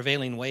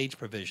 prevailing wage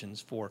provisions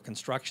for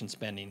construction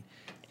spending.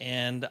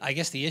 And I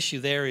guess the issue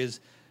there is,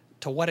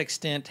 to what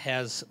extent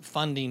has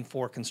funding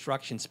for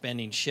construction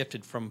spending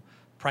shifted from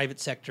private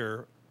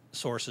sector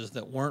sources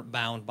that weren't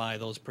bound by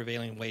those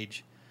prevailing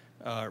wage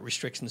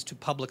restrictions to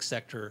public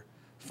sector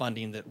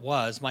funding that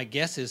was? My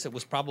guess is it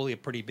was probably a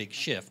pretty big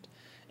shift.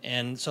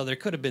 And so there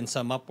could have been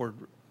some upward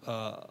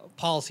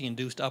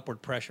policy-induced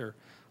upward pressure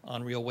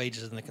on real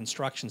wages in the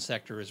construction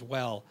sector as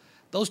well.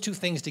 Those two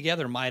things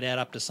together might add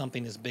up to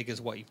something as big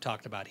as what you've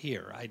talked about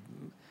here.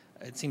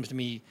 It seems to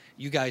me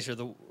you guys are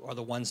the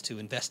ones to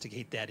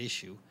investigate that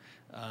issue,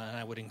 and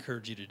I would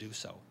encourage you to do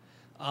so.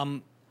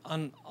 On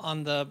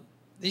the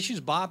issues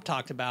Bob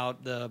talked about,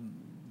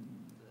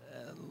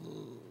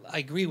 I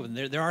agree with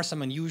him. There are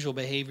some unusual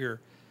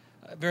behavior,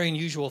 very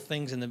unusual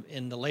things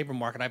in the labor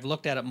market. I've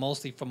looked at it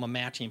mostly from a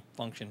matching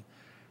function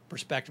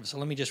perspective. So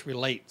let me just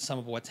relate some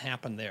of what's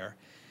happened there,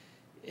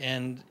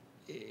 and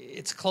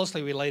it's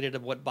closely related to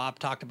what Bob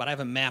talked about. I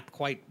haven't mapped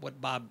quite what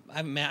Bob. I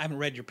haven't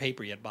read your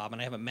paper yet, Bob, and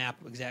I haven't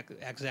mapped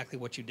exactly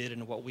what you did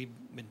and what we've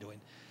been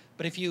doing.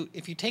 But if you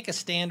take a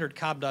standard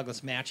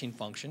Cobb-Douglas matching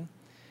function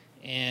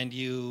and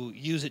you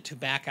use it to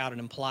back out an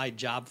implied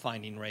job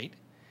finding rate,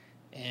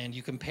 and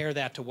you compare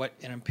that to what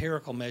an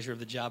empirical measure of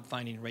the job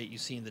finding rate you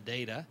see in the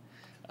data,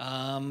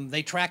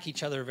 they track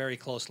each other very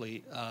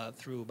closely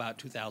through about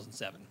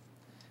 2007,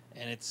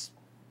 and it's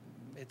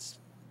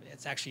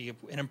actually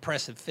an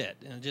impressive fit.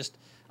 And it just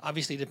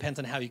obviously depends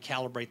on how you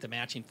calibrate the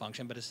matching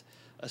function, but it's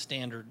a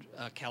standard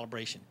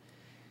calibration.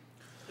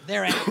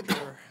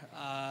 Thereafter,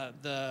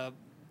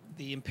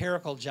 the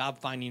empirical job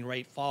finding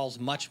rate falls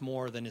much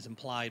more than is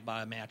implied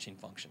by a matching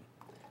function.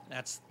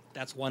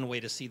 That's one way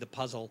to see the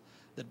puzzle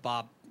that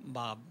Bob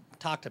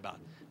talked about.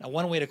 Now,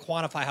 one way to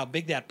quantify how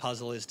big that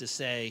puzzle is to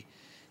say,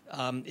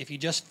 if you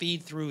just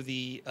feed through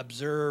the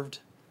observed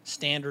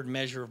standard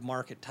measure of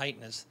market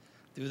tightness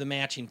through the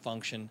matching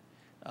function,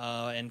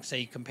 and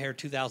say compare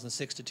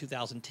 2006 to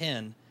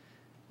 2010,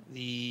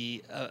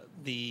 the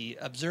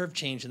observed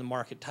change in the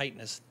market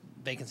tightness,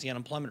 vacancy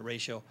unemployment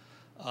ratio,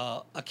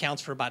 accounts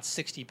for about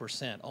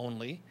 60%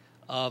 only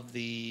of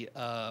the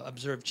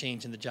observed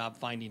change in the job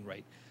finding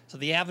rate. So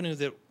the avenue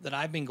that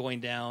I've been going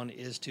down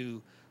is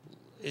to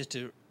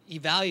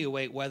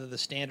evaluate whether the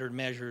standard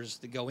measures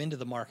that go into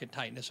the market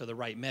tightness are the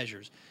right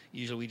measures.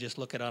 Usually we just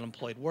look at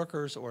unemployed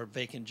workers or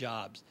vacant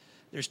jobs.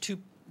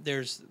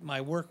 There's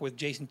my work with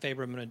Jason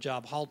Faberman and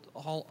John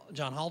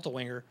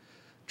Halterwinger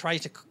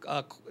tries to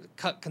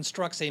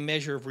constructs a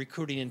measure of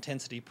recruiting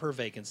intensity per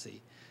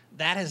vacancy.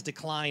 That has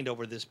declined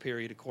over this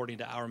period according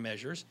to our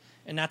measures,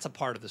 and that's a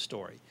part of the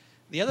story.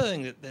 The other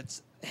thing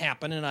that's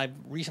happened, and I've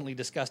recently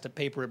discussed a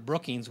paper at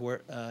Brookings,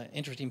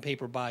 interesting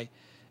paper by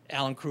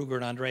Alan Kruger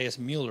and Andreas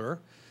Mueller,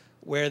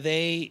 where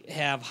they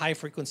have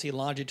high-frequency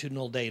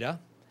longitudinal data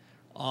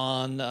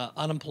on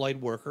unemployed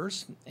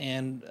workers,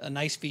 and a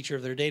nice feature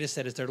of their data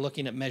set is they're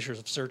looking at measures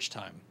of search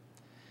time.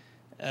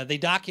 They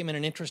document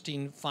an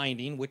interesting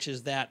finding, which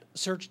is that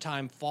search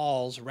time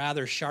falls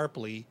rather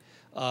sharply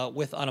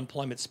with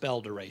unemployment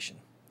spell duration.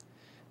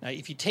 Now,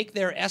 if you take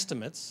their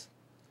estimates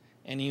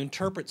and you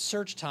interpret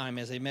search time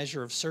as a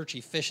measure of search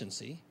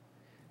efficiency,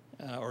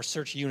 or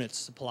search units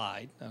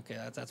supplied, okay,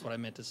 that's what I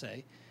meant to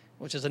say,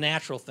 which is a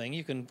natural thing.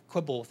 You can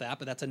quibble with that,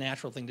 but that's a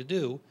natural thing to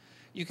do.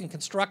 You can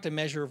construct a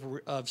measure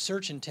of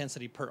search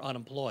intensity per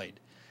unemployed.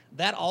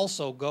 That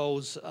also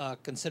goes a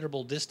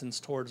considerable distance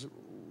towards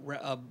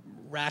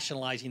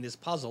rationalizing this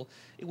puzzle.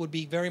 It would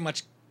be very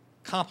much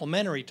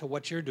complementary to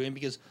what you're doing,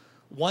 because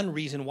one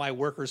reason why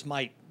workers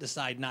might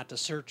decide not to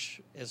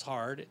search as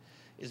hard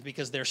is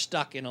because they're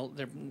stuck in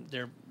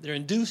they're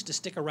induced to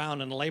stick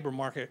around in a labor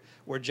market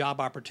where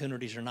job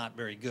opportunities are not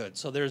very good.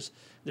 So there's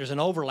an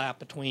overlap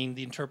between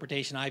the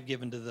interpretation I've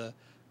given to the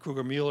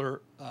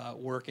Kruger-Mueller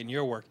work and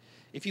your work.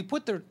 If you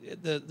put the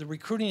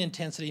recruiting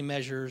intensity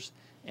measures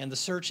and the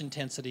search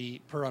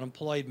intensity per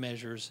unemployed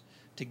measures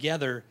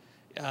together,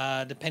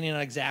 depending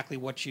on exactly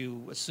what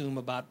you assume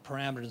about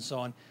parameters and so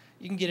on,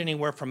 you can get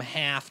anywhere from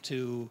half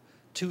to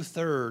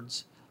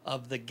 2/3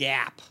 of the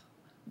gap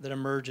that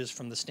emerges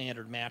from the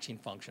standard matching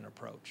function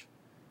approach.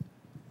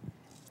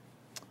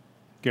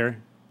 Gary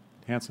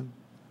Hansen?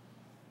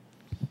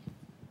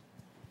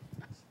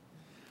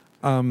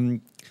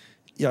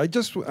 Yeah,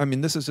 I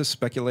mean, this is just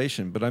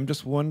speculation, but I'm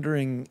just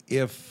wondering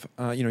if,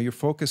 you're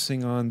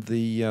focusing on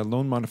the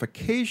loan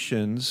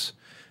modifications.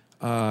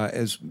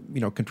 as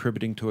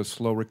contributing to a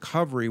slow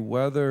recovery,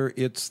 whether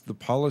it's the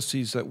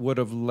policies that would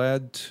have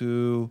led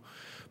to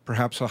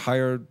perhaps a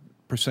higher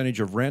percentage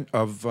of rent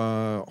of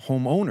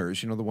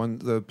homeowners,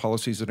 the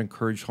policies that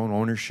encourage home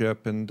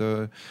ownership and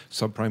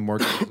subprime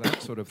mortgages,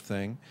 that sort of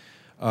thing.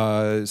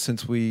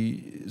 Since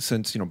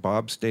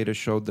Bob's data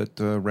showed that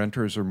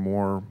renters are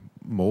more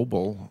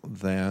mobile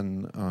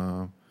than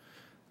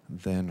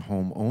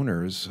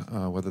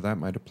homeowners, whether that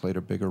might have played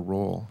a bigger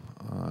role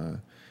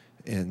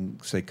in,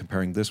 say,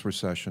 comparing this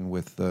recession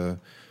with the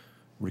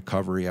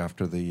recovery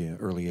after the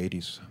early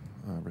 80s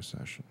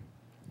recession.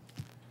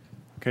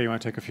 Okay, you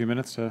want to take a few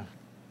minutes to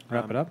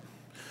wrap it up?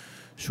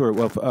 Sure.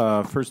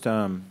 Well, first,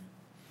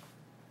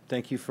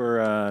 thanks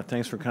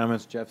for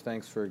comments, Jeff.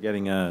 Thanks for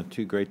getting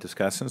 2 great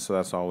discussants. So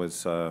that's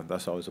always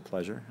a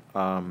pleasure.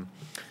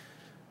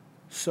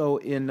 So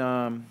in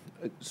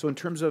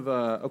terms of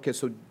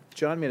so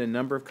John made a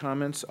number of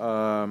comments,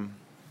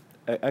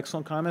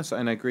 excellent comments,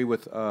 and I agree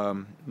with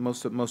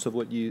most of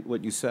what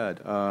you said.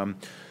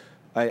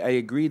 I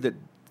agree that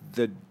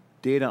the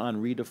data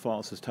on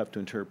redefaults is tough to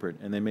interpret,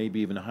 and they may be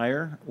even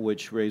higher,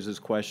 which raises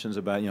questions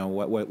about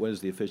what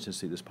is the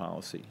efficiency of this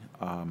policy.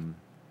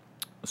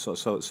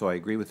 So I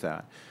agree with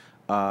that.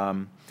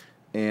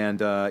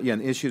 And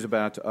issues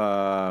about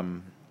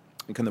kind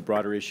of the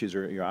broader issues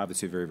are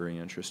obviously very, very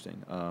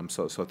interesting.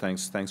 So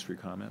thanks for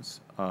your comments.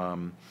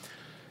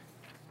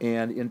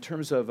 And in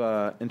terms of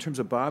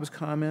Bob's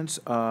comments,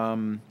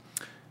 and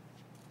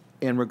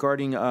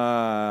regarding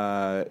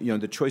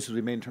the choices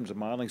we made in terms of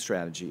modeling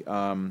strategy,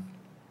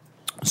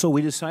 so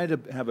we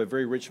decided to have a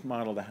very rich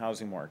model of the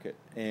housing market,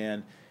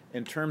 and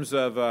in terms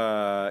of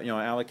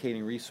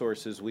allocating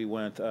resources, we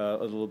went a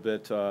little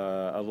bit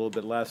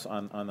less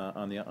on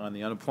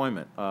the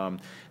unemployment, and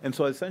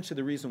so essentially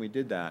the reason we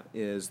did that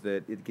is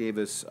that it gave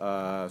us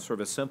sort of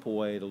a simple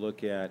way to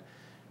look at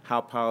how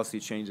policy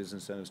changes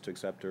incentives to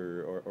accept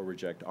or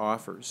reject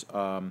offers.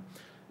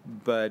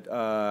 But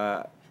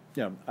I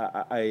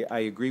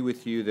agree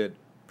with you that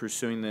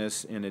pursuing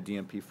this in a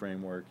DMP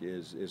framework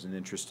is an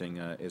interesting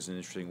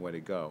way to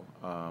go.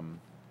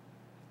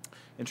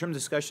 In terms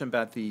of discussion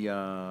about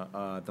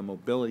the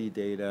mobility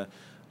data,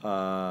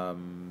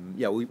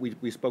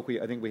 we spoke.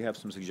 I think we have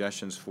some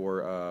suggestions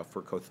for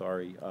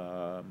Kothari,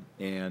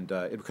 and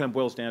it kind of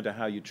boils down to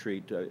how you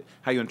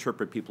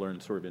interpret people who are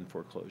sort of in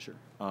foreclosure.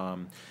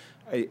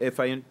 If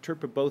I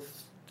interpret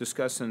both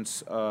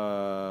discussants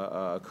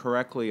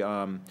correctly,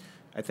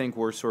 I think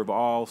we're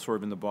all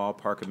in the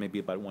ballpark of maybe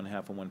about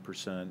 0.5 of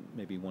 1%,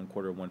 maybe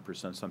 1/4 of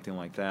 1%, something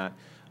like that.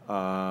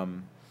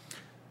 From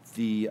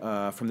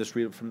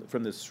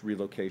this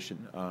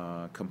relocation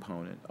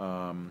component.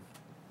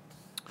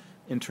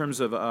 In terms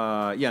of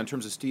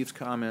Steve's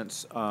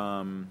comments,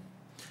 I'm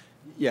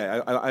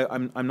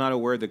not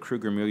aware of the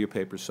Kruger-Amelia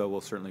paper, so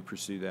we'll certainly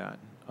pursue that.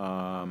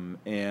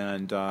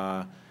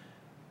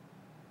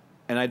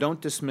 And I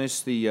don't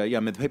dismiss the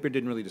paper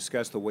didn't really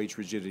discuss the wage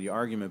rigidity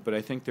argument, but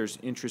I think there's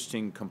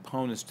interesting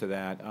components to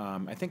that.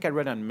 I think I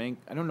read on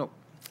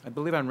I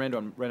believe I read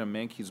on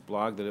Mankey's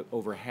blog that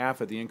over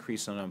half of the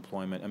increase in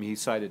unemployment, he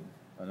cited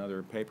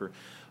another paper,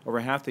 over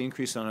half the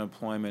increase in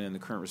unemployment in the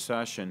current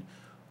recession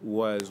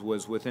was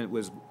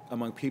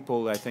among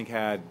people that I think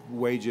had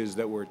wages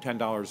that were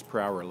 $10 per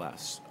hour or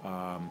less.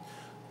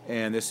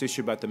 And this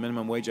issue about the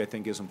minimum wage I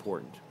think is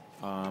important.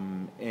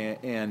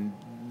 And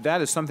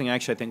that is something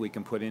actually I think we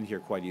can put in here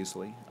quite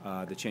easily,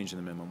 the change in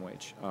the minimum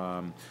wage.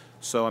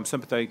 So I'm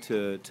sympathetic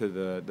to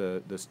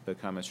the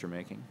comments you're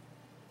making.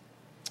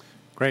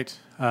 Great.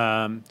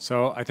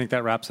 So I think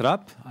that wraps it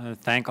up.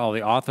 Thank all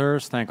the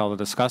authors, thank all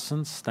the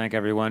discussants, thank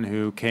everyone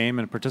who came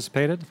and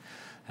participated.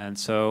 And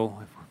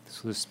so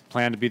this was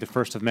planned to be the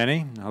first of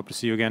many. I hope to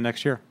see you again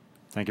next year.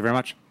 Thank you very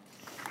much.